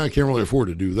like, I can't really afford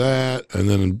to do that. And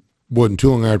then it wasn't too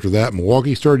long after that,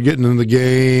 Milwaukee started getting in the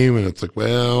game, and it's like,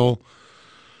 well...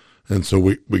 And so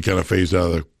we kind of phased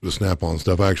out of the Snap-on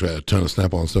stuff. I actually had a ton of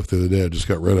Snap-on stuff the other day I just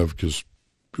got rid of because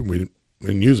we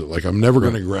didn't use it. Like, I'm never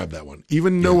going to grab that one.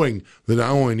 Even knowing that I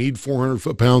only need 400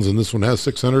 foot-pounds and this one has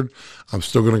 600, I'm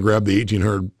still going to grab the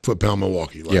 1,800 foot-pound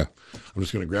Milwaukee. I'm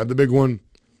just going to grab the big one,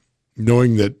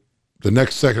 knowing that the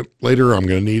next second later I'm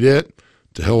going to need it.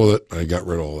 To hell with it. I got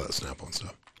rid of all that Snap-on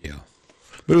stuff. Yeah.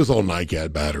 But it was all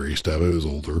NiCad battery stuff. It was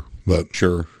older. But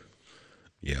sure.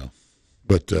 Yeah.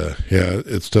 But,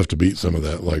 it's tough to beat some of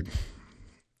that. Like,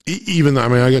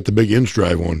 I got the big inch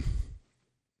drive one.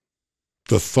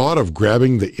 The thought of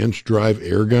grabbing the inch drive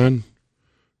air gun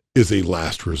is a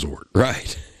last resort.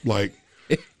 Right. Like,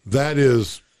 that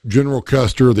is General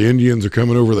Custer. The Indians are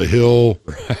coming over the hill.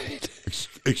 Right.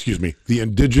 Excuse me. The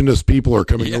indigenous people are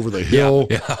coming over the hill.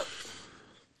 Yeah.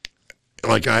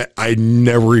 Like, I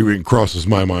never even crosses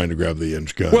my mind to grab the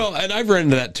inch gun. Well, and I've run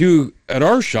into that, too, at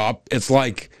our shop. It's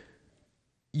like...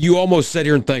 You almost sit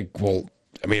here and think, well,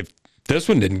 I mean, if this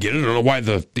one didn't get it, I don't know why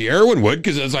the Air one would,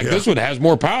 because it's like this one has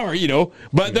more power,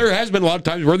 But there has been a lot of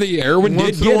times where the Air one did get it.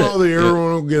 Once in a while, the Air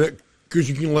one will get it because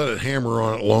you can let it hammer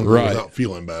on it longer without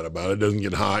feeling bad about it. It doesn't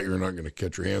get hot. You're not going to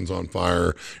catch your hands on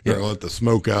fire. You're going to let the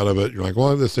smoke out of it. You're like,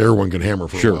 well, this Air one can hammer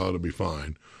for a while. It'll be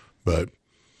fine. But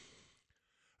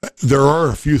there are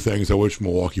a few things I wish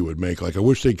Milwaukee would make. Like, I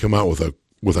wish they'd come out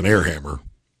with an air hammer.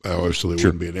 Obviously, it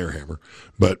wouldn't be an air hammer,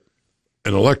 but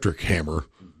an electric hammer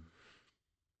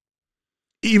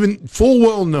even full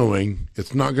well knowing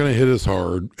it's not going to hit as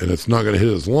hard and it's not going to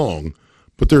hit as long,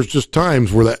 but there's just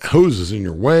times where that hose is in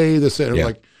your way.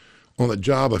 Like on the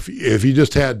job, if you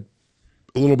just had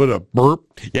a little bit of burp.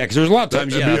 Yeah, because there's a lot of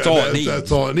times, that's all it needs.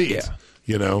 That's all it needs.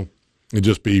 Yeah. It'd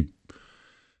just be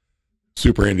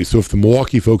super handy. So if the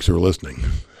Milwaukee folks are listening,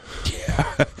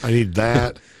 I need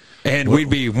that. And we'd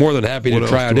be more than happy to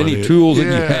try out any tools that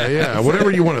you have. Yeah,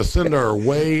 whatever you want to send our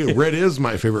way. Red is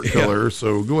my favorite color,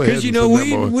 so go ahead.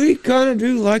 Because, we kind of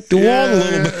do like the wall a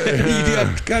little bit. You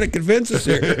got to kind of convince us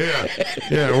here.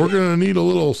 Yeah, we're going to need a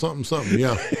little something.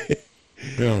 Yeah.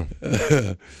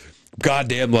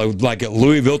 Goddamn, like at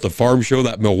Louisville at the farm show,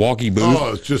 that Milwaukee booth.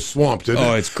 Oh, it's just swamped, isn't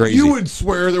it? It's crazy. You would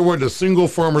swear there wasn't a single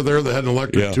farmer there that had an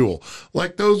electric tool.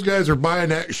 Like those guys are buying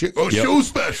that shit. Oh, show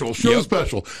special.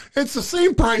 It's the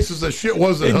same price as the shit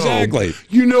was at home. Exactly.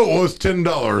 You know it was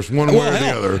 $10 one way or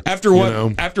the other. After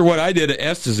what I did at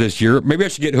Estes this year, maybe I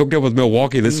should get hooked up with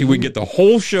Milwaukee. Let's see if we can get the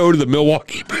whole show to the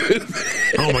Milwaukee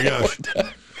booth. Oh, my gosh.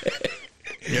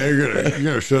 Yeah, you're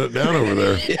gonna shut it down over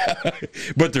there. Yeah,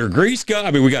 but they're grease gun.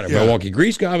 I mean, we got a Milwaukee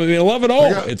grease gun. I mean, I love it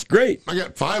all. It's great. I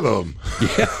got 5 of them.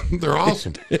 Yeah, they're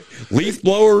awesome. Leaf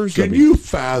blowers. Can you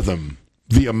fathom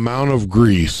the amount of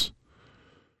grease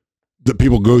that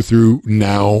people go through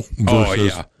now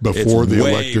versus before the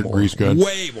electric grease gun?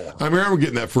 Way more. I remember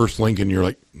getting that first Lincoln. You're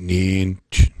like, and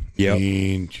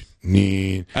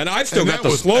I've still got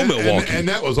the slow Milwaukee, and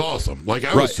that was awesome. Like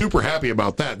I was super happy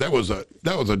about that. That was a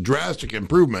drastic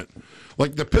improvement.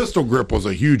 Like the pistol grip was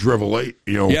a huge revelation.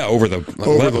 Over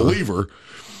the lever,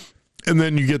 and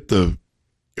then you get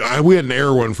we had an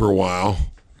air one for a while.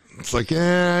 It's like,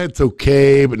 it's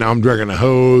okay, but now I'm dragging a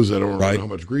hose. I don't know how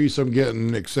much grease I'm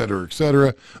getting, et cetera, et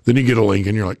cetera. Then you get a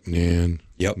Lincoln, you're like, and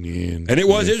it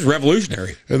was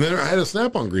revolutionary. And then I had a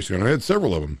Snap-on grease gun. I had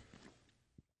several of them.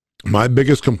 My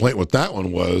biggest complaint with that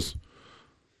one was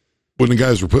when the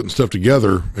guys were putting stuff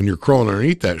together and you're crawling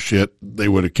underneath that shit, they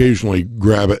would occasionally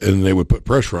grab it and they would put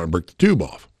pressure on and break the tube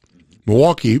off.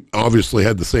 Milwaukee obviously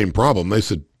had the same problem. They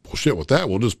said, well, shit, with that,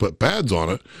 we'll just put pads on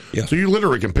it. Yeah. So you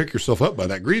literally can pick yourself up by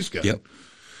that grease gun. Yep.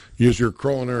 As you're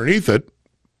crawling underneath it,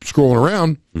 scrolling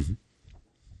around,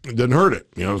 it doesn't hurt it.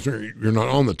 You're not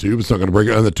on the tube. It's not going to break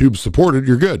it. And the tube's supported.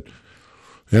 You're good.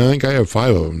 Yeah, I think I have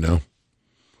 5 of them now.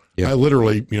 Yep. I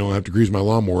literally, have to grease my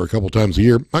lawnmower a couple times a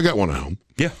year. I got one at home.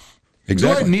 Yeah,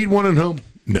 exactly. Do I need one at home?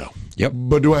 No. Yep.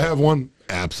 But do I have one?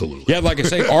 Absolutely. Yeah, like I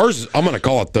say, ours, I'm going to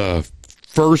call it the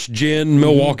first gen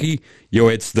Milwaukee.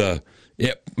 It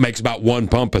makes about 1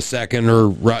 pump a second, or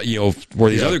where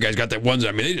these other guys got that ones.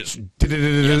 I mean, they just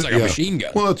it's like a machine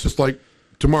gun. Well, it's just like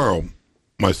tomorrow.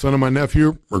 My son and my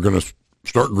nephew are going to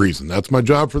start greasing. That's my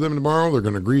job for them tomorrow. They're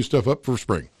going to grease stuff up for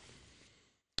spring.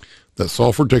 That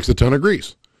sulfur takes a ton of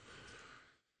grease.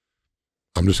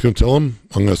 I'm just going to tell them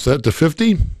I'm going to set it to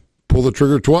 50, pull the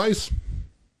trigger twice,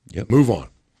 move on.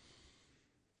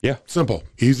 Yeah. Simple.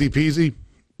 Easy peasy.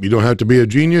 You don't have to be a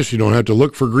genius. You don't have to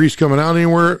look for grease coming out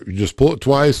anywhere. You just pull it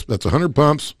twice. That's 100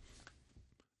 pumps.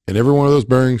 And every one of those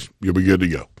bearings, you'll be good to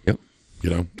go.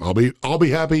 Yep. I'll be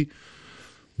happy.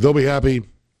 They'll be happy.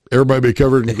 Everybody be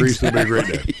covered in grease. It'll be a great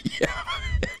day.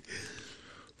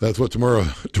 That's what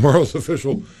tomorrow's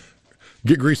official.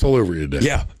 Get grease all over you today.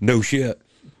 Yeah. No shit.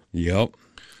 Yep.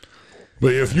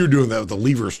 But if you're doing that with the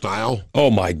lever style, oh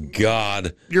my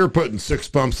God, you're putting 6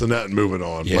 pumps in that and moving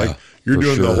on. Yeah, like you're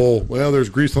doing the whole, there's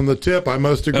grease on the tip. I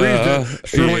must have greased it.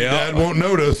 Surely Dad won't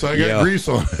notice I got grease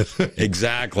on it.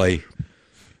 Exactly.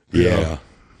 Yeah.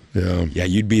 Yeah,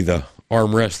 you'd be the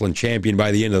arm wrestling champion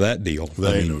by the end of that deal.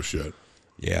 That ain't no shit.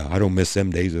 Yeah, I don't miss them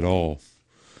days at all.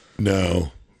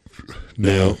 No,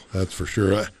 that's for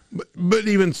sure. But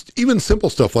even simple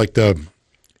stuff like the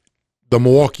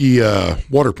Milwaukee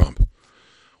water pump.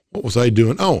 What was I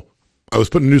doing? Oh, I was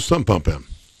putting a new sump pump in.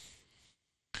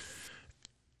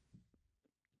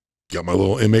 Got my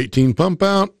little M18 pump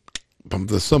out, pump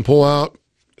the sump hole out,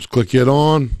 just click it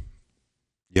on.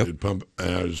 Yep.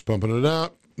 Just pumping it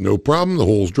out. No problem. The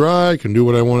hole's dry. Can do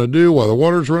what I want to do while the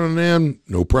water's running in.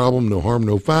 No problem. No harm,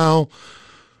 no foul.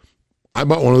 I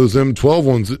bought one of those M12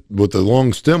 ones with the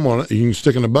long stem on it. You can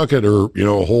stick in a bucket or,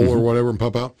 a hole or whatever and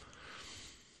pump out.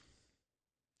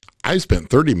 I spent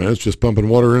 30 minutes just pumping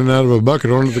water in and out of a bucket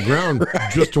onto the ground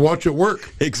just to watch it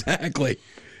work. Exactly.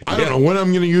 I don't know when I'm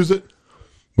going to use it,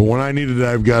 but when I need it,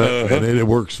 I've got it, and it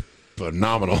works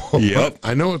phenomenal. Yep.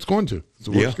 I know it's going to. It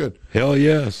works good. Hell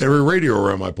yes. Every radio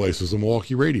around my place is a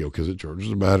Milwaukee radio because it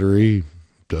charges a battery,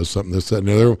 does something, this, that, and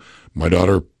the other. My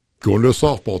daughter going to a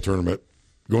softball tournament,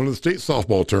 going to the state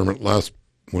softball tournament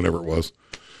whenever it was.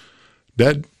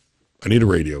 Dad, I need a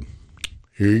radio.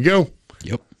 Here you go.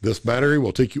 Yep. This battery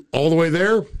will take you all the way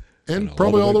there And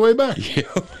probably all the way back. Yeah.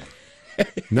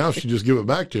 Now she just give it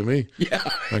back to me. Yeah.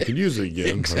 I could use it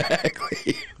again.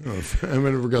 Exactly. I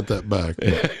never got that back.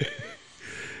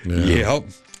 Yep.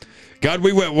 God,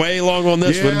 we went way long on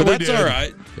this one, but that's all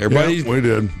right. Everybody's we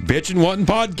did. bitching, wanting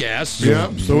podcasts.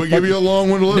 Yeah, so we give you a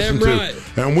long one to listen to. Right.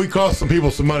 And we cost some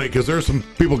people some money because there's some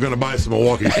people going to buy some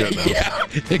Milwaukee shit now. Yeah,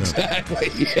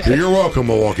 exactly. Yeah. You're welcome,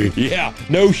 Milwaukee. Yeah,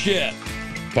 no shit,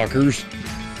 fuckers.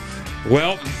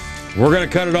 Well, we're going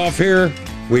to cut it off here.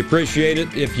 We appreciate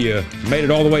it if you made it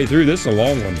all the way through. This is a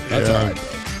long one. That's all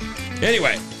right.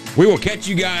 Anyway, we will catch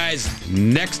you guys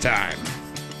next time.